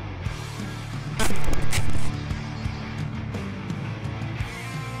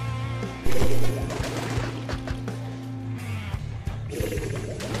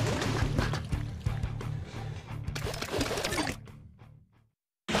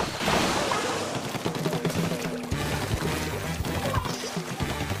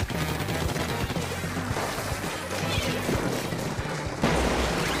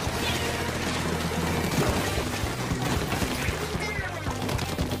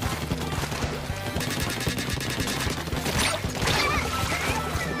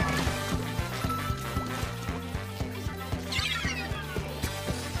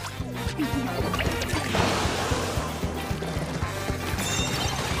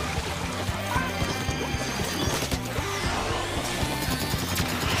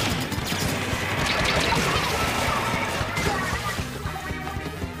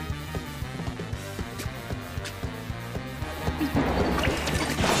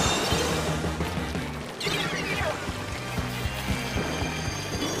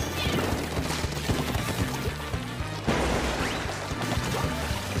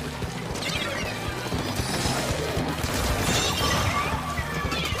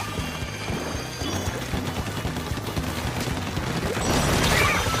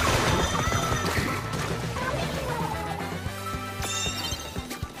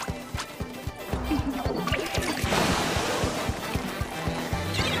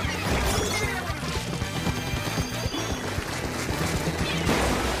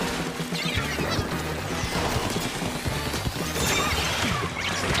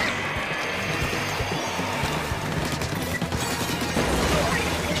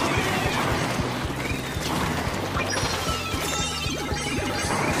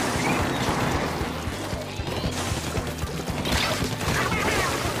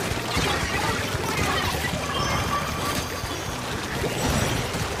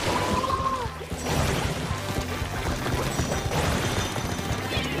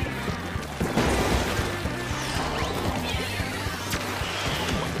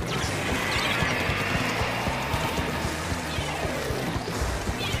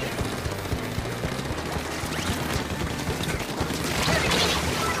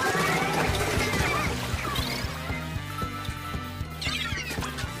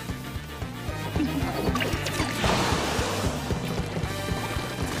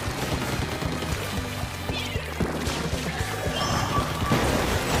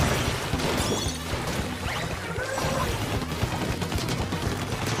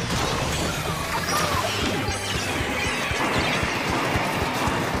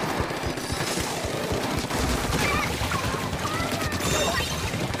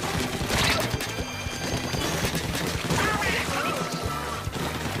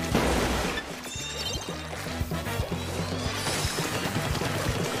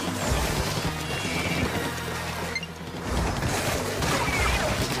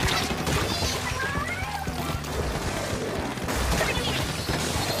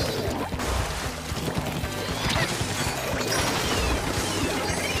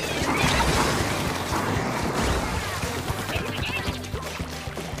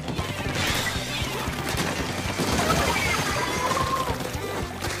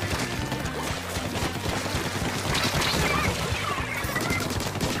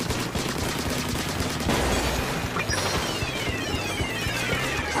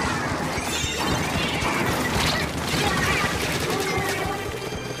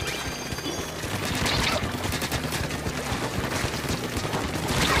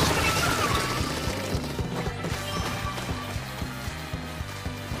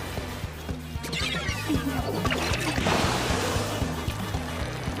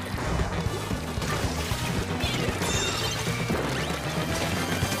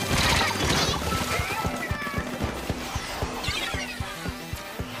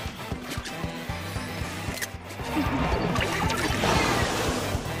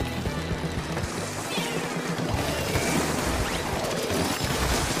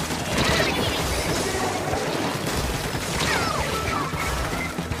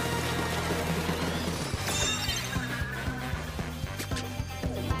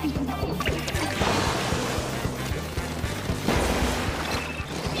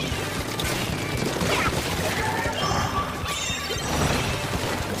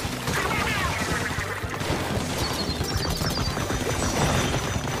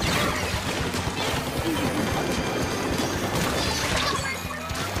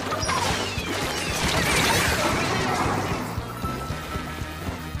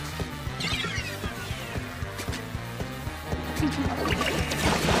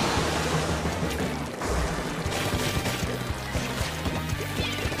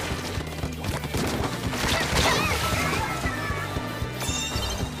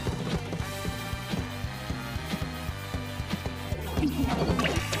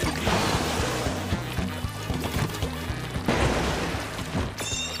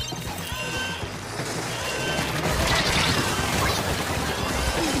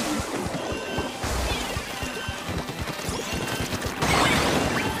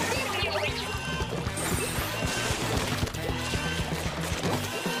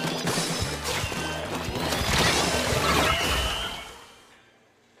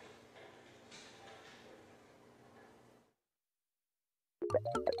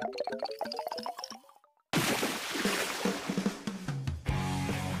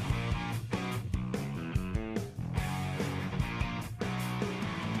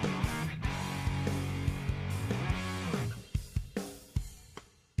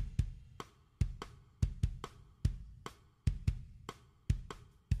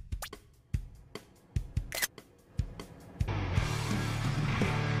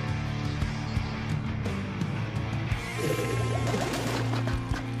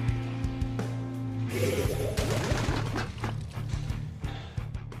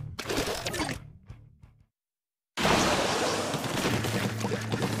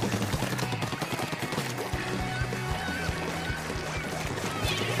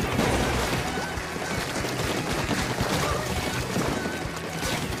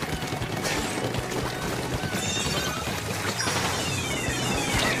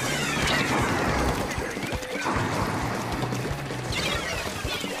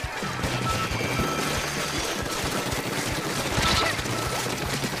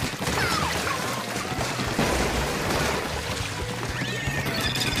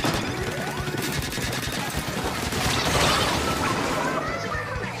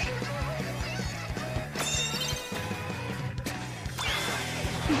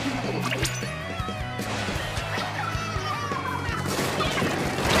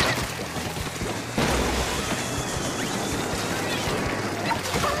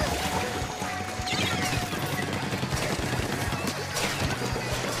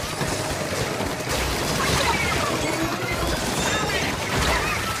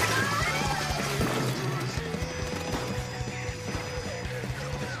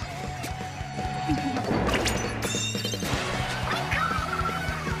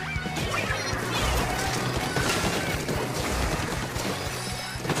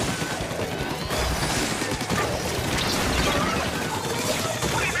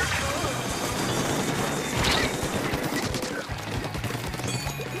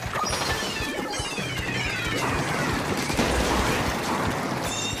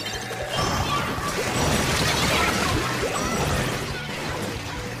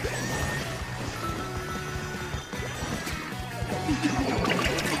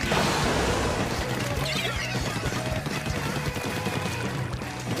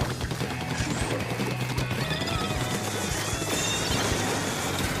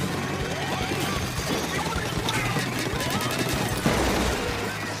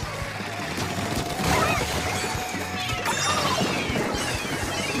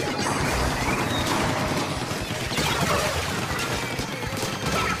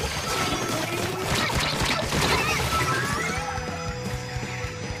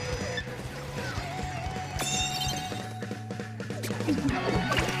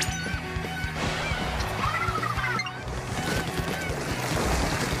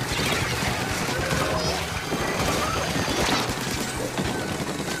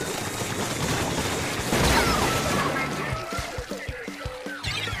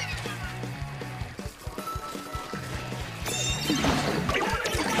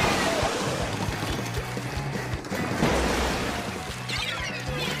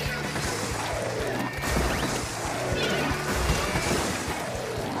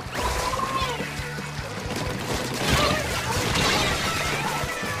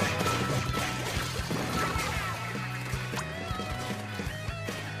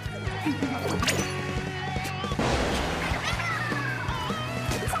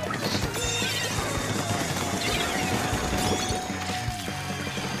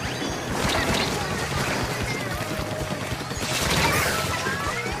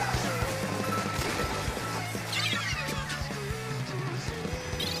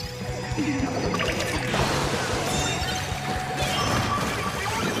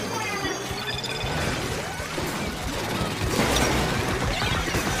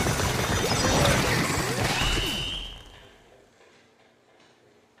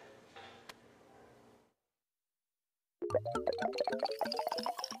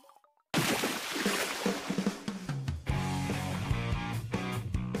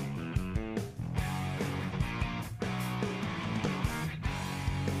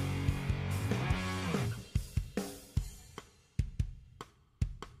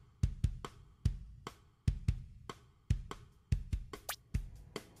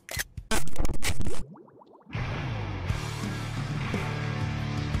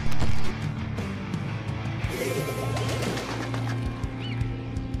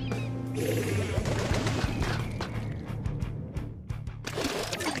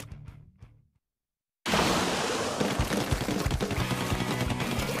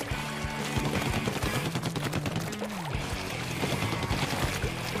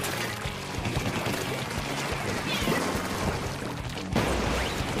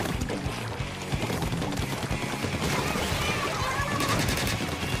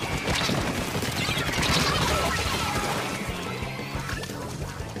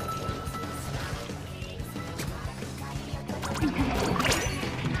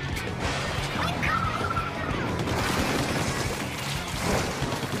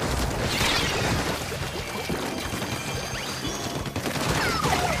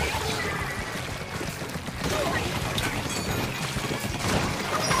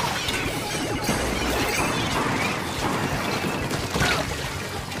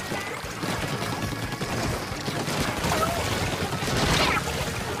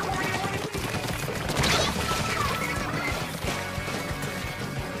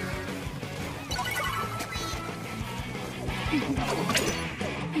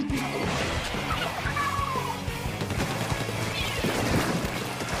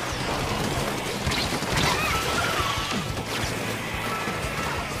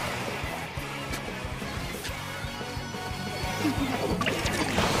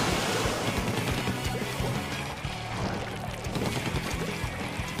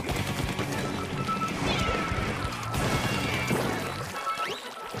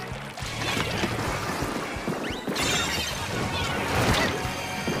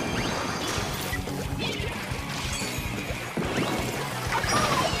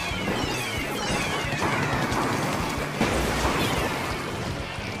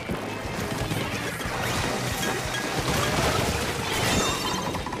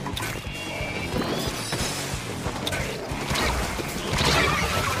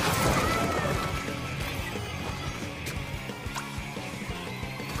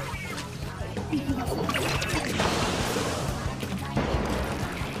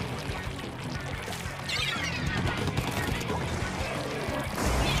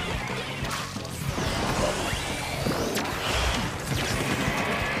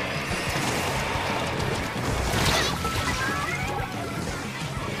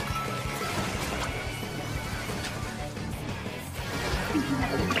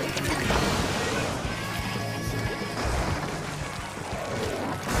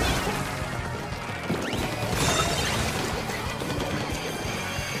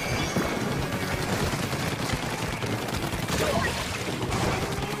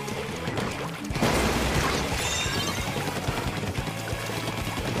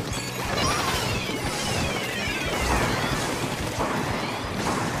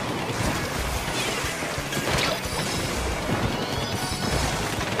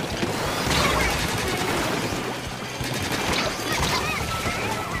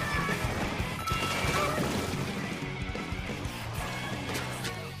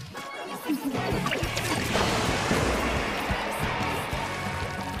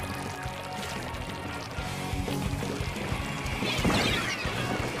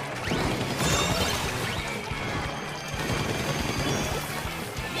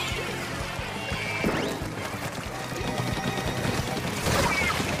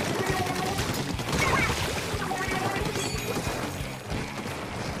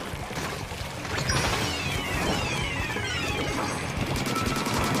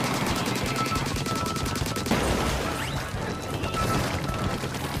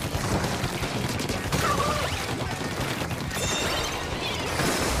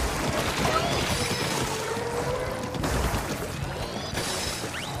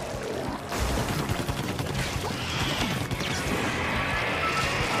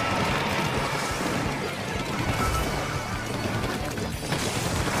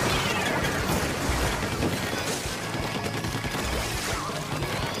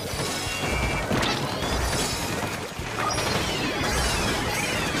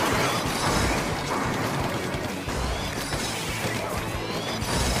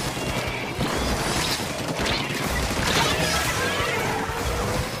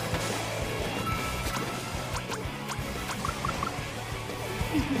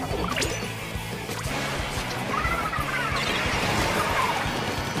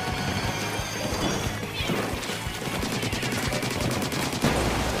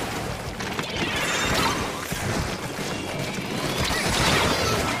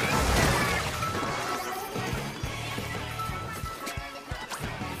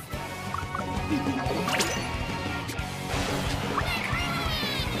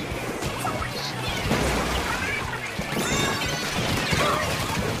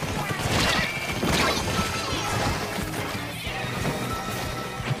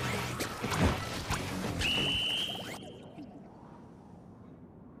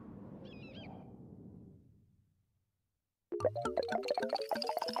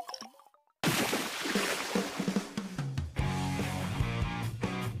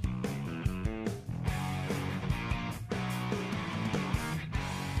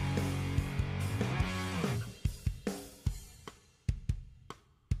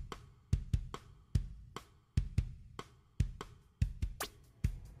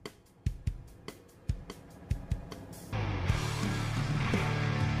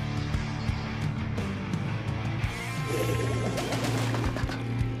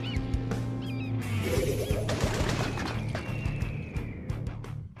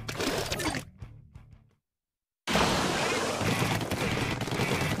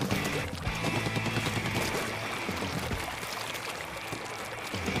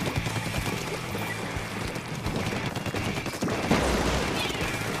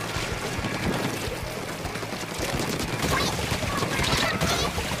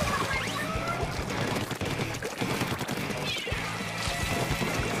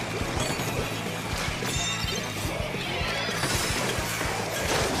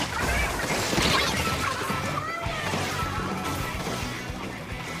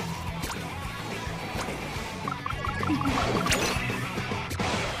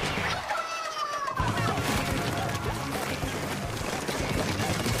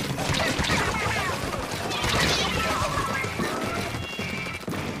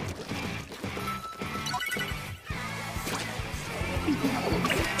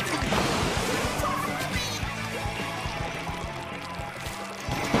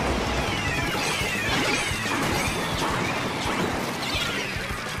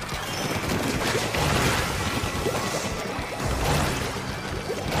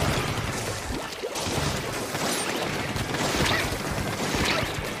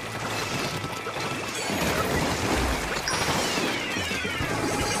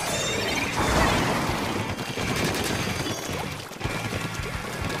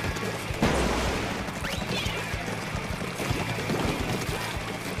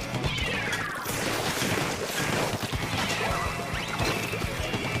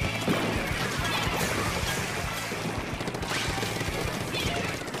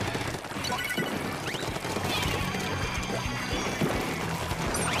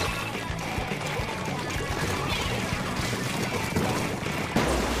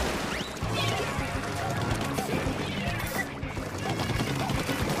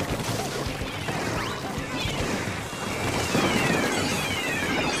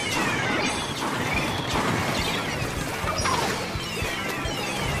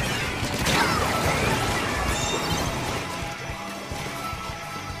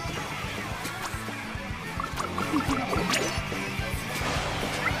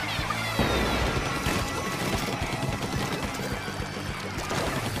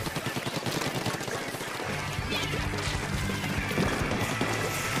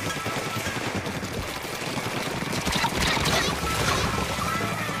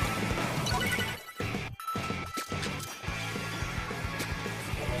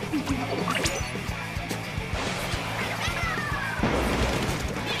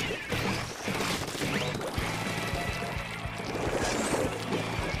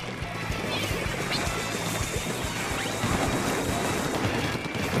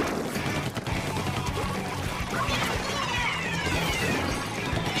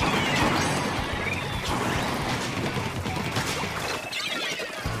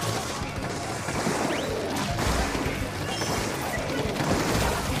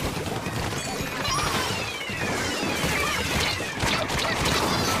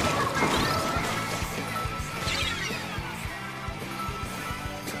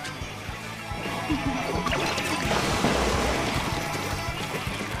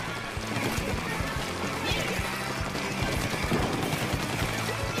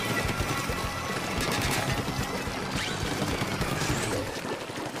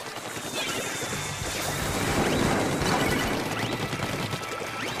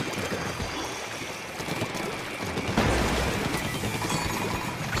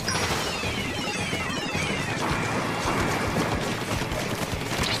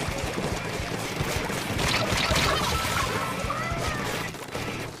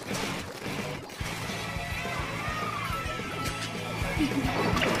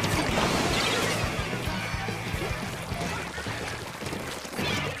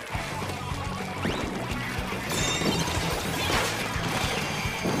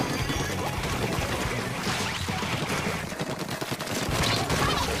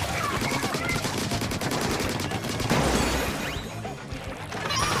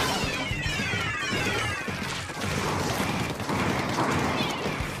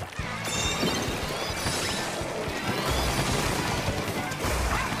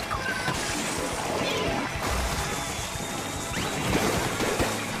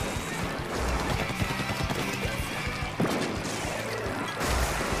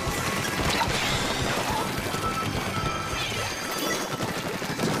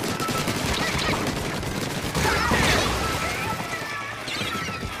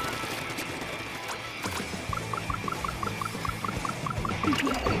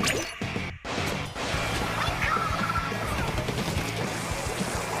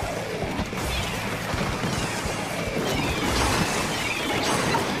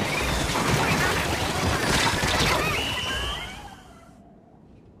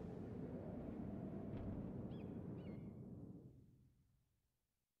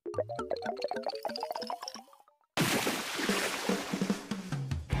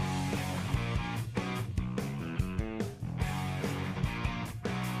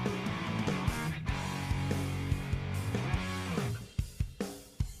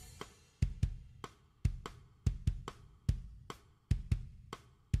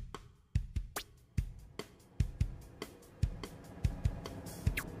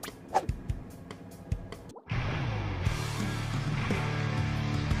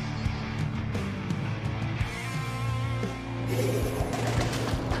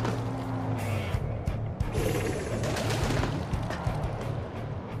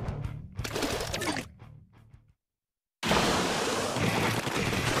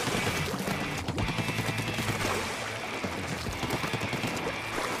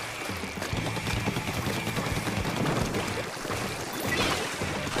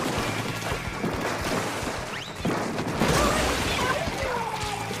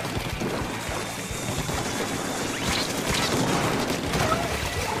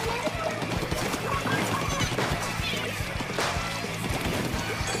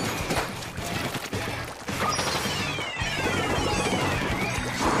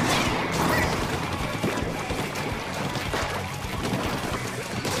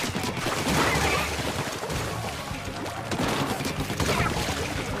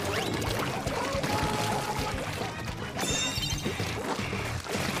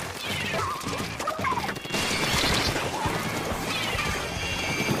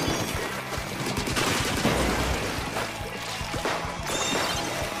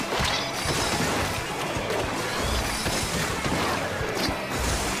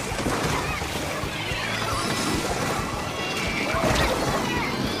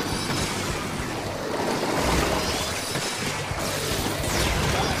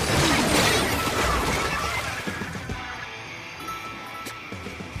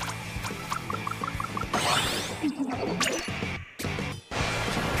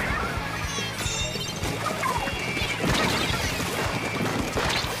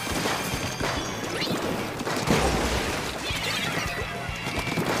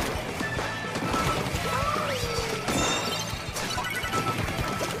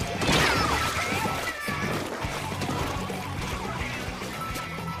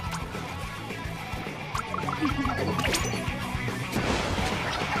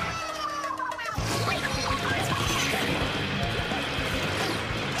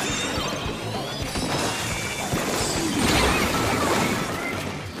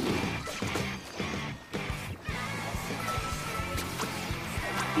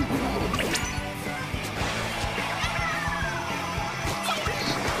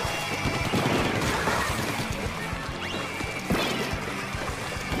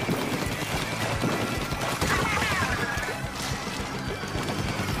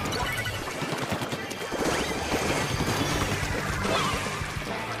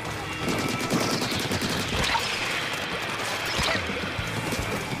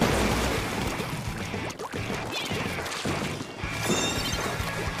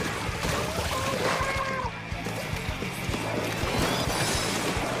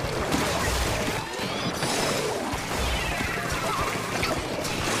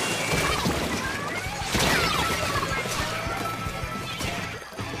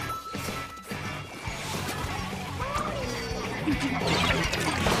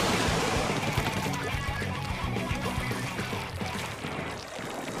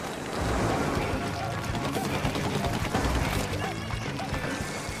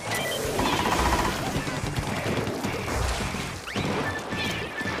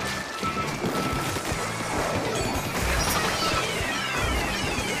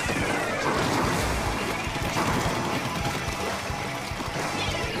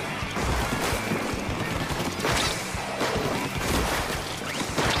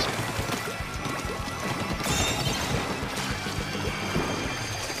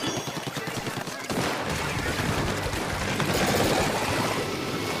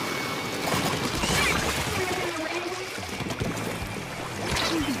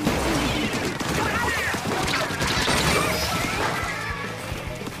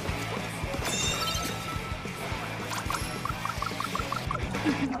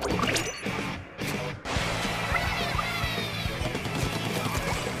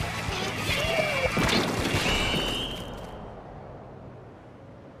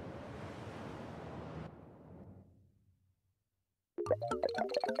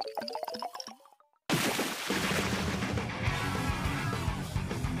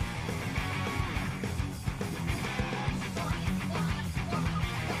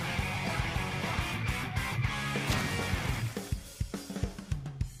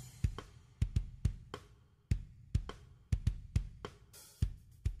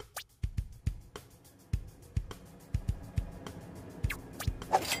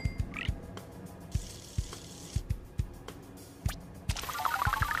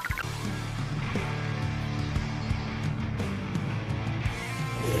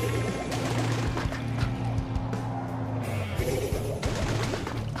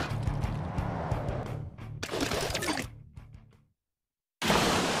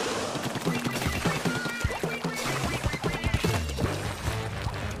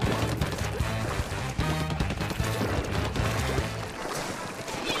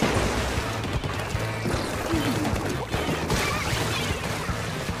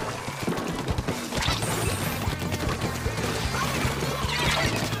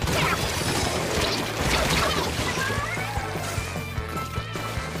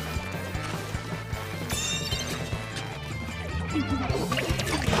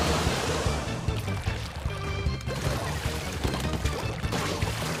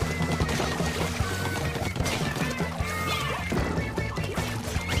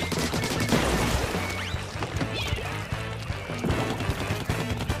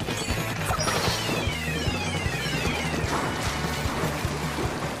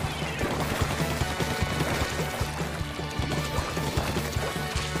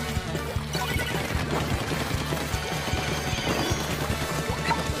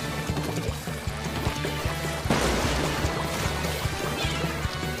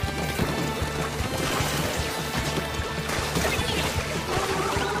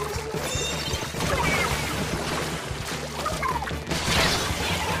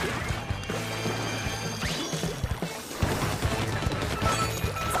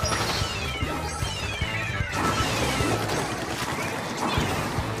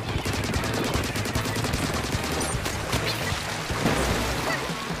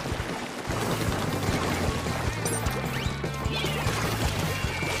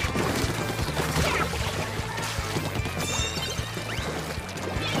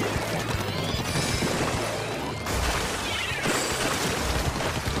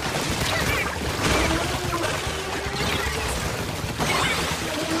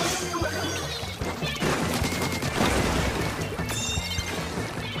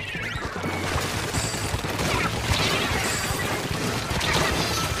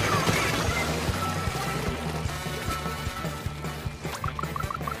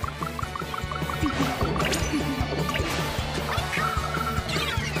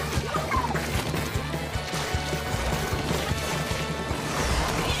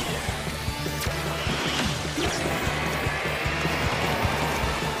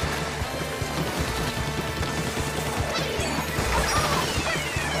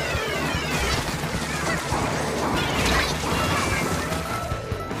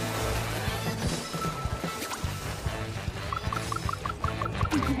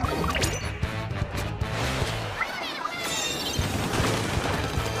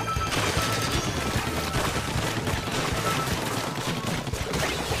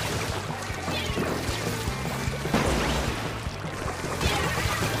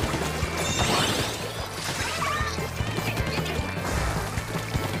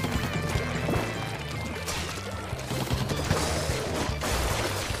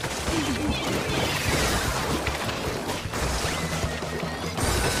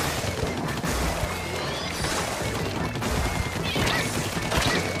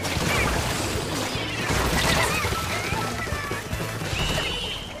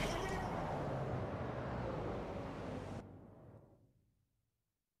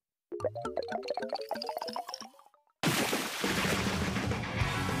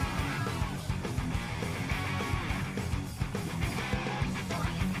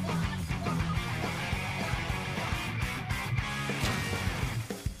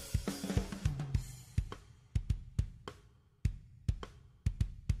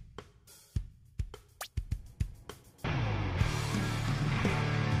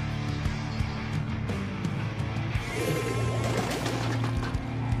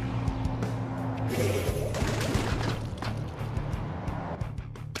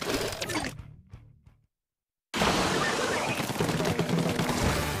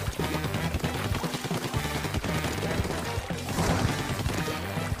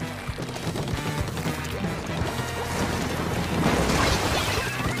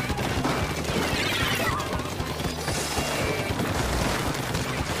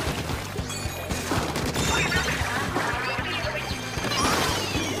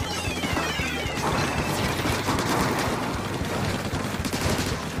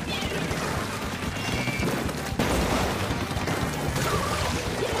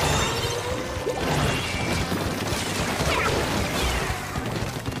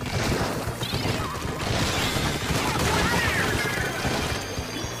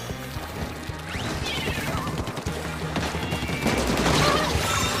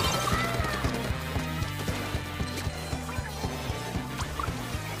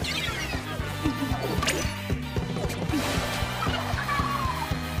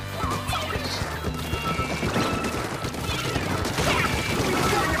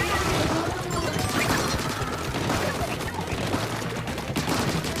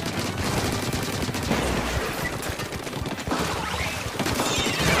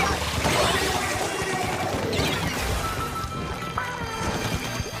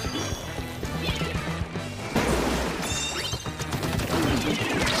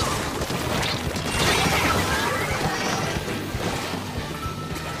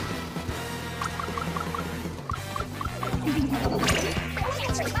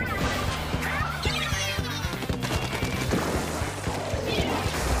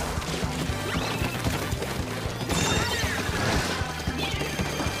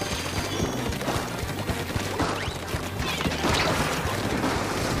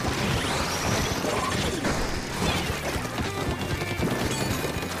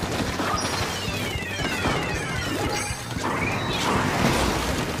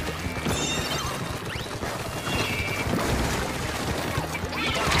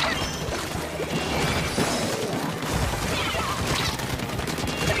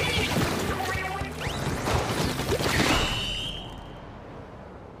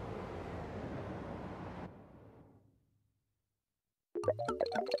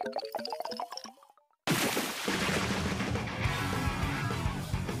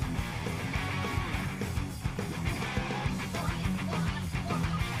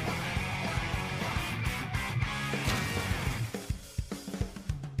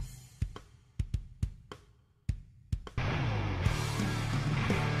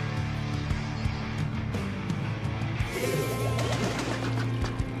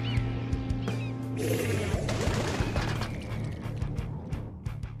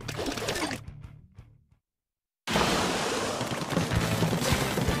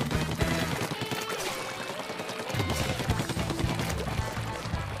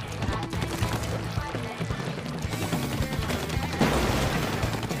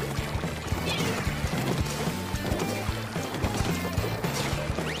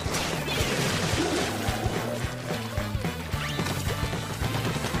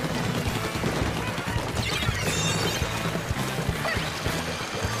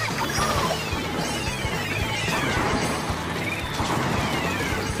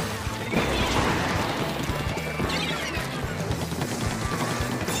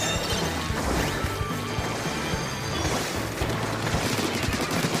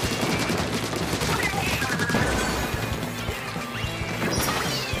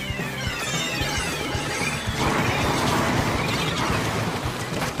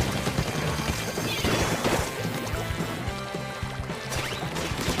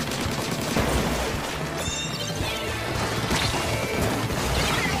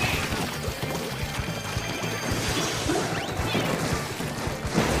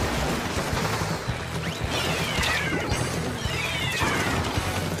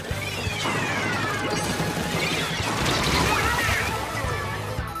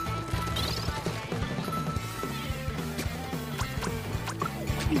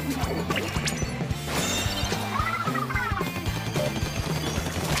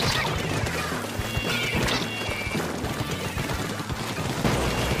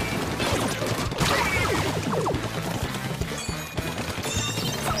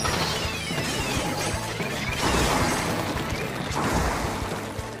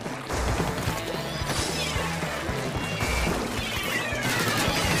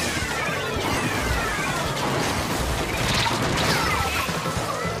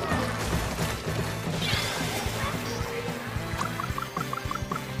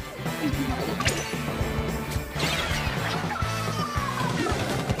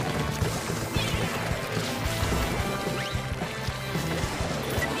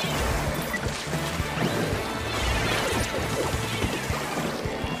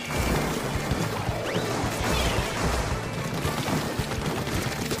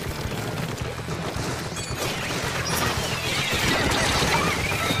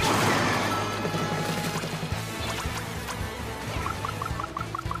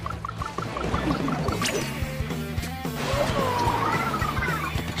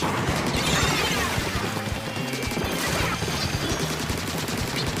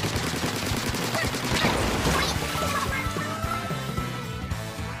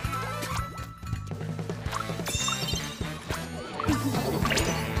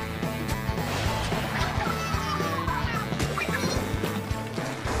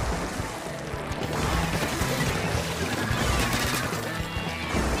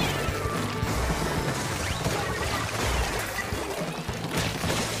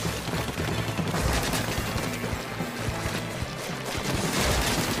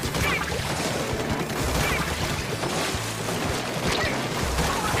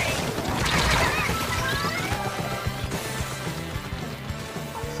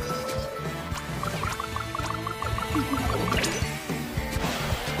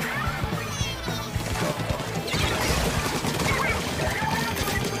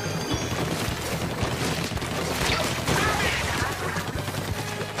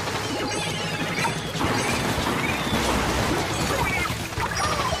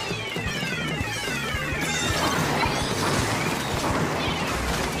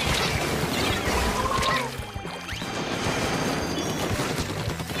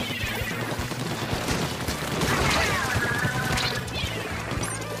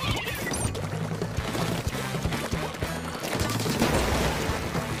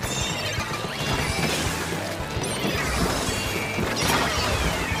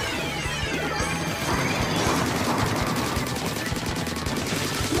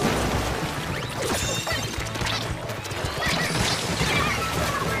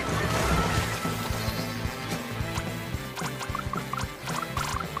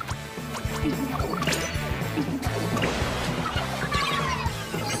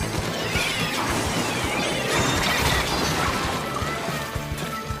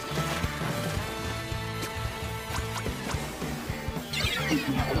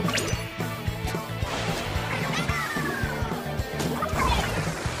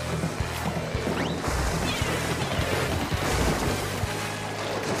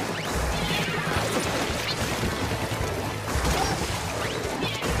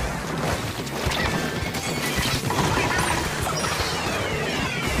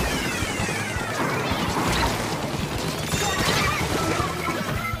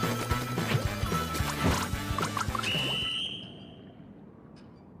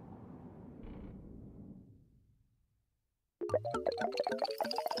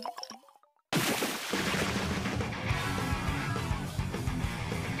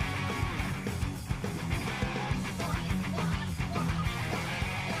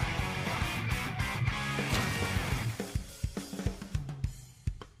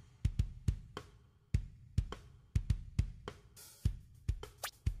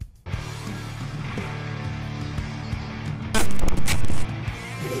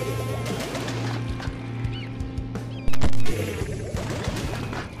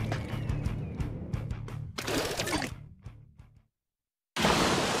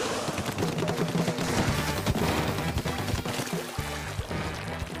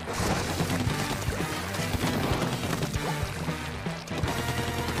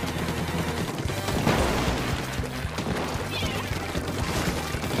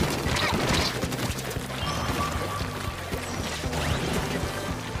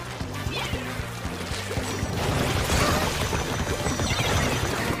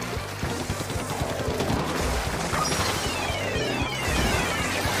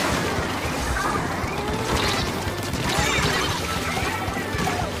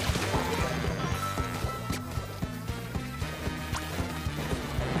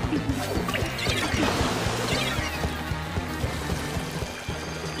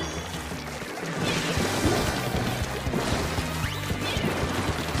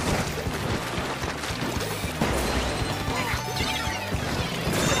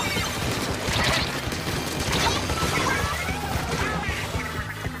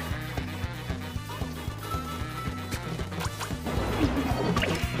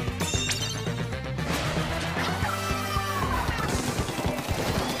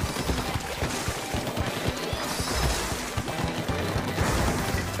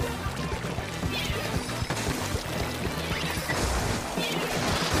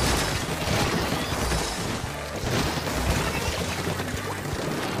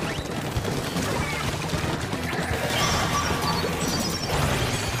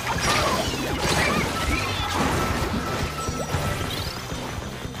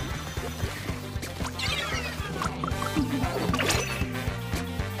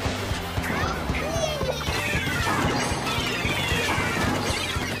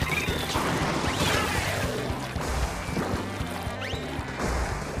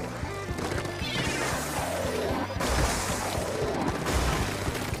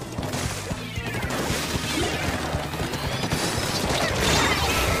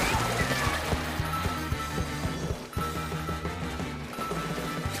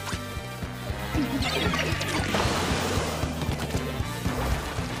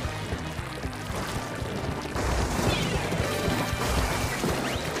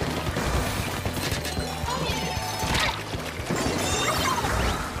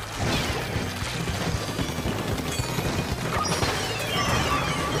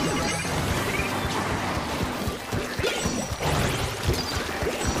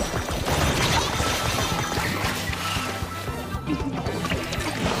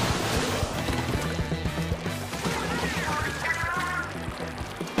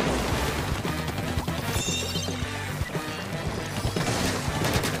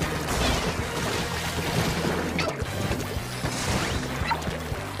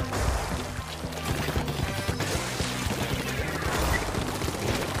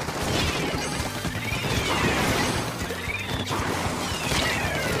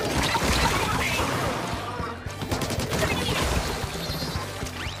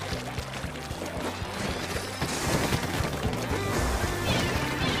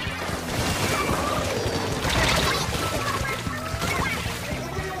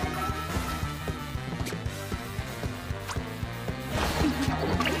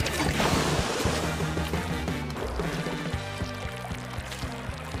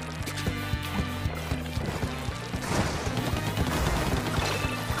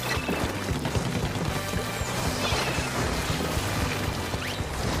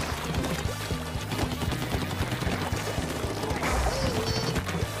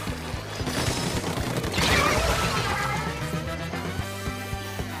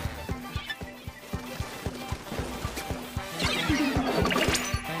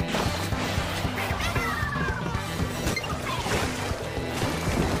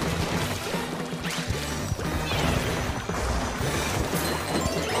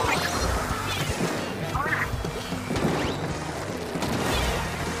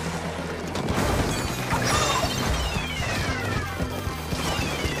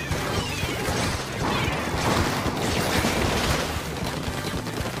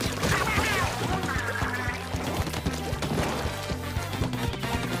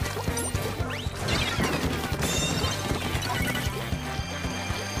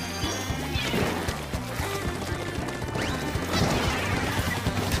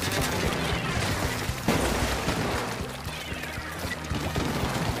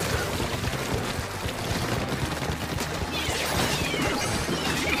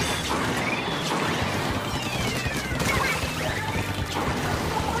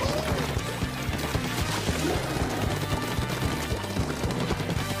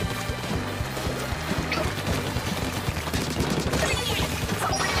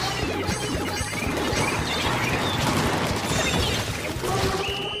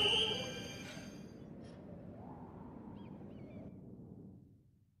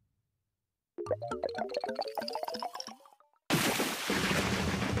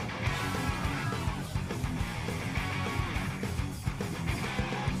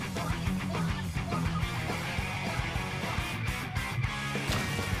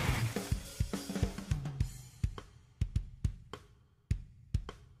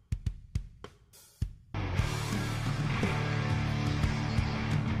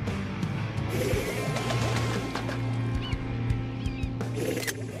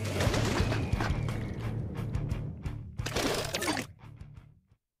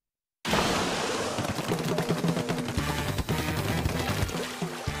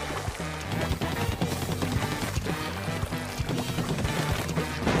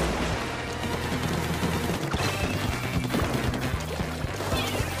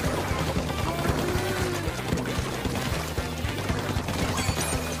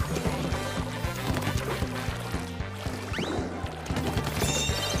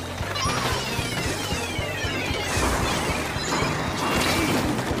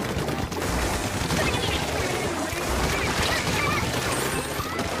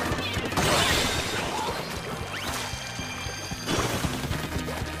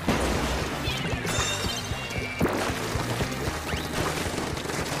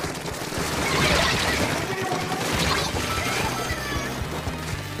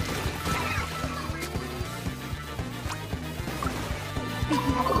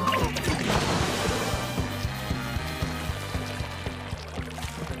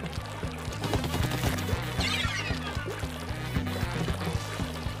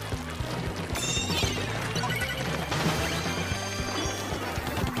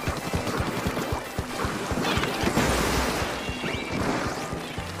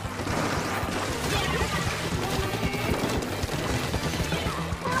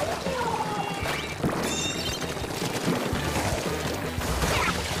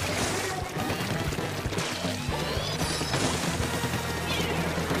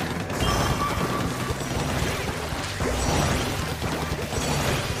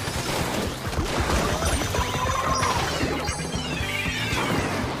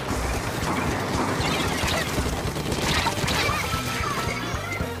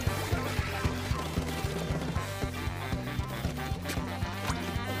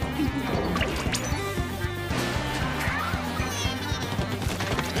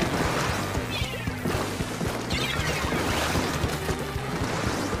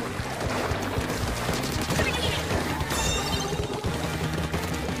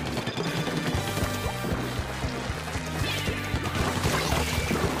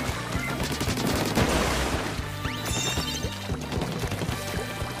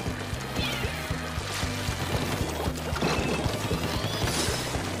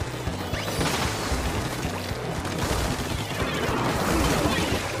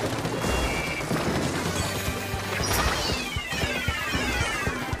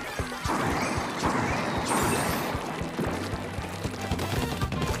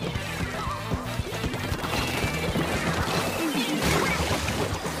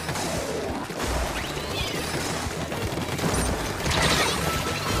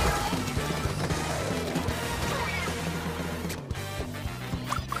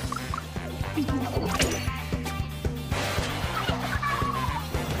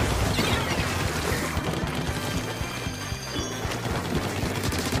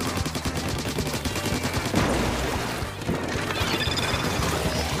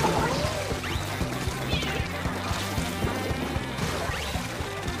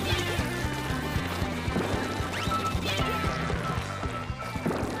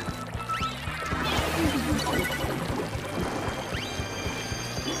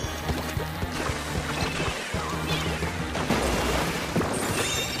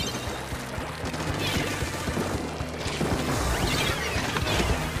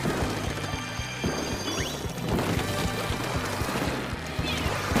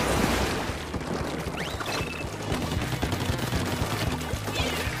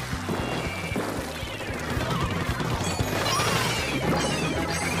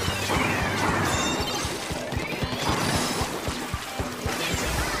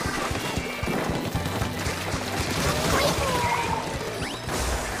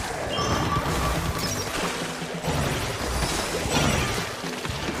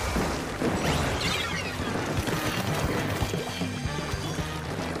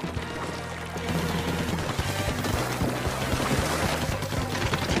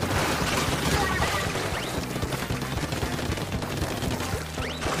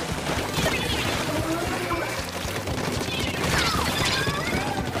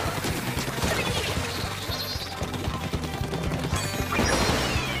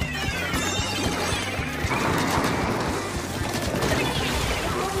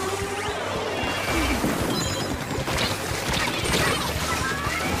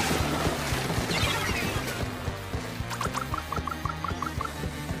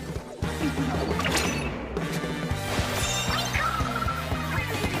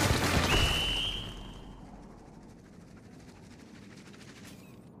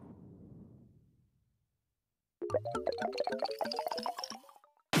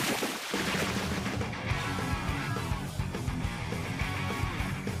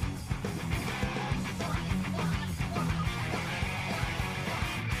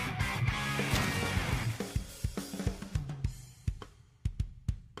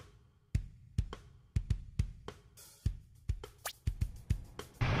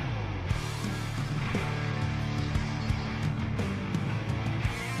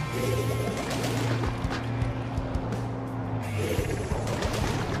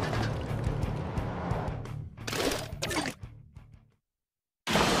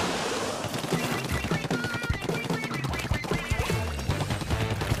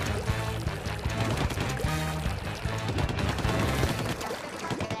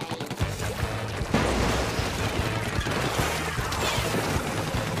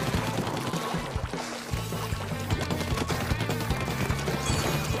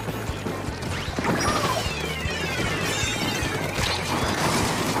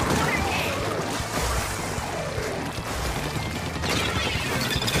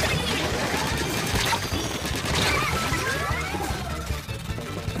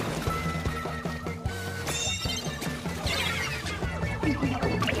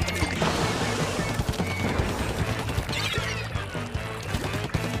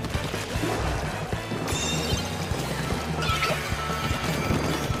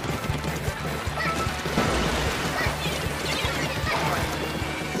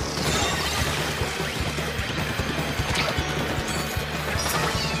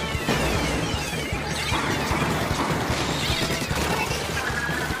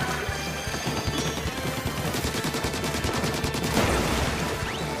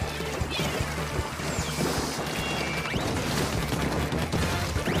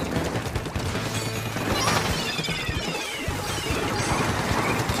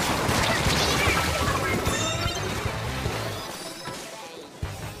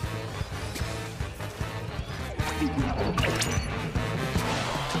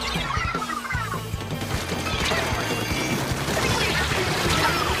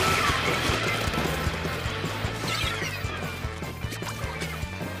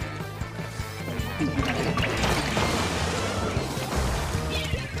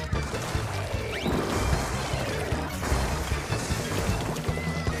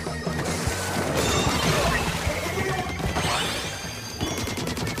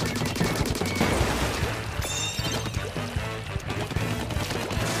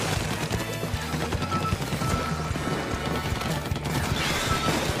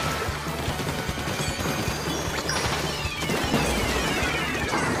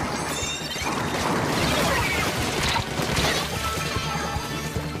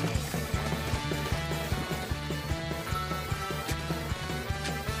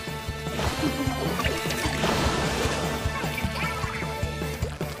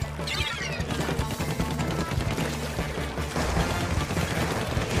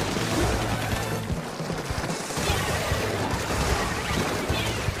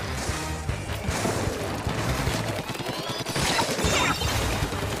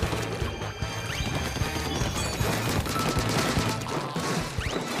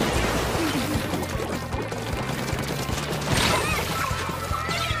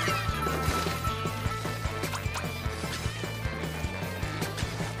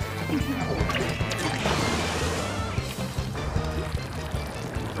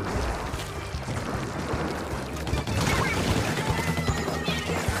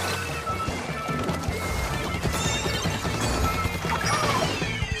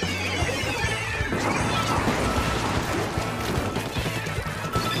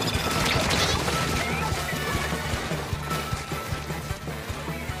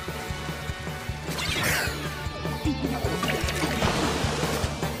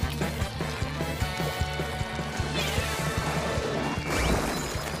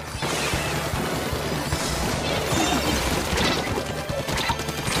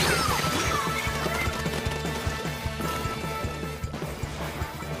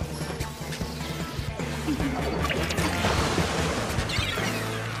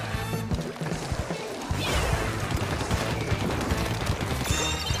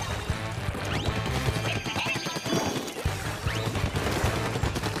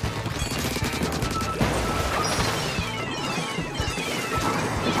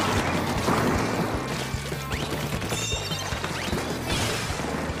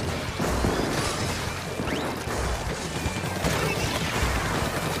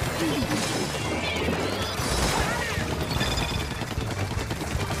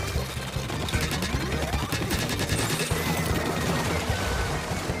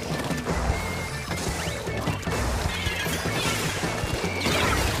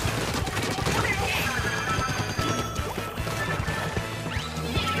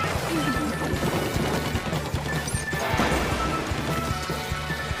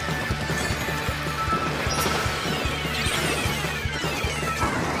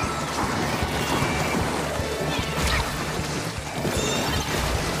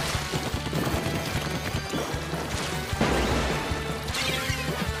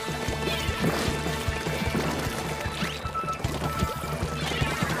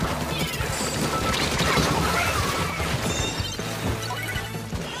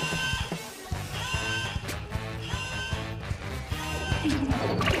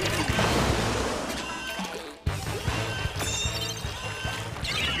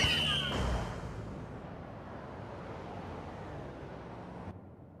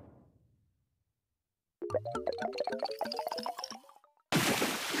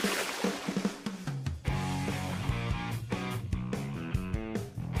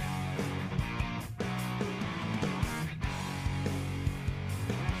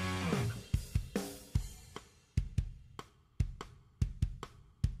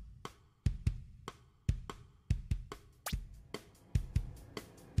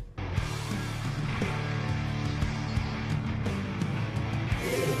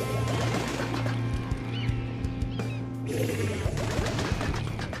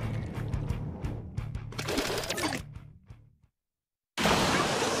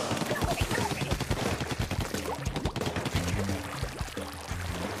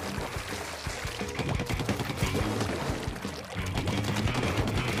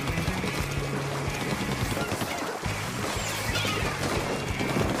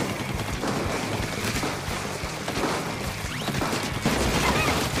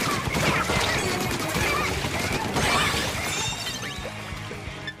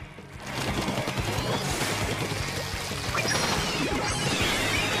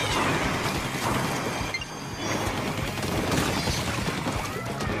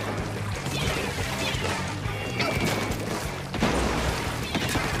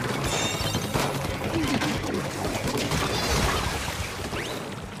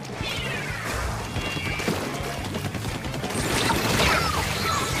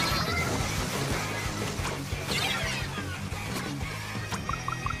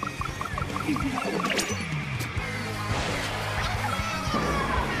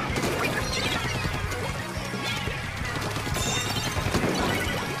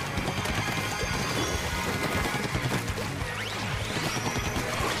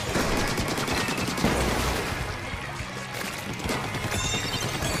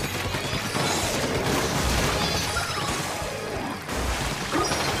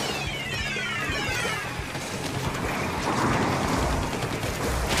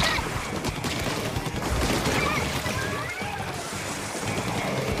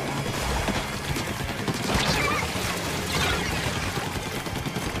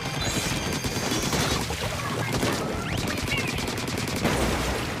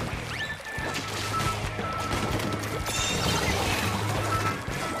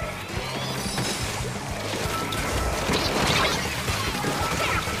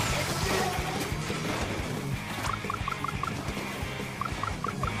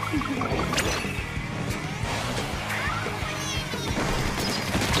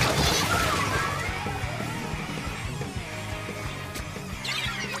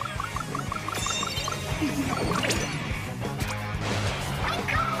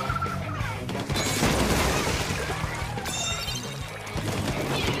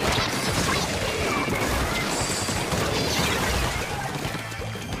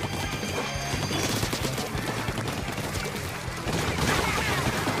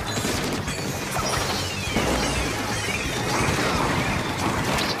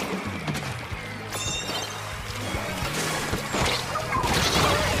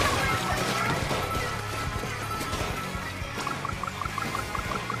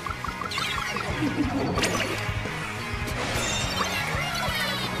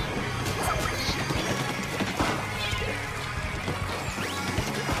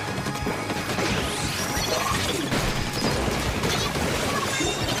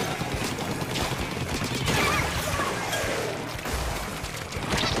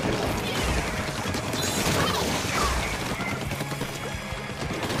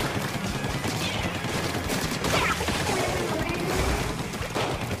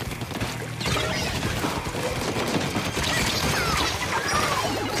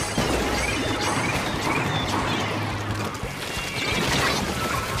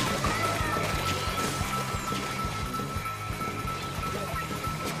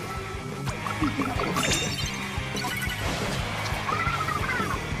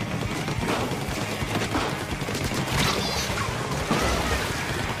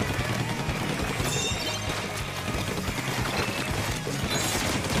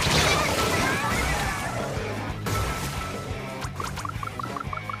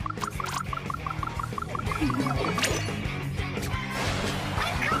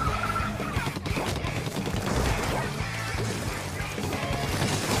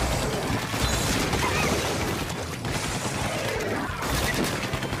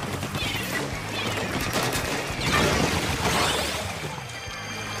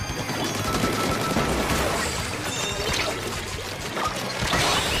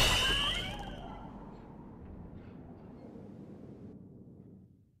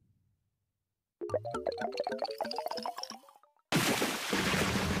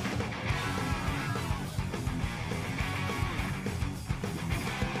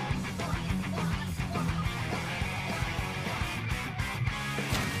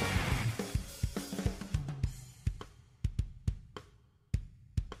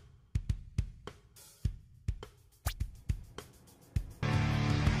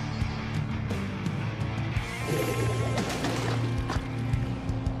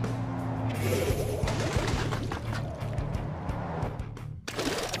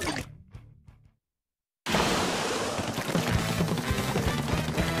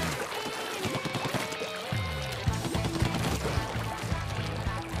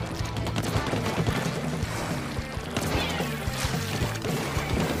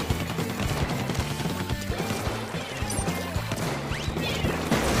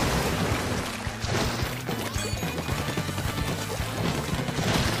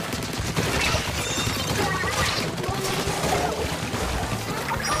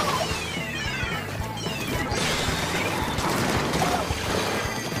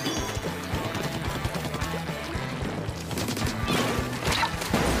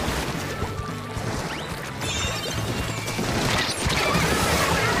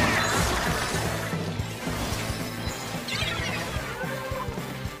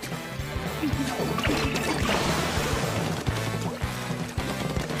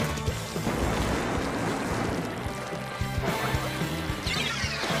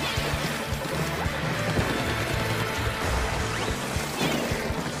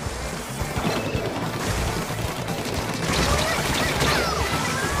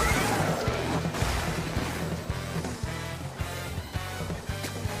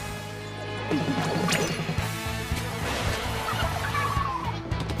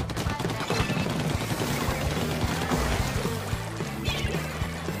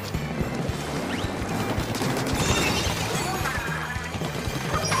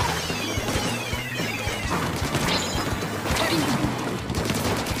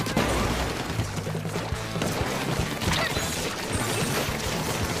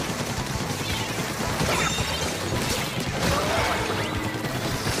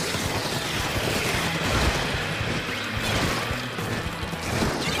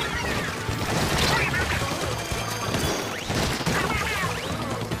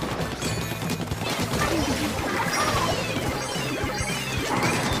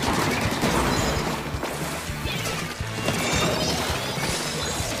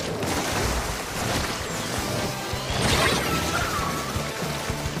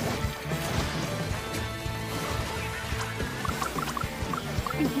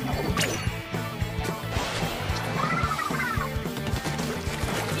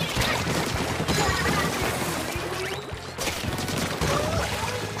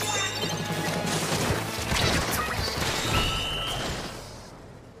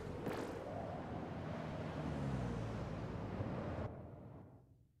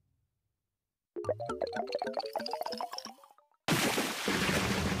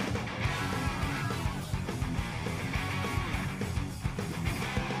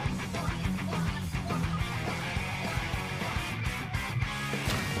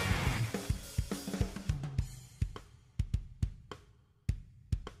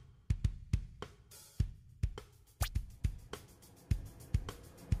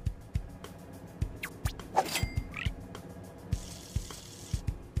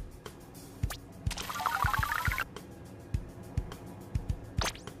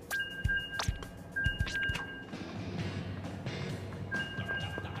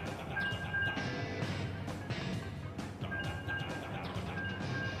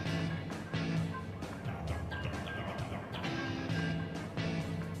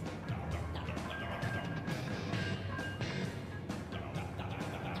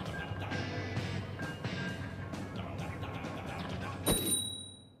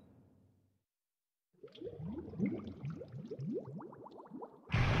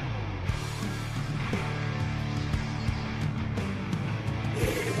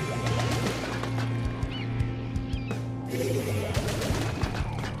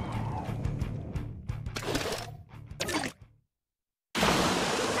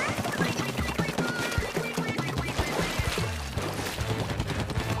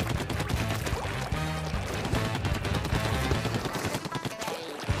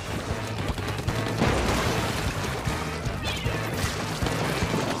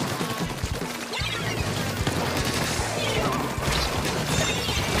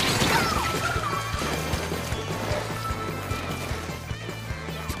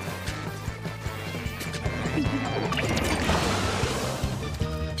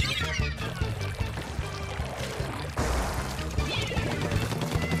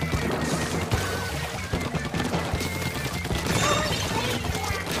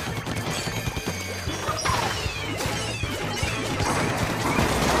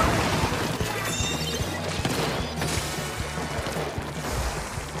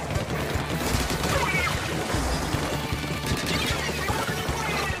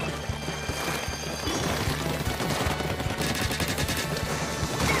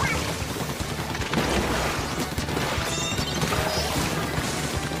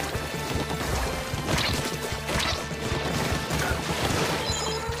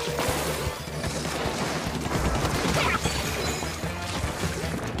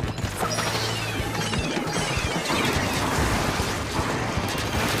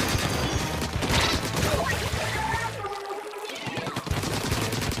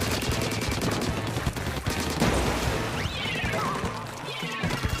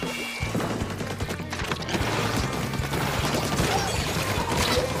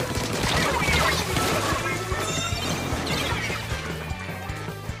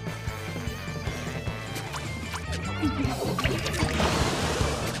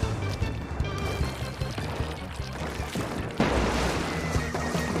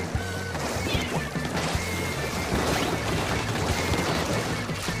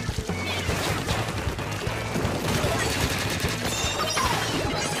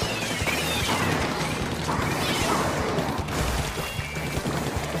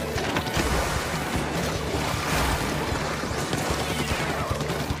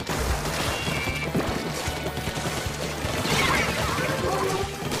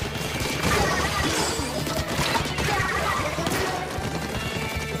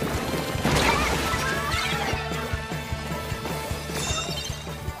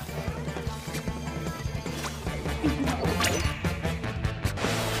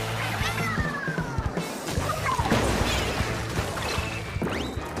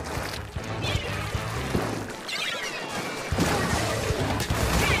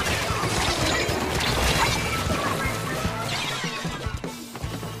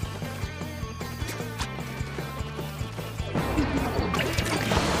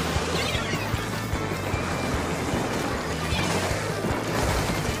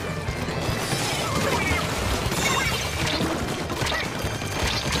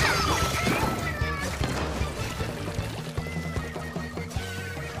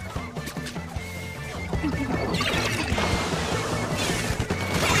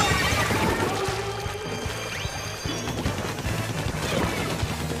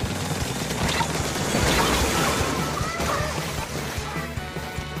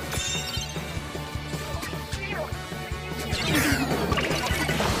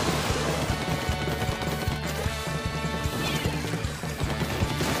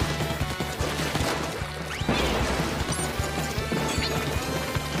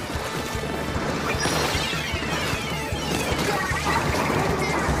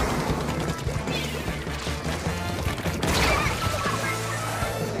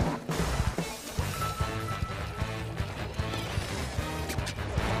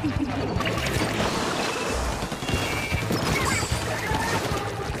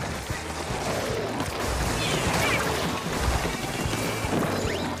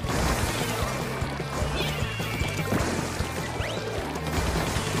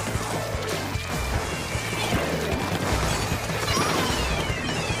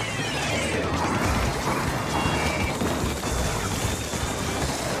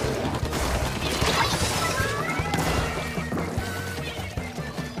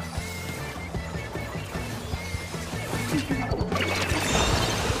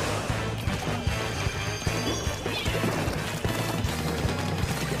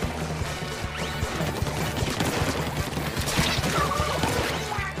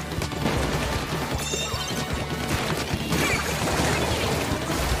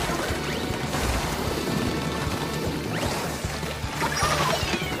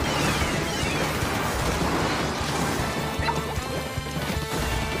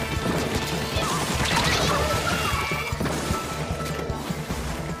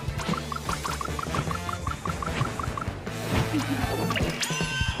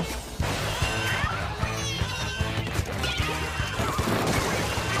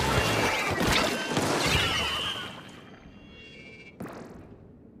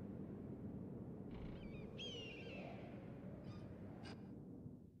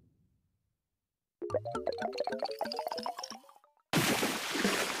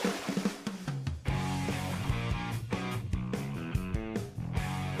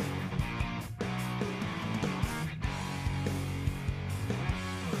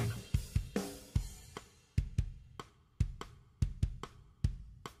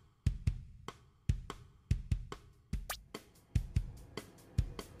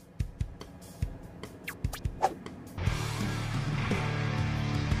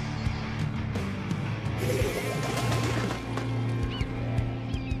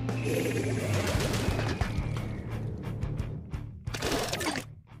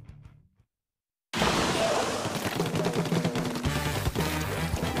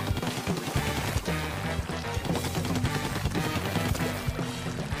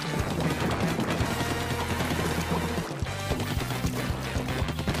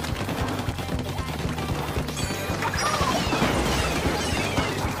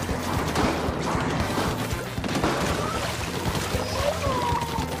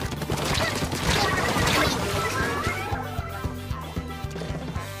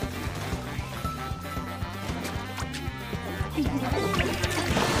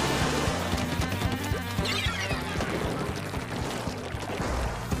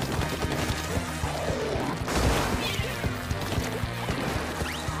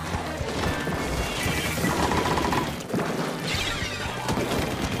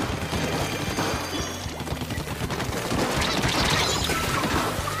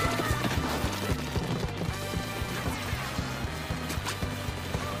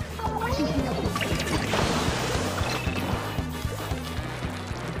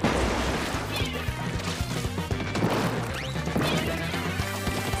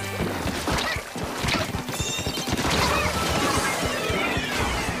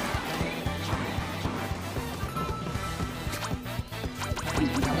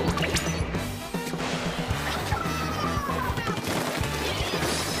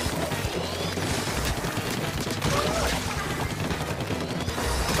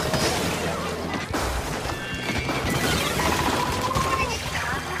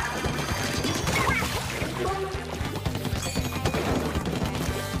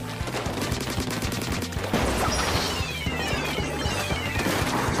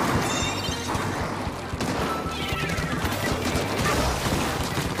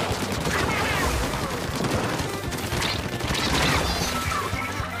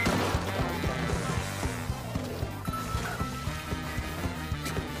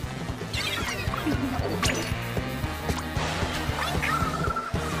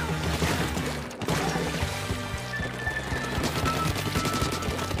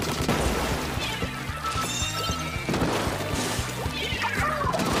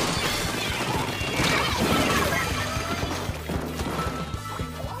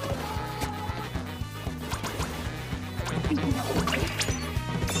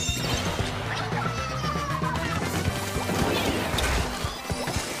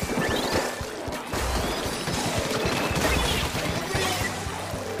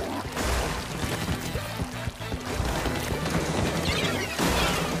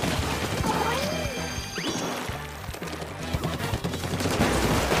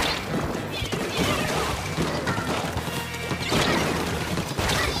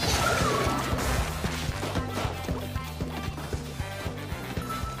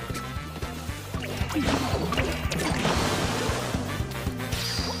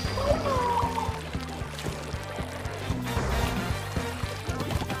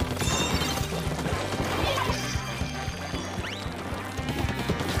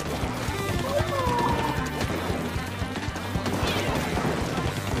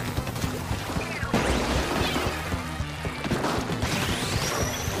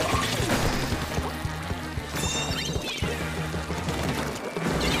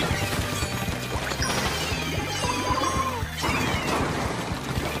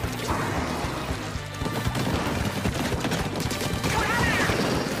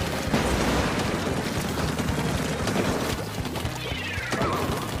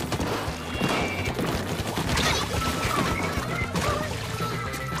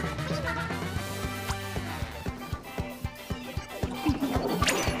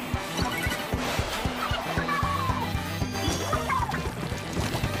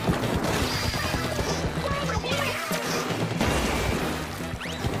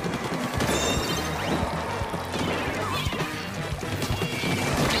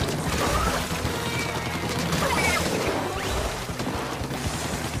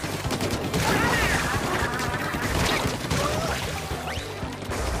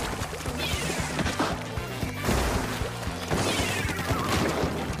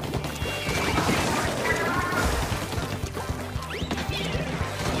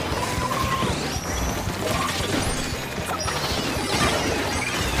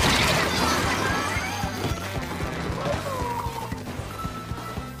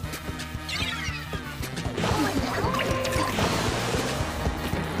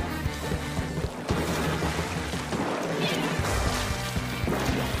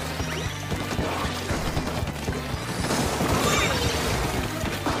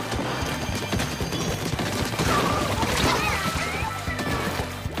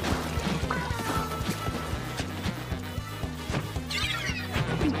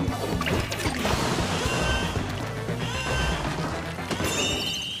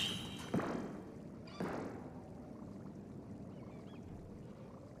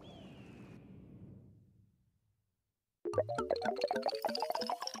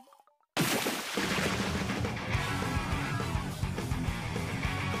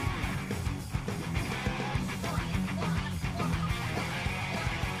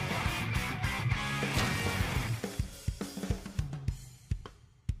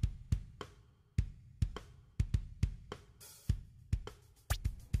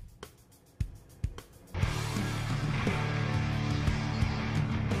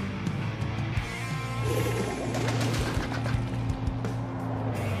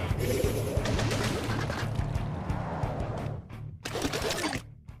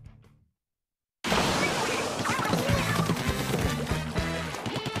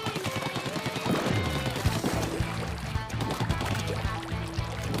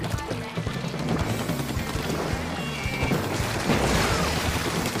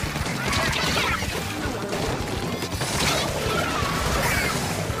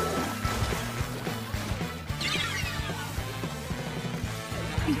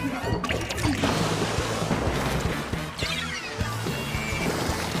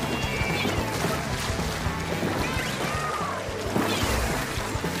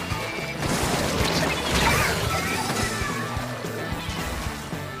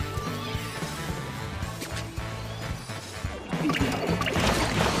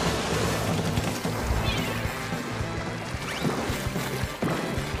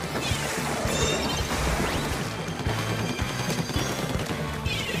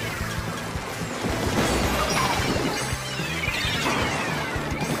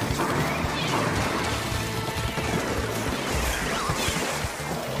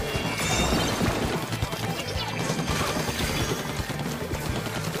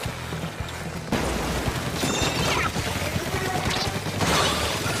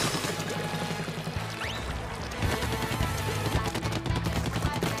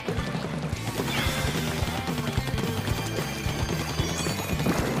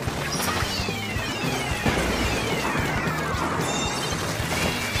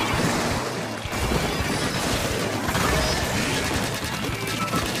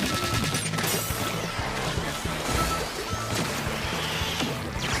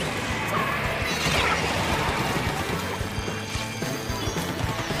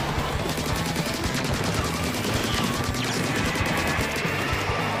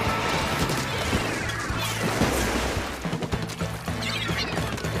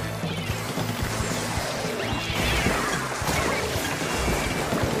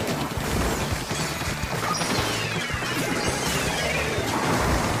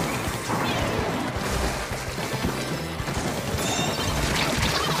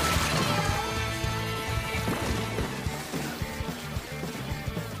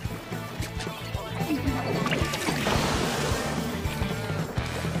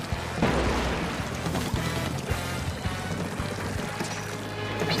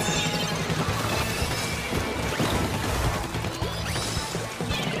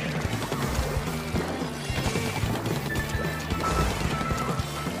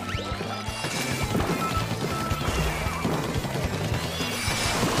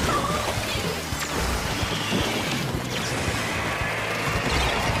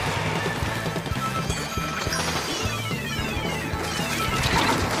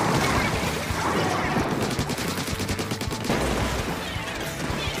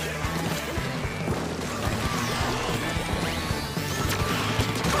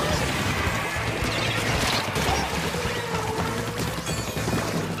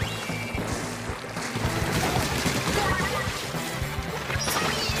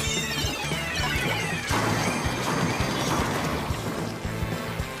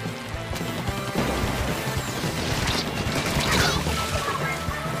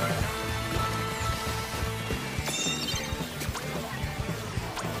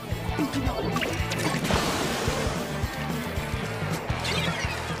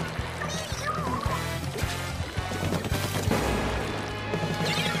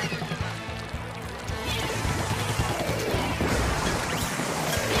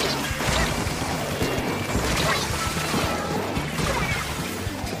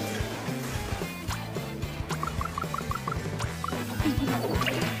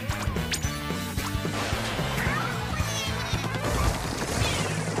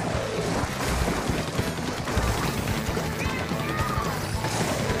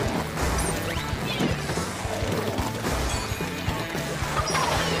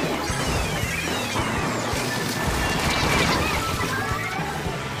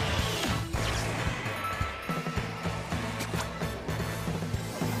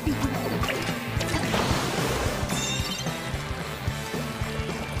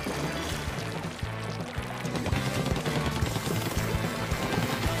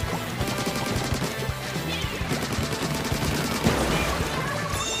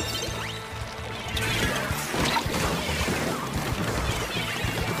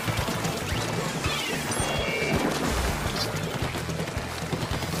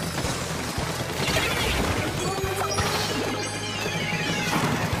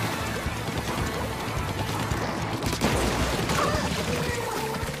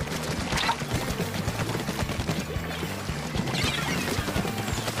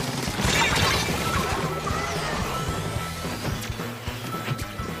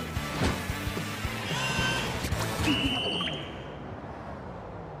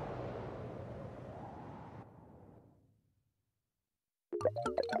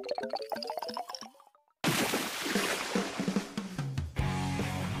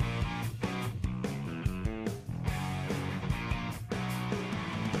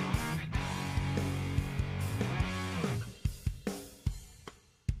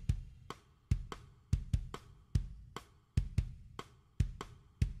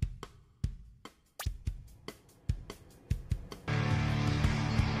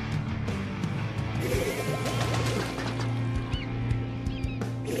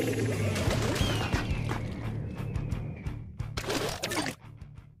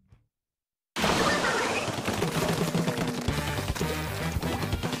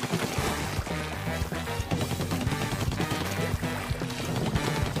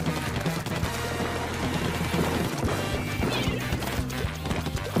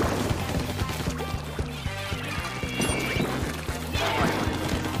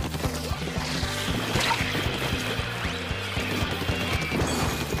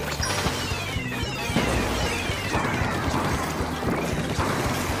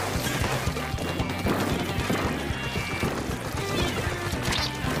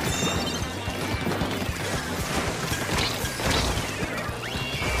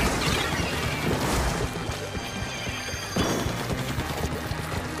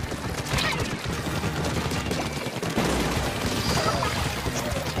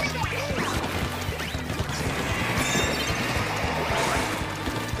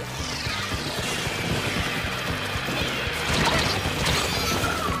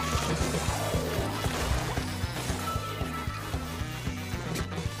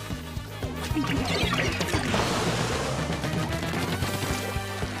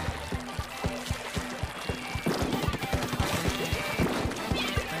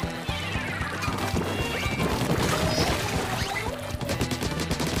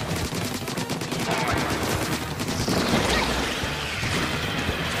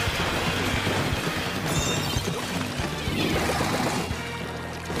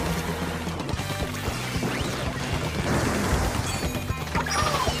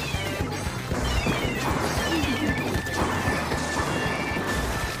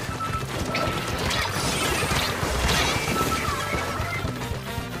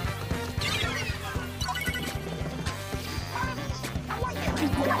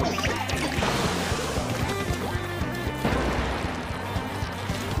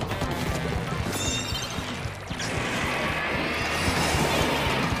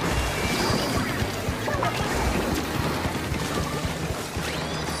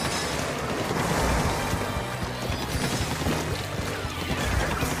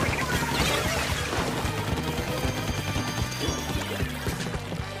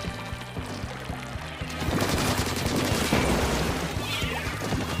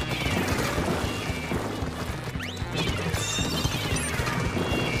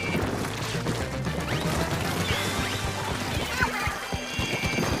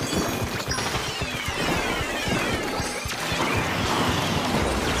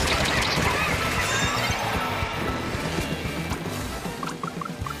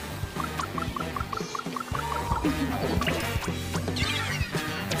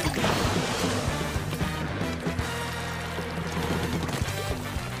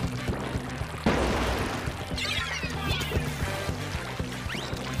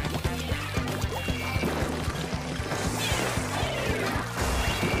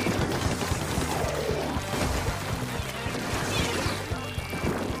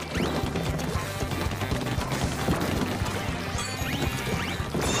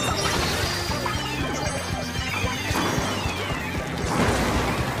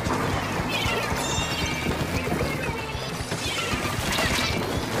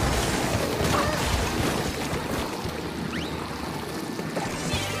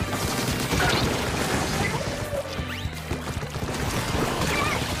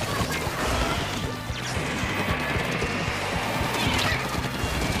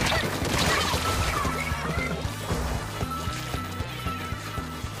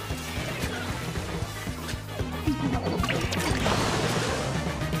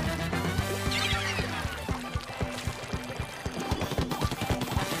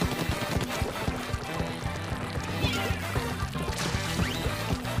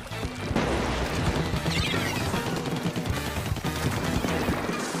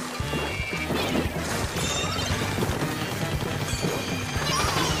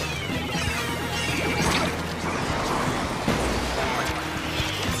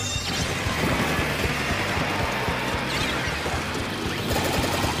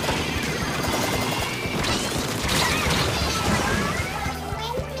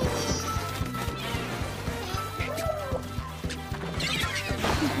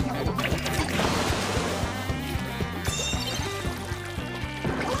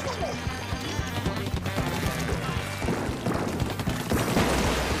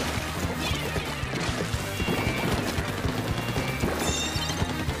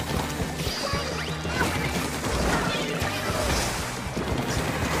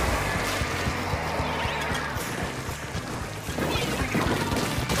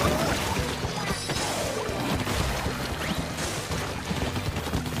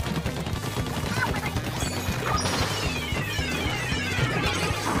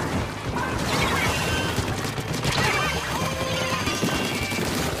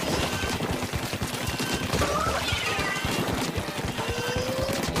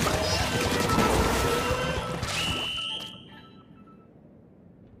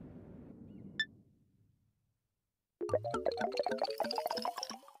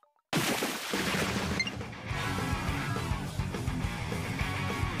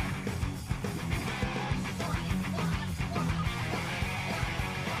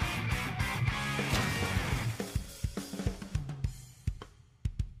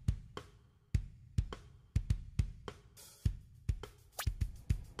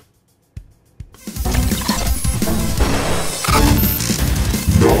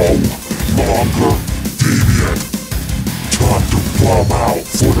 Time to bomb out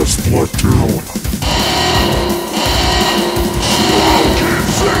for the Splatoon.